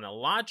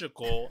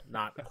chronological,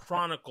 not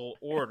chronicle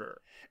order.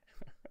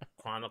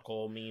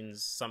 Chronicle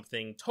means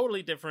something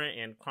totally different,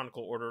 and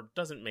chronicle order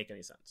doesn't make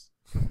any sense.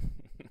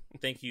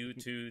 Thank you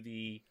to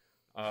the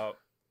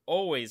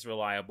always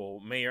reliable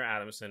Mayor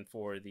Adamson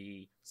for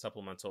the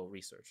supplemental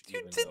research. You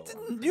didn't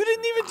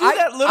even do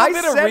that little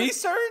bit of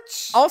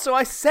research? Also,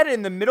 I said it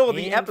in the middle of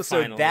the And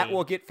episode. finally, that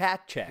will get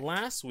fact checked.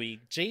 Last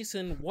week,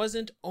 Jason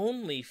wasn't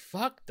only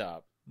fucked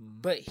up,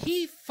 but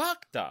he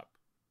fucked up.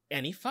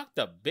 And he fucked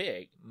up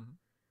big.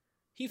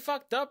 He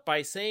fucked up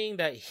by saying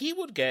that he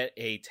would get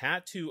a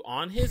tattoo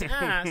on his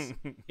ass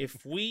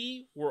if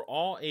we were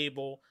all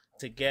able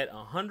to get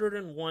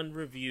 101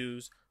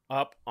 reviews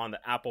up on the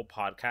Apple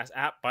Podcast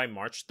app by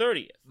March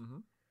 30th.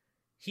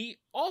 He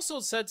also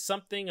said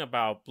something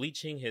about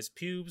bleaching his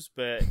pubes,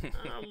 but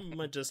I'm going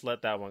to just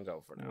let that one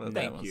go for now.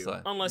 Thank you.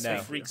 Unless No,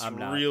 you freaks I'm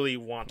not. really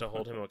want to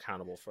hold him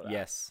accountable for that.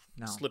 Yes.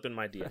 No. Slip in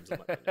my DMs and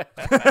let me know.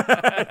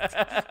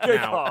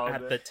 Good Now, call,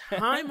 at man. the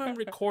time I'm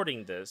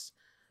recording this,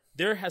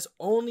 there has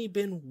only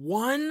been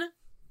one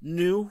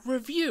new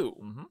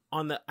review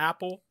on the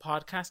Apple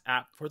Podcast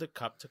app for the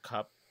Cup to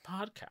Cup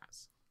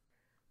podcast.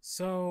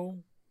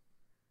 So,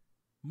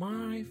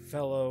 my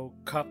fellow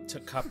Cup to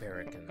Cup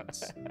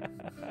Americans,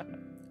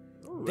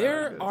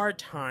 there are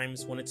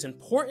times when it's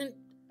important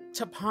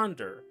to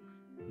ponder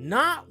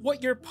not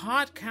what your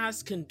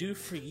podcast can do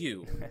for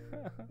you,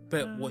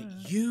 but what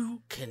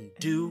you can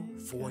do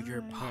for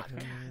your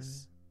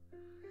podcast.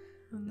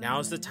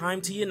 Now's the time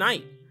to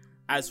unite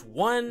as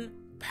one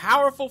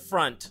powerful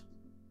front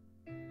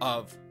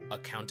of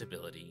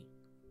accountability.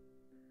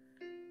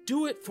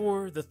 Do it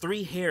for the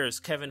 3 hairs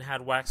Kevin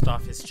had waxed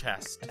off his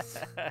chest.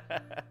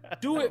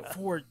 Do it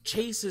for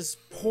Chase's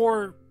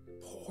poor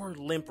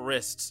limp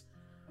wrists,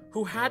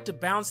 who had to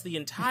bounce the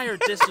entire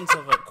distance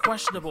of a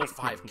questionable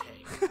 5K.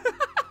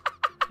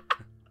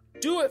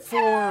 Do it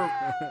for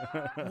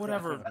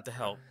whatever the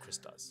hell Chris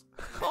does.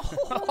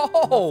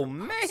 Oh,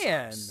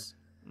 man.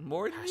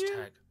 More than you?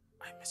 Hashtag,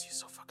 I miss you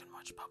so fucking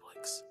much,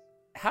 Publix.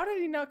 How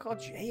did he not call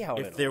Jay out?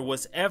 If there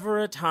was ever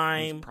a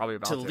time probably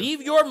about to to.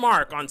 leave your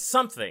mark on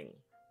something,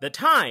 the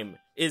time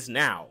is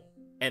now.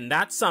 And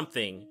that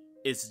something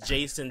is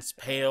Jason's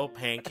pale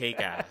pancake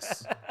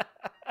ass.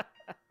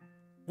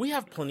 We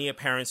have plenty of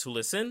parents who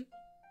listen.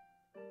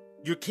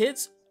 Your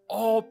kids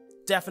all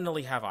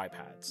definitely have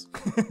iPads.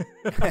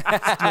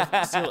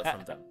 Steal it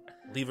from them.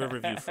 Leave a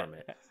review from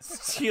it.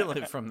 Steal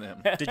it from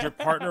them. Did your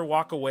partner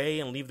walk away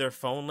and leave their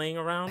phone laying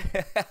around?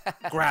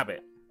 Grab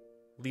it.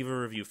 Leave a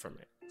review from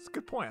it. It's a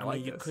good point. I I like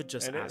mean, you this. could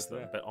just It ask is, them,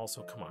 yeah. but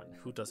also, come on,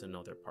 who doesn't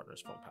know their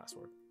partner's phone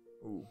password?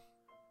 Ooh.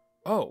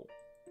 Oh,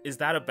 is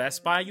that a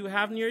Best Buy you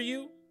have near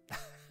you?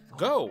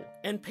 Go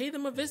and pay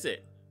them a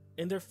visit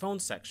in their phone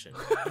section,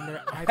 in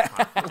their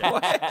iPod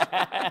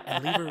deck,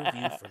 and leave a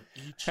review from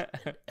each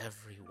and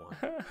every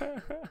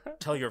one.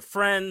 Tell your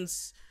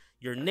friends,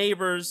 your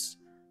neighbors,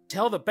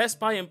 tell the Best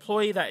Buy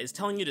employee that is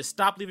telling you to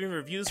stop leaving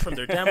reviews from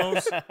their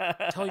demos.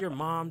 Tell your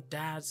mom,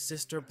 dad,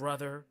 sister,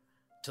 brother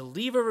to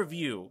leave a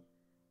review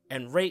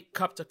and rate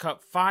Cup to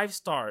Cup 5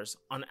 stars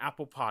on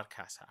Apple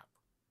Podcast app.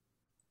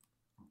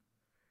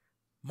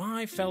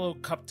 My fellow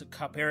Cup to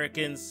Cup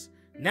Americans,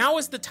 now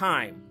is the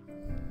time.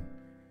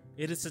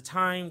 It is the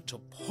time to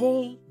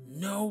pull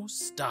no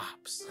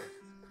stops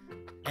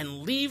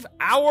and leave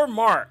our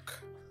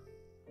mark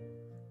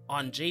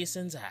on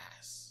Jason's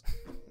ass.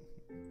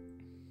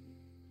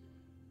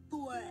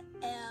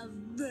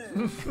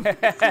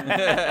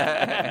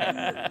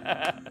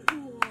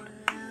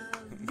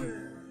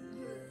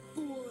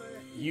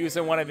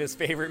 Using one of his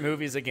favorite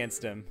movies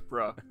against him.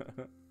 Bro.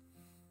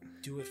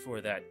 Do it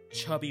for that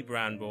chubby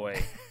brown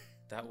boy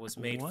that was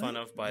made What fun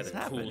of by is the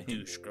happening? cool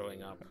douche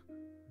growing up.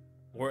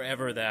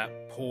 Wherever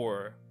that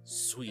poor,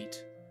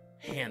 sweet,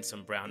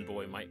 handsome brown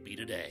boy might be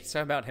today. It's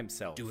not about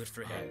himself. Do it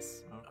for him.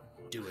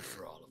 Do it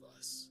for all of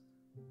us.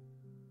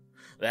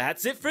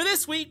 That's it for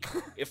this week.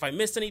 If I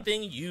missed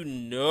anything, you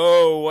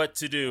know what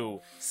to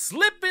do.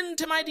 Slip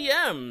into my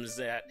DMs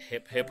at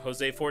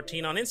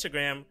HipHipJose14 on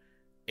Instagram.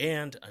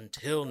 And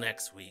until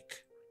next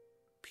week,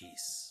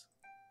 peace.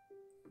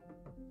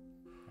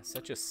 That's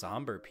such a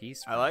somber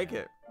piece. I like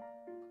it.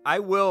 I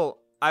will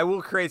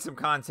create some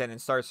content and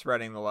start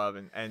spreading the love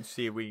and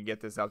see if we can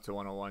get this up to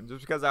 101.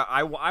 Just because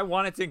I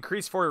want it to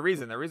increase for a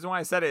reason. The reason why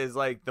I said it is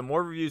like the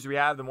more reviews we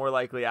have, the more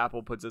likely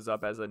Apple puts us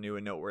up as a new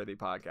and noteworthy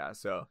podcast.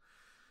 So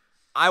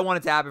I want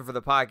it to happen for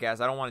the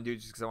podcast. I don't want to do it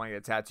just because I want to get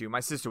a tattoo. My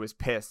sister was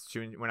pissed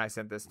when I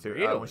sent this to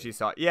her when she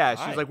saw it. Yeah,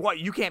 she was like, "What?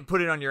 You can't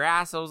put it on your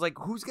ass?" I was like,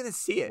 "Who's gonna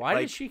see it?" Why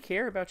like, did she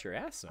care about your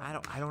ass? So I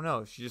don't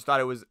know. She just thought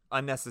it was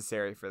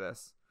unnecessary for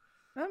this.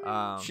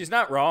 I mean, she's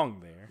not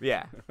wrong there.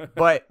 Yeah.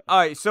 But, all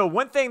right, so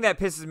one thing that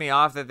pisses me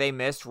off that they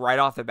missed right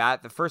off the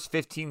bat, the first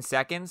 15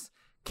 seconds,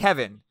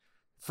 Kevin,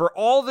 for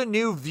all the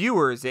new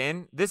viewers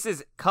this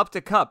is Cup to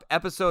Cup,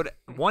 episode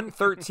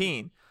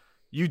 113.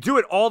 You do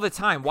it all the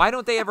time. Why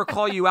don't they ever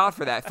call you out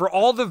for that? For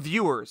all the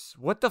viewers.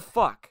 What the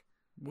fuck?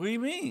 What do you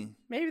mean?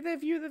 Maybe they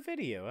view the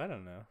video. I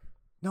don't know.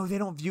 No, they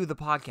don't view the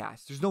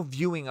podcast. There's no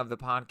viewing of the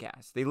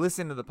podcast. They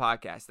listen to the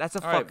podcast. That's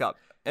a All fuck right, up.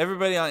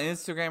 Everybody on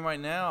Instagram right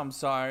now, I'm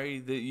sorry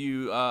that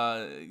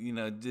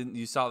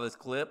you saw this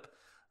clip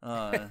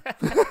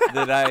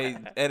that I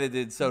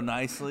edited so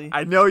nicely.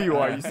 I know you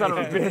are, you son of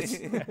a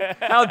bitch.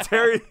 How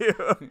dare you?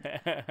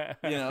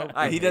 You know,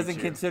 I he hate doesn't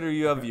you. consider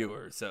you a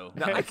viewer, so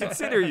No, I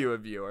consider you a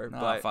viewer, no,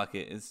 but fuck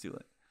it, let's do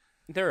it.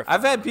 They're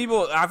I've had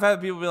people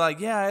be like,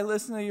 "Yeah, I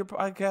listen to your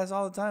podcast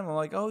all the time." I'm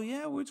like, "Oh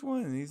yeah, which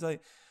one?" And he's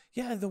like,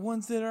 "Yeah, the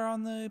ones that are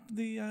on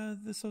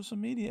the social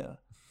media."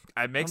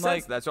 it makes I'm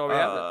sense. like, That's why we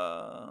have it.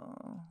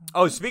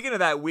 Oh, speaking of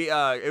that,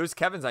 it was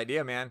Kevin's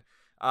idea, man,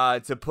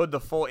 to put the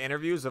full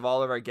interviews of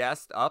all of our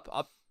guests up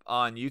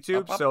on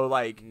YouTube. Up. So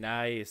like,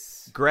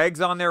 Nice.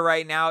 Greg's on there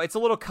right now. It's a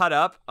little cut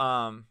up,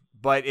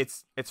 but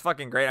it's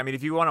fucking great. I mean,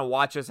 if you want to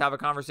watch us have a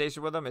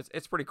conversation with him,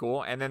 it's pretty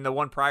cool. And then the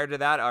one prior to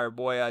that, our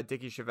boy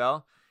Dickie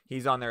Chevelle,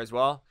 he's on there as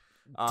well.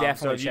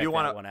 Definitely so check you that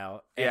wanna, one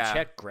out. And yeah,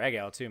 check Greg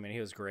out too, man. He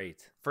was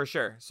great. for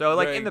sure. So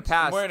like in the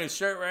past, I'm wearing his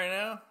shirt right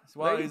now.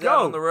 While There you he's go.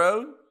 out on the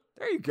road.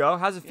 there you go.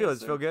 How's it feel? Yes,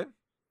 Does it feel good?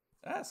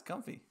 That's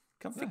comfy,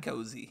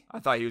 cozy. I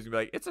thought he was gonna be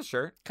like, it's a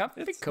shirt.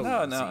 Comfy cozy.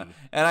 No.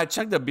 And I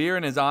chugged a beer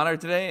in his honor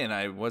today, and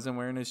I wasn't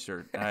wearing his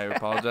shirt. I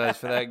apologize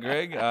for that,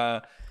 Greg.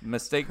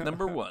 Mistake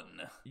number one.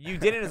 You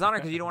did it in his honor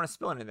because you don't want to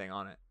spill anything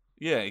on it.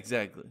 Yeah,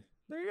 exactly.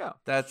 There you go.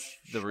 That's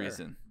the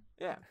reason.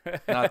 Yeah.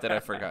 Not that I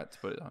forgot to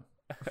put it on.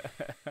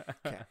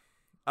 Okay.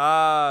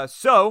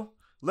 So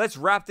let's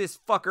wrap this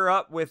fucker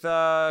up with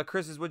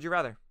Chris's Would You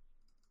Rather.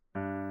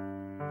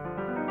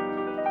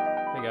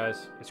 Hey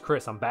guys, it's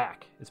Chris. I'm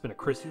back. It's been a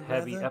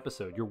Chris-heavy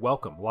episode. You're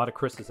welcome. A lot of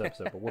Chris's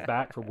episode, but we're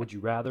back for Would You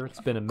Rather. It's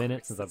been a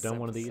minute since I've done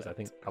one of these. I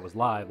think I was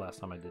live last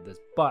time I did this,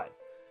 but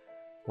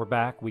we're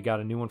back. We got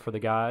a new one for the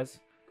guys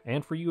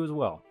and for you as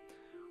well.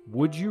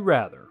 Would you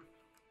rather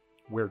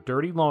wear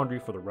dirty laundry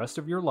for the rest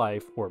of your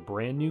life or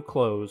brand new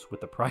clothes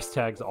with the price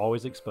tags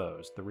always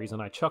exposed? The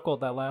reason I chuckled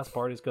that last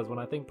part is because when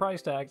I think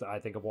price tags, I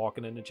think of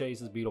walking into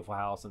Chase's beautiful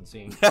house and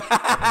seeing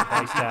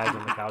price tags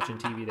on the couch and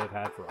TV they've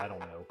had for, I don't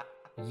know,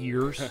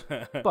 years.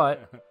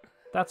 But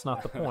that's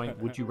not the point.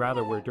 Would you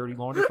rather wear dirty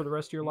laundry for the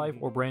rest of your life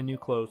or brand new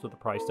clothes with the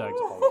price tags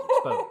always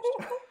exposed?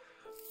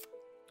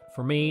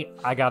 For me,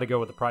 I got to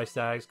go with the price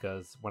tags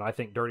because when I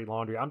think dirty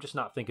laundry, I'm just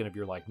not thinking of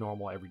your like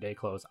normal everyday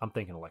clothes. I'm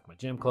thinking of like my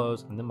gym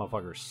clothes, and them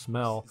motherfuckers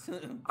smell.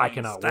 I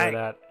cannot wear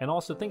that. And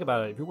also think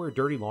about it. If you wear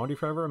dirty laundry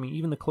forever, I mean,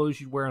 even the clothes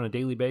you wear on a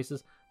daily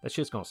basis, that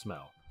shit's going to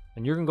smell.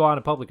 And you're going to go out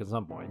in public at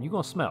some point, and you're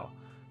going to smell.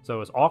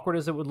 So as awkward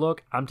as it would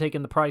look, I'm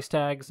taking the price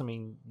tags. I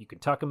mean, you can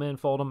tuck them in,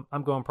 fold them.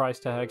 I'm going price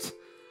tags.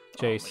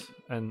 Chase,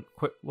 and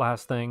quick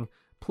last thing,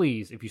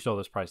 please, if you saw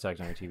those price tags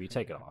on your TV,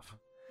 take it off.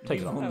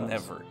 Take it off.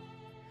 Never.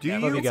 Do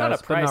you? It's not a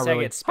guys, price tag,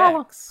 really. it's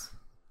specs.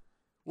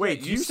 Wait,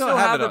 Yeah, do you still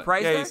have the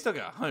price Yeah, tag? you still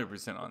got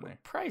 100% on there.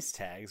 Price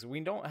tags?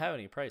 We don't have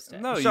any price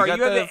tags. No, Sorry, you got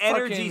you have the fucking-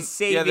 energy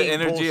saving Yeah, the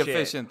energy bullshit.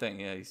 efficient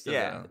thing. Yeah, you still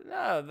Yeah. got it.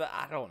 No,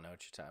 I don't know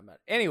what you're talking about.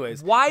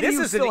 Anyways, Why do this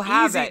you is still an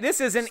have easy, that?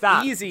 This is an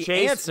Stop. easy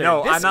Chase, answer.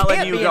 no, This I'm not letting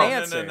can't you be go. an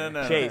answer.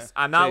 No. Chase,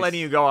 I'm not Chase. letting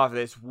you go off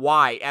this.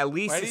 Why? At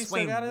least Why do you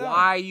explain still got it on?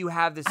 why you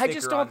have this. I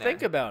just don't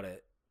think about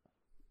it.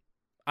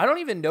 I don't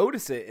even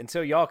notice it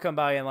until y'all come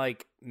by and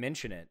like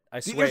mention it. I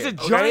swear. There's a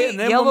Okay, giant and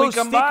then yellow when we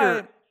come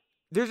sticker. by,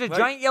 There's a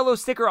giant yellow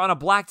sticker on a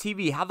black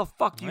TV. How the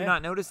fuck do you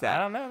not notice that?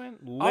 I don't know, man.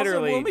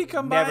 Literally, also, when we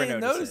come by never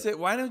and notice it. it,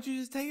 why don't you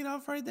just take it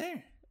off right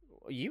there?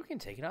 You can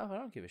take it off. I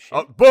don't give a shit.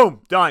 Oh,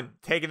 boom, done.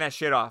 Taking that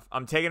shit off.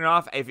 I'm taking it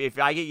off. If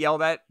I get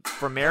yelled at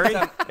from Mary,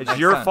 it's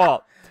your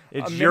fault.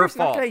 It's your Mary's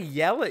fault. not gonna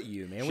yell at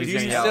you, man. Do you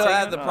still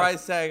have the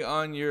price tag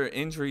on your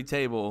entry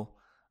table?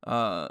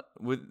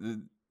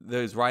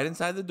 There's right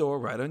inside the door,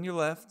 right on your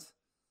left.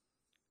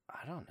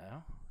 I don't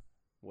know.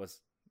 Does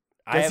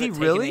I haven't he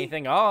taken really?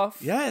 anything off?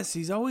 Yes,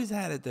 he's always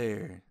had it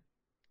there.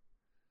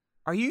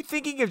 Are you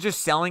thinking of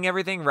just selling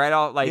everything right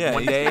out like Yeah,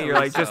 one he's day? gonna You're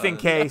like, just resell in it.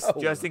 case,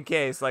 No. just in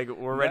case. Like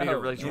we're ready to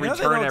like, You know they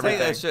return don't everything.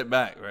 take that shit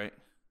back, right?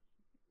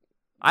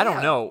 I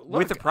don't know. Look,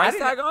 With the price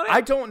tag on it?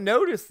 I don't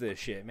notice this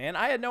shit, man.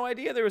 I had no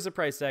idea there was a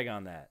price tag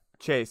on that.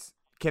 Chase,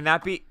 can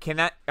that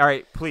all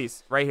right,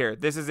 please, right here.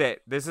 This is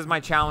it. This is my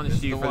challenge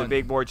to you for the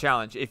big board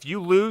challenge. If you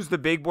lose the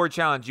big board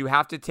challenge, you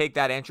have to take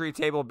that entry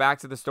table back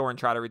to the store and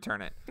try to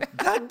return it.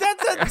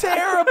 That's a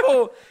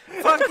terrible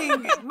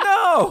fucking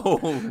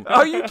no.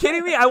 Are you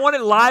kidding me? I want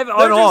it live They're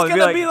on all. just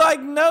gonna be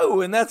like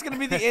no, and that's gonna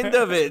be the end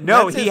of it.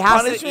 No, That's he his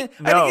has punishment.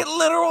 to. I had No, to get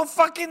literal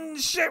fucking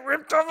shit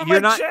ripped off of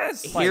you're my not.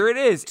 chest. Here it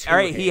is. All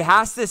right, he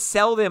has to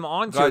sell them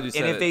onto Glad it, you and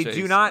said if they it,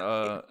 do Chase.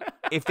 not,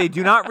 if they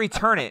do not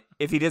return it,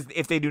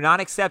 if they do not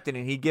accept it,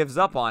 and he gives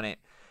up on it,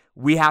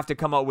 we have to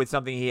come up with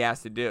something he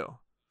has to do.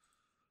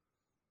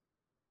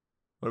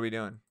 What are we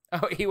doing?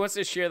 Oh, he wants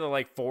to share the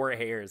like 4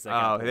 hairs. That Oh,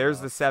 got pulled there's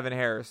off. the 7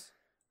 hairs.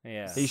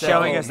 Yeah, He's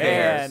showing us the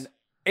hairs.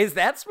 Is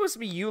that supposed to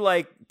be you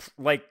like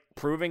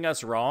proving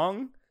us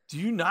wrong? Do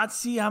you not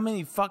see how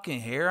many fucking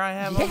hair I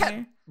have on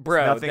here?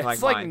 Bro, Nothing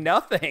that's like like mine.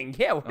 nothing.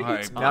 Yeah, what All are you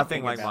right, talking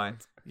Nothing like about? mine.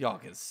 Y'all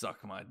can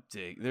suck my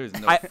dick. There's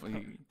no. It First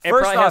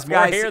probably off, has more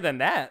guys, hair than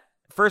that.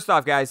 First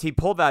off, guys, he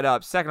pulled that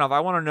up. Second off,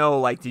 I want to know,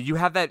 like, did you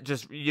have that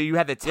just, you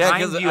had the time? Yeah,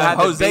 because you had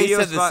the Jose video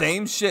said the spot?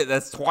 same shit.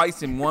 That's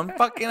twice in one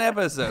fucking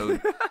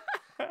episode.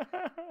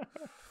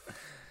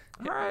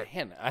 All right.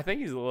 Man, I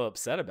think he's a little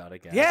upset about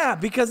it, guys. Yeah,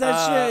 because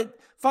that shit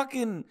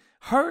fucking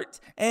hurt.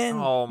 And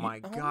Oh my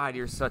God,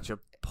 you're such a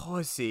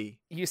pussy.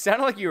 You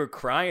sounded like you were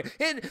crying.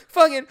 It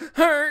fucking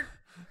hurt.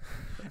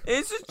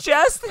 It's a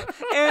chest,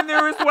 and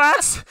there was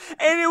wax,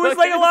 and it was Look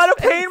like at a lot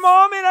his of pain,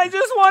 Mom, and I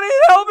just wanted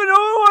help, and no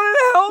one wanted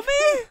to help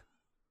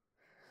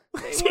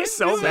me. He's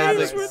so mad.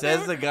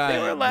 says the guy They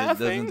were that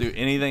doesn't laughing. do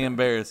anything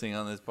embarrassing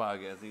on this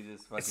podcast. He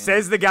just fucking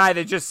Says the guy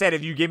that just said,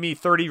 if you give me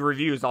 30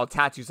 reviews, I'll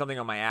tattoo something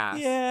on my ass.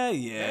 Yeah.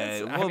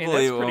 That's- I We'll mean, believe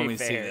that's it when pretty we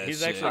see fair. that He's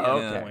shit. actually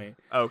on yeah. point.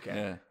 Okay.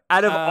 Yeah.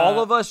 Out of all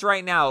of us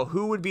right now,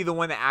 who would be the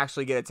one that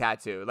actually get a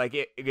tattoo? Like,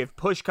 if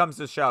push comes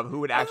to shove, who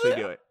would actually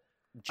do it?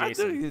 I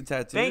do get a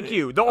tattoo. Thank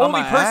you. The On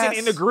only my person ass.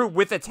 in the group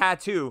with a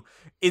tattoo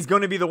is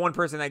going to be the one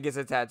person that gets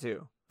a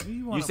tattoo.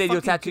 You said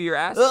you'll tattoo your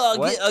ass? Oh,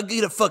 What? I'll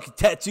get a fucking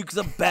tattoo because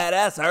I'm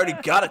badass. I already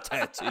got a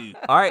tattoo.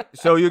 All right,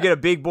 so you'll get a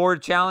big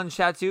board challenge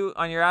tattoo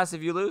on your ass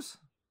if you lose?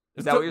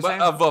 Is that what you're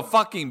saying? Of a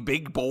fucking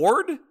big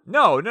board?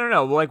 No.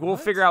 Like, we'll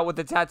figure out what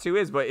the tattoo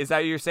is, but is that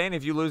what you're saying?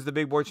 If you lose the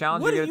big board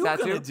challenge, What you are get a you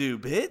tattoo? gonna do,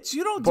 bitch?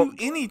 You don't do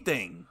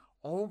anything.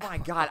 Oh my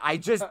God, I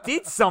just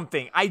did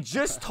something. I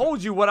just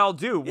told you what I'll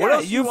do. What Yeah,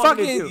 else you want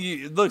me to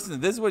do?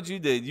 Listen, this is what you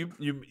did. You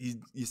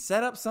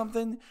set up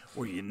something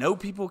where you know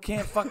people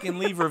can't fucking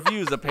leave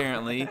reviews.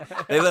 Apparently,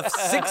 they left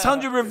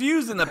 600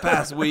 reviews in the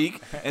past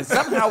week, and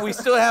somehow we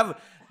still have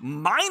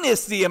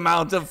minus the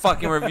amount of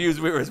fucking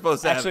reviews we were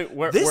supposed to have. Actually,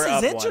 we're this up is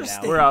one now.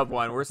 interesting. We're up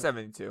one. We're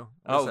 72.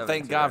 Oh,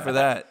 thank God for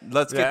that.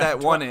 Let's get that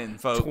one in,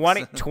 folks.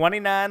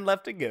 29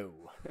 left to go.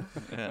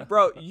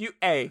 Bro,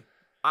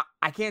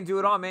 I can't do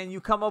it all, man. You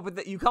come up with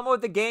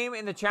the game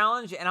and the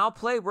challenge, and I'll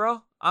play,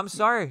 bro. I'm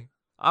sorry.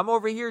 I'm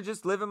over here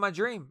just living my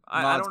dream.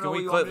 I don't know Can what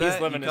we you want clip me to that? do.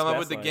 You living his come up best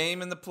with the life.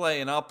 game and the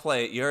play, and I'll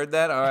play it. You heard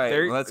that? All right,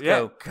 There- let's yeah,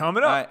 go.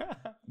 coming up. All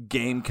right.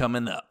 Game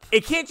coming up.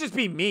 It can't just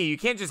be me. You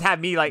can't just have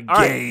me like, all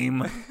right.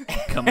 Game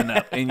coming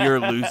up, and you're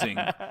losing.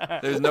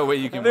 There's no way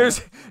you can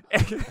There's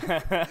win.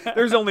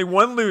 there's only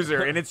one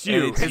loser, and it's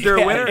you. And it's Is there a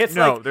Yeah, winner? it's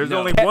No, like- there's no.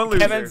 only one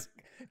loser.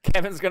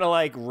 Kevin's gonna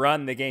like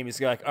run the game. He's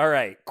gonna like, all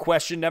right,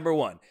 question number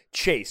 1.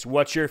 Chase,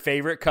 what's your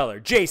favorite color?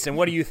 Jason,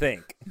 what do you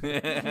think?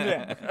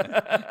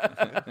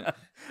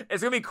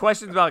 It's gonna be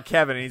questions about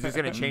Kevin, and he's just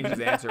gonna change his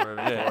answer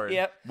moving forward.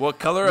 Yep. What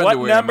color What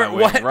underwear number? am I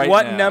wearing right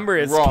what now? number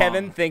is Wrong.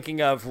 Kevin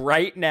thinking of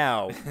right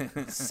now?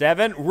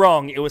 7.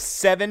 Wrong. It was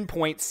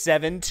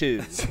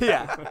 7.72.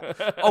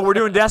 Yeah. Oh, we're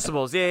doing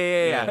decimals.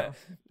 Yeah.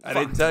 I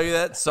didn't tell you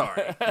that.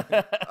 Sorry.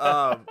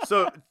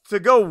 So to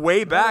go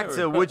way back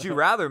to Would You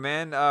Rather,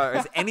 man,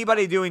 is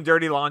anybody doing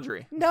dirty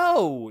laundry?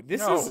 No,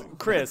 this No. is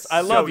Chris. It's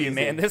I love so you, easy.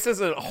 man. This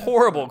is a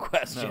horrible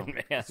question,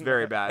 man. It's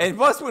very bad. And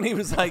plus, when he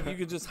was like, "You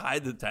could just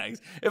hide the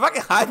tags." If I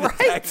can hide the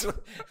tags,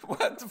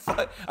 what the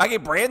fuck? I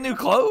get brand new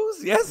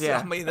clothes. Yes, Yeah.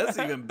 I mean that's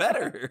even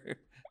better.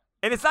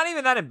 And it's not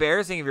even that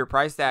embarrassing if your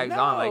price tag's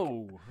on. Like,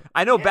 No.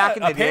 I know Yeah, back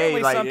in the day,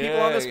 apparently like some people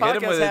on this hit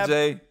him podcast with have it,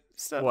 Jay.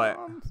 stuff What?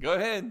 on. Go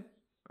ahead.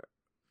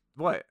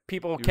 what?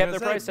 People were kept gonna their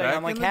say, price tag back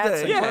on like in the hats day.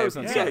 and Yeah, clothes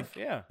and yeah. stuff.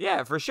 Yeah.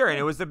 Yeah, for sure. And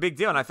it was a big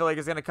deal, and I feel like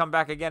it's gonna come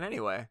back again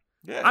anyway.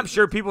 Yeah. I'm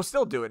sure people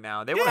still do it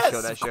now. They want to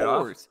show that of shit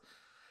off. course.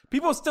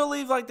 People still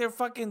leave like their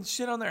fucking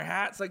shit on their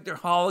hats, like their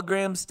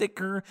hologram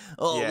sticker.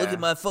 Oh, look Yeah. at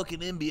my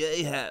fucking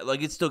NBA hat.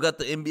 Like it's still got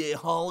the NBA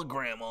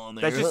hologram on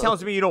there. That just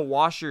tells me you don't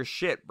wash your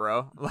shit,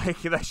 bro. Like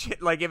that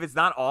shit. Like if it's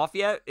not off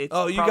yet, it's.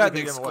 Oh, you probably got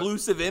the gonna wa-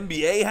 exclusive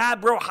NBA hat,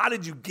 bro? How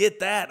did you get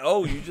that?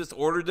 Oh, you just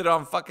ordered it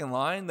on fucking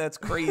line? That's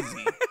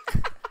crazy.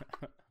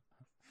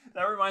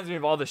 That reminds me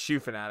of all the shoe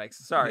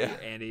fanatics. Sorry, Yeah.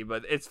 Andy,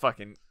 but it's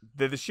fucking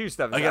the shoe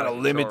stuff. Is I got out a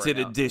of control limited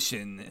right now.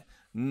 edition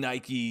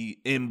Nike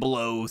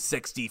Imblo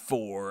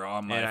 64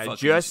 on my And I fucking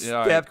just All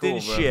right, stepped cool,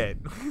 in bro. shit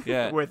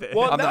Yeah. with it.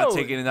 Well, I'm not no,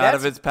 taking it out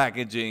of that's- its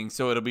packaging,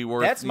 so it'll be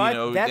worth That's my-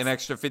 that's- an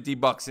extra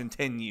 $50 in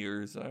 10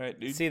 years. All right,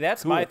 dude. See,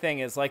 that's Cool. my thing.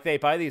 Is like they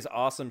buy these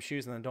awesome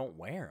shoes and then don't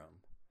wear them.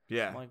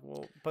 Yeah. I'm like,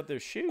 well, but they're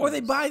shoes. Or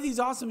they buy these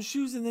awesome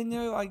shoes and then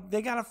they're like,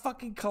 they got a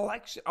fucking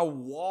collection, a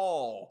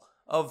wall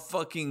of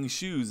fucking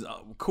shoes.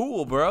 Oh,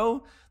 cool,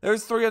 bro.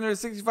 There's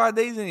 365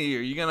 days in a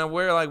year. You gonna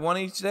wear like one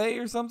each day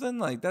or something?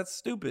 Like that's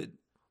stupid.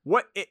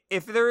 What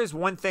if there is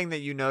one thing that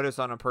you notice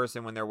on a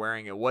person when they're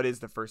wearing it? What is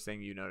the first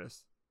thing you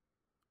notice?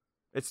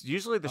 It's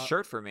usually the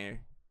shirt for me.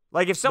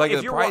 Like if Like if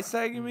the you're price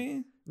tag, you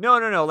mean? No.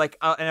 Like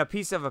in a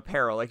piece of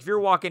apparel. Like if you're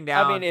walking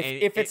down. I mean,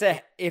 if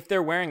and if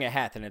they're wearing a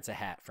hat, then it's a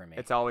hat for me.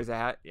 it's always a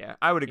hat. Yeah,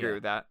 I would agree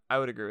with that.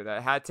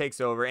 Hat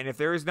takes over. And if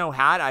there is no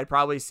hat, I'd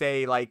probably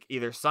say like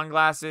either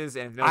sunglasses.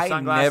 And if no I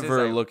sunglasses,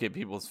 never look at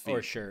people's feet.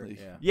 or shirt.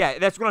 Yeah. Yeah,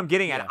 that's what I'm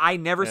getting at. Yeah. I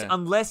never, Yeah.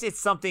 unless it's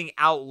something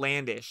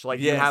outlandish, like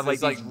you Yes, have like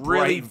it's these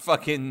bright really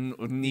fucking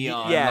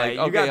neon. Yeah, like, you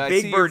okay, got I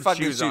Big see your Bird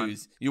fucking shoes on.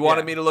 shoes. You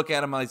wanted Yeah. me to look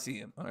at them, I see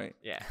them. All right.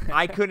 Yeah,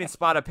 I couldn't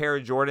spot a pair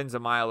of Jordans a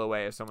mile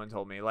away if someone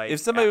told me. Like If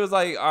somebody was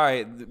like, all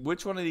right,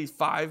 which one of these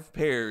 5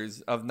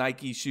 pairs of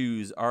Nike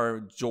shoes are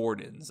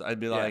Jordans? I'd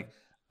be like,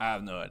 I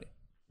have no idea.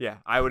 yeah,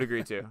 I would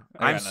agree too.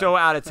 I I'm got so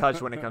out of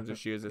touch when it comes to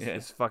shoes. It's, Yeah.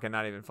 it's fucking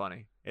not even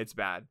funny. It's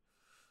bad.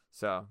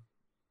 So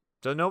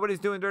nobody's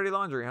doing dirty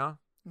laundry, huh?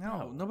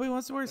 No, nobody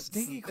wants to wear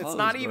stinky clothes. It's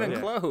not bro. even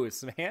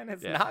clothes, man.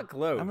 It's Yeah. not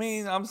clothes. I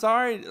mean, I'm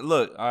sorry.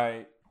 Look, all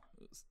right.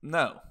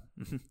 No.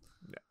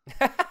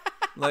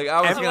 Like,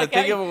 I was going to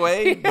think of a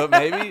way, but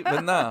maybe,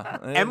 but no.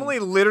 Emily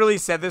literally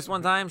said this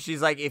one time.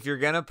 She's like, if you're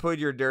going to put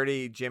your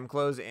dirty gym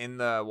clothes in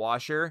the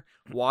washer,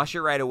 wash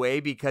it right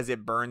away because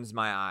it burns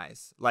my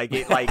eyes. Like,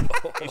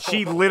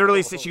 she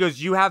literally said, she goes,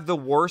 you have the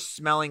worst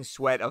smelling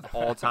sweat of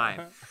all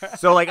time.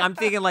 So, like, I'm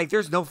thinking, like,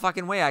 there's no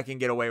fucking way I can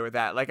get away with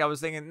that. Like, I was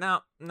thinking,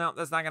 no,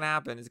 that's not going to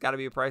happen. It's got to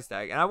be a price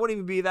tag. And I wouldn't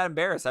even be that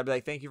embarrassed. I'd be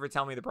like, thank you for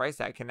telling me the price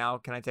tag. Can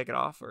I take it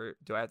off or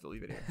do I have to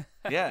leave it here?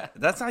 Yeah,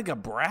 that's like a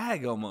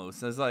brag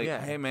almost. It's like, Yeah.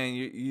 hey, man,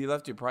 you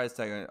left your price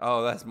tag on.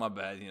 Oh, that's my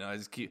bad. You know,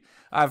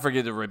 I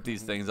forget to rip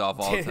these things off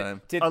all the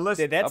time. Did that I'll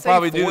say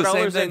probably do the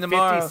same thing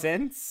tomorrow.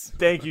 $4.50?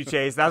 Thank you,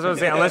 Chase. That's what I'm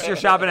saying. Unless you're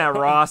shopping at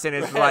Ross and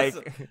it's like,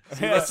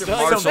 That's your So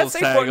Marshall's let's say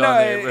tag four- on no,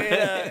 there,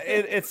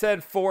 bro. it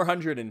said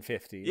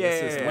 450. Yeah,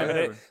 This is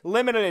yeah,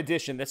 limited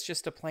edition. That's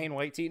just a plain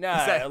white tee.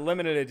 Nah, that- a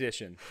limited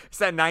edition. it's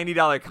that $90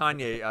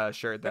 Kanye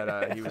shirt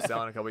that he was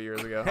selling a couple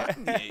years ago.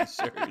 Kanye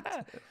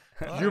shirt.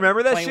 Do you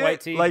remember that Plain shit?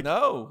 white tee? Like,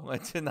 No, I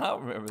did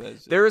not remember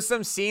that shit. there was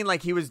some scene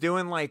like he was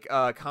doing like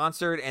a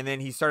concert and then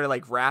he started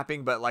like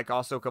rapping, but like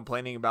also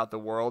complaining about the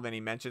world. And he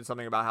mentioned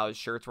something about how his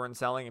shirts weren't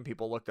selling, and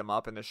people looked him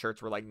up, and the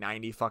shirts were like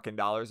 $90 fucking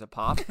a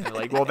pop. And they're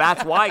like, well,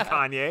 that's why,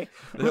 Kanye.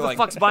 Who the like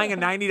fuck's buying a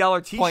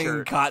 $90 Plain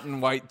t-shirt?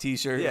 cotton white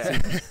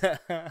T-shirts.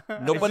 Yeah.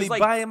 Nobody like-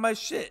 buying my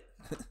shit.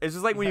 It's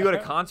just like when you go to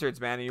concerts,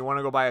 man, and you want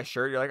to go buy a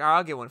shirt. You're like, oh,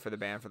 I'll get one for the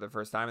band for the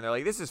first time, and they're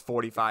like, this is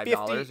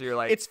 $45. You're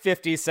like, it's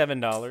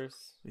 $57.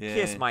 Yeah.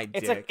 kiss my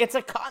dick. It's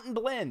a cotton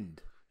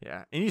blend.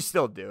 Yeah, and you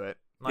still do it.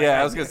 Like,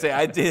 Yeah, I was gonna say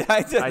I did.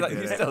 I did. I Like, did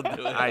you it. still do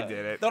it. I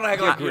did it. Don't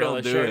act like you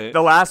don't do it.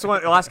 The last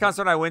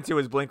concert I went to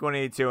was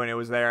Blink-182, and it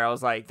was there. I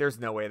was like, "There's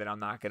no way that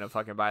I'm not gonna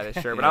fucking buy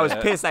this shirt." But I was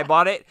Yeah. pissed. I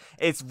bought it.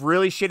 It's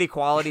really shitty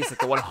quality. It's like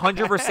the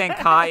 100%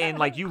 cotton.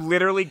 Like you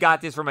literally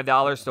got this from a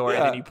dollar store, and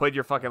then Yeah. you put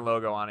your fucking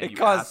logo on it. It you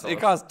costs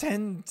assholes.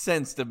 10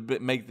 cents to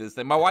make this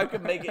thing. My wife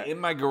could make it in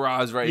my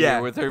garage right Yeah.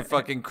 here with her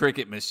fucking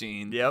Cricut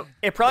machine. Yep.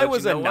 It probably But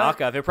was you a know what?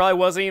 knockoff. It probably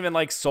wasn't even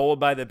like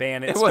sold by the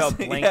band. It's It spelled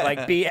wasn't- Blink, yeah. like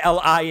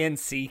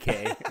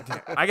BLINCK.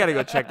 I gotta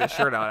go check this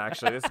shirt out.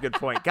 Actually, that's a good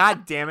point.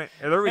 God damn it!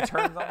 Are there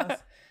returns on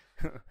this?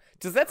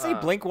 Does that say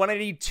Blink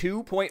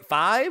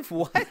 182.5?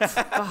 What? Is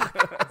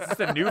this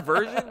a new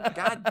version?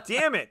 God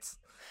damn it!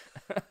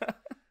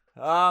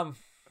 All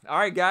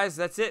right, guys,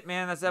 that's it,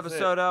 man. That's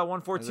episode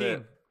 114.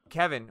 That's it.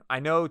 Kevin, I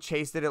know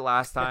Chase did it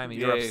last time.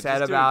 You were Yeah, upset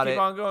just do about Keep it.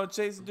 on going,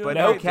 Chase. Do But it.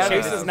 no, Great Kevin, job.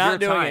 Chase this is is not your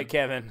doing time. it,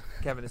 Kevin.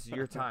 Kevin, this is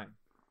your time.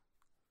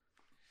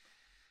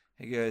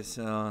 Hey guys,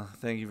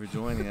 thank you for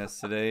joining us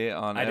today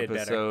on I did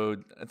better.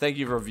 episode. Thank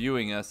you for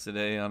viewing us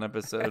today on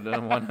episode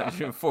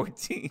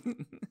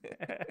 114.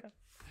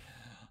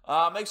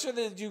 Make sure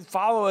that you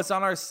follow us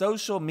on our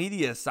social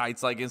media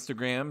sites like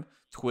Instagram,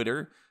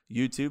 Twitter,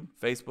 YouTube,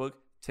 Facebook,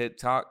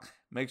 TikTok.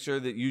 Make sure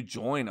that you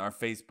join our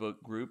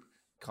Facebook group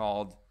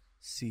called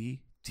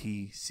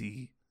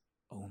CTC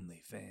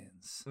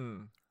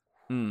OnlyFans.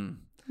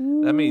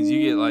 That means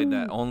you get like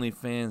that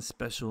OnlyFans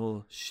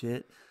special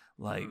shit.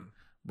 Like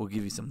we'll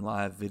give you some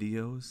live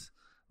videos.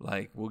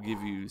 Like we'll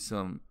give you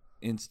some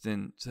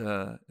instant,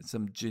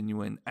 some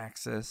genuine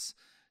access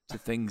to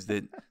things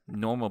that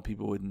normal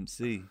people wouldn't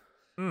see.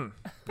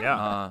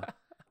 Yeah.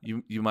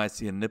 You might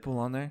see a nipple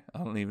on there. I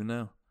don't even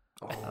know.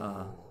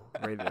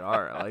 Rated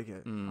R. I like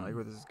it. I like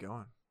where this is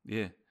going.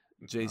 Yeah,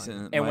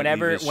 Jason. And might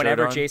leave his shirt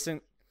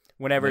on.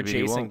 Whenever Maybe he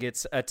Jason won't.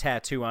 gets a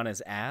tattoo on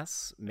his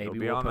ass, maybe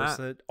be we'll on post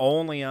that. it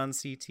only on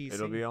CTC.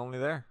 It'll be only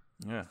there.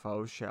 Yeah.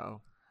 Faux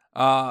show.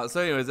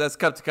 So anyways, that's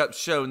Cup to Cup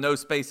Show. No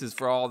spaces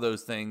for all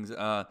those things.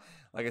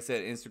 Like I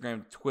said,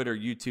 Instagram, Twitter,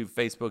 YouTube,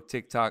 Facebook,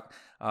 TikTok,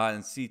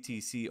 and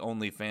CTC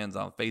OnlyFans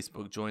on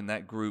Facebook. Join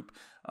that group.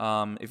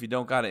 If you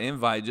don't got an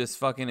invite, just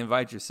fucking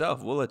invite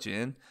yourself. We'll let you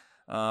in.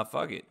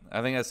 Fuck it.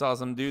 I think I saw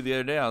some dude the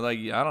other day. I was like,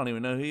 I don't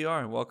even know who you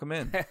are. Welcome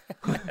in.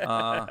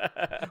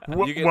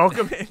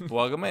 Welcome in.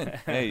 Welcome in.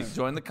 Hey,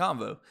 join the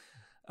convo.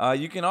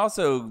 You can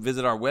also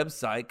visit our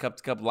website,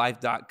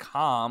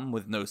 cuptocuplife.com,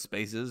 with no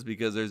spaces,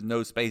 because there's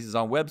no spaces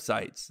on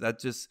websites. That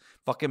just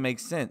fucking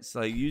makes sense.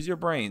 Like, use your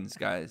brains,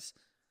 guys.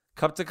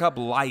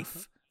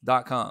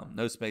 Cuptocuplife.com,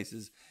 no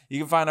spaces. You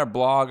can find our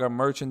blog, our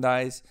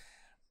merchandise.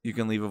 You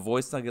can leave a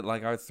voice nugget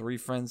like our 3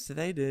 friends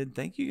today did.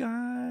 Thank you,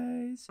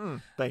 guys.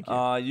 Thank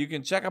you. You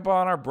can check up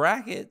on our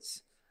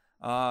brackets.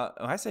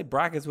 I say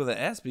brackets with an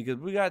S because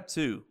we got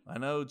 2. I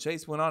know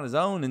Chase went on his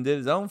own and did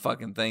his own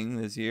fucking thing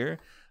this year.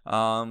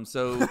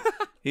 So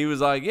he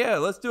was like, yeah,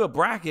 let's do a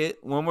bracket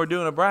when we're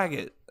doing a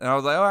bracket. And I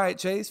was like, all right,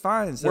 Chase,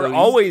 fine. So we're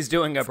always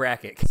doing a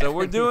bracket. So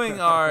we're doing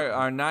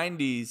our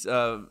 90s,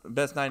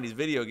 best 90s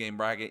video game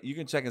bracket. You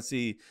can check and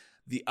see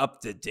the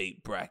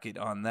up-to-date bracket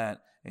on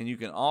that. And you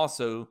can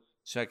also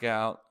check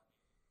out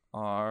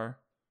our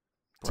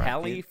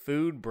Tally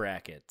Food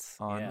brackets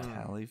on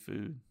Tally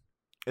Food.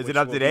 Is it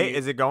up to date?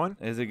 Is it going?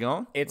 Is it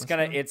going?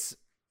 It's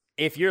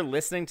if you're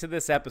listening to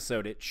this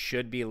episode, it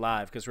should be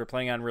live because we're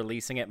planning on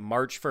releasing it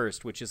March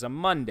 1st, which is a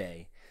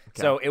Monday.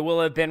 Okay. So it will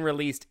have been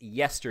released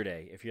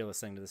yesterday if you're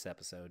listening to this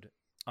episode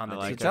on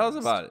the so tell us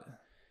about it.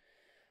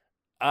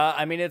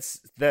 I mean, it's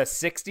the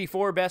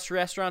 64 best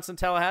restaurants in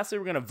Tallahassee.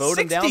 We're going to vote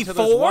them down to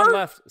 64? there's one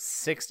left.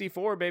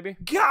 64, baby.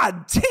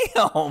 God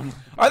damn.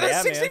 Are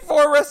there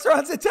 64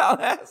 restaurants in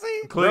Tallahassee?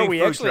 Including we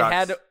food actually trucks.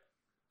 had.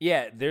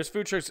 Yeah, there's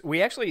food trucks.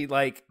 We actually,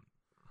 like,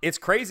 it's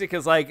crazy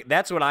because, like,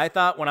 that's what I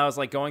thought when I was,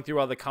 like, going through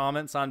all the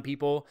comments on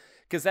people.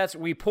 Because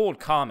we pulled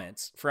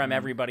comments from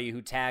everybody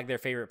who tagged their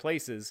favorite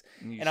places.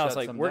 And I was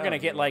like, we're going to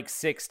get, like,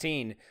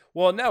 16.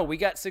 Well, no, we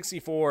got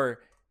 64.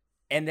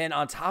 And then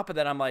on top of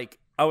that, I'm like,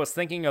 I was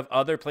thinking of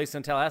other places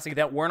in Tallahassee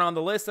that weren't on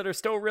the list that are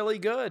still really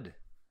good.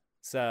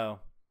 So,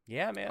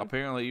 yeah, man.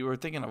 Apparently, you were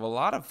thinking of a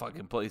lot of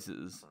fucking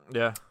places.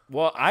 Yeah.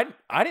 Well, I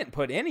didn't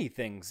put any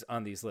things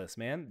on these lists,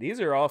 man. These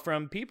are all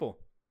from people.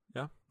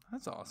 Yeah.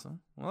 That's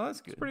awesome. Well,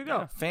 that's good. It's pretty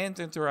dope. Fans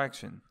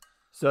interaction.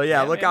 So,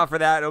 yeah, look man. out for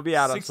that. It'll be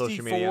out on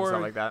social media and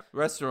stuff like that.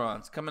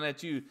 Restaurants coming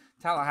at you.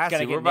 Tallahassee.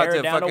 Gotta get We're about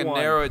to narrowed down to fucking one.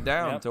 narrow it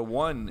down Yep. to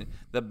one.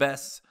 The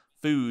best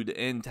food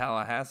in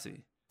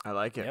Tallahassee. I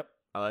like it. Yep.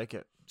 I like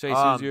it. Chase,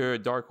 who's your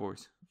dark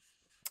horse?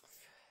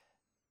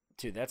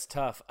 Dude, that's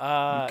tough.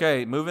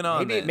 Okay, moving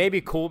on. Maybe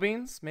Cool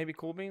Beans. Maybe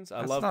Cool Beans. I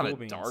That's love not Cool a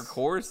Beans. dark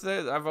horse.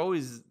 I've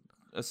always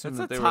assumed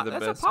that they were the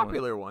best. That's a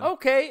popular one.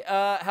 Okay.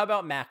 How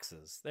about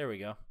Max's? There we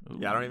go.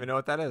 Yeah, I don't even know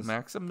what that is.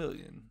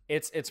 Maximilian.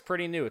 It's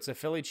pretty new. It's a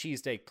Philly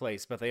cheesesteak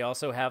place, but they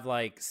also have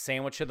like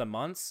sandwich of the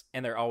months,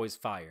 and they're always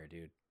fire,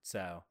 dude.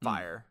 So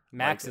Fire.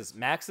 Max's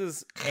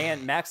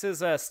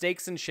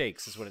Steaks and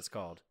Shakes is what it's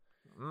called.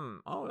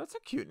 Oh, that's a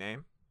cute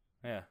name.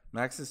 Yeah.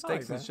 Max's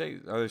like Steaks and that.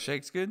 Shakes. Are the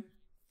shakes good?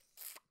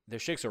 Their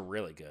shakes are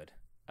really good.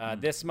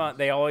 This month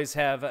they always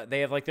have they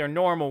have like their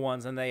normal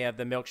ones, and they have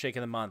the milkshake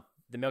of the month.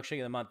 The milkshake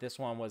of the month. This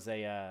one was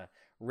a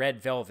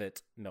red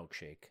velvet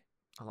milkshake.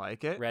 I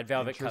like it. Red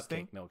velvet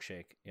Interesting. cupcake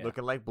milkshake. Yeah.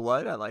 Looking like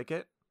blood. I like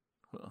it.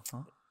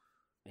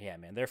 Yeah,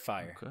 man, they're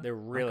fire. Okay. They're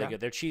really Okay. good.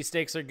 Their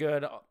cheesesteaks are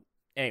good.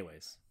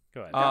 Anyways,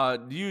 go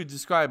ahead. Do you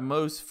describe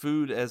most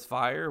food as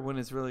fire when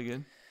it's really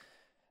good?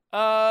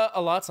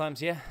 A lot of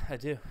times, yeah, I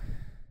do.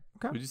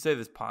 Would you say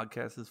this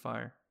podcast is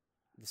fire?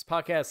 This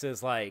podcast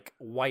is like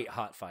white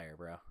hot fire,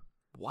 bro.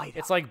 White.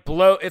 It's like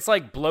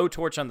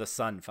blowtorch on the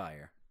sun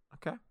fire.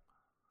 Okay.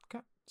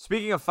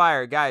 Speaking of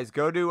fire, guys,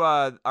 go to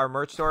our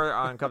merch store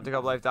on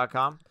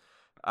cuptocuplife.com.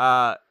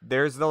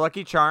 There's the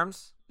Lucky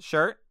Charms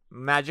shirt,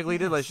 magically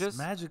delicious.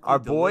 Magically our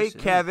boy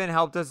delicious. Kevin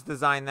helped us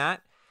design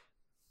that.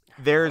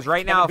 There's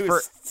right now Kevin, for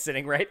who's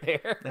sitting right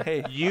there.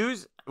 Hey,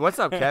 use. What's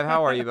up, Kev?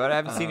 How are you, bud? I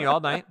haven't seen you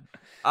all night.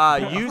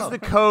 Use the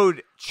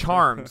code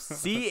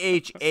CHARMS,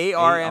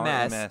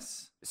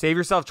 CHARMS. Save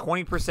yourself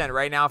 20%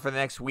 right now for the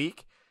next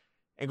week,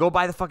 and go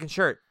buy the fucking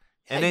shirt.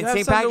 And you then have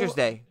St. something Patrick's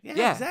Day.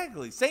 Yeah,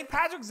 exactly. St.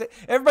 Patrick's Day.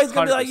 Everybody's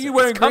gonna be like, 100%. "You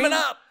wearing It's green? coming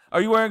up. Are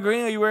you wearing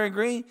green? Are you wearing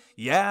green?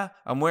 Yeah,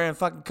 I'm wearing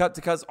fucking Cut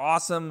to Cut's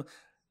awesome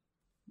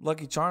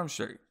Lucky Charm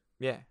shirt.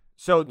 Yeah.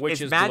 So Which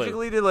it's is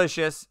magically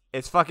delicious.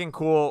 It's fucking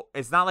cool.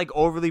 It's not like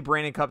overly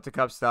branded cup to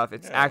cup stuff.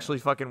 It's actually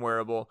fucking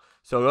wearable.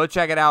 So go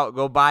check it out.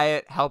 Go buy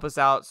it. Help us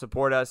out.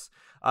 Support us.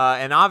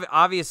 And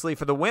obviously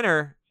for the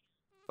winner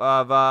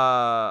of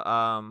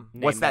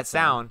What's That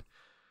Sound,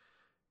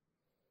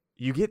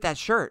 you get that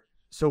shirt.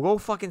 So go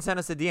fucking send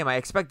us a DM. I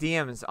expect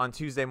DMs on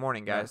Tuesday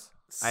morning, guys.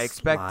 I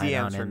expect Slide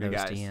on DMs in from you those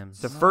guys.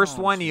 DMs. The first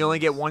No, one, you only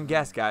get jeez. one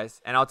guess,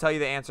 guys. And I'll tell you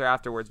the answer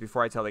afterwards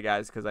before I tell the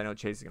guys because I know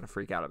Chase is going to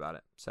freak out about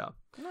it. So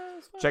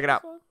check it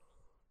out.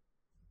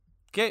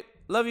 Okay,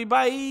 love you.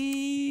 Bye.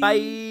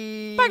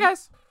 Bye. Bye,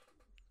 guys.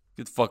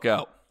 Get the fuck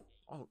out.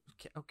 Oh,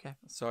 okay.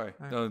 Sorry. All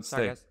right. Don't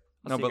Sorry, stay. guys.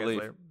 I'll No, see you but guys leave.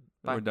 later.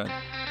 Bye. We're done.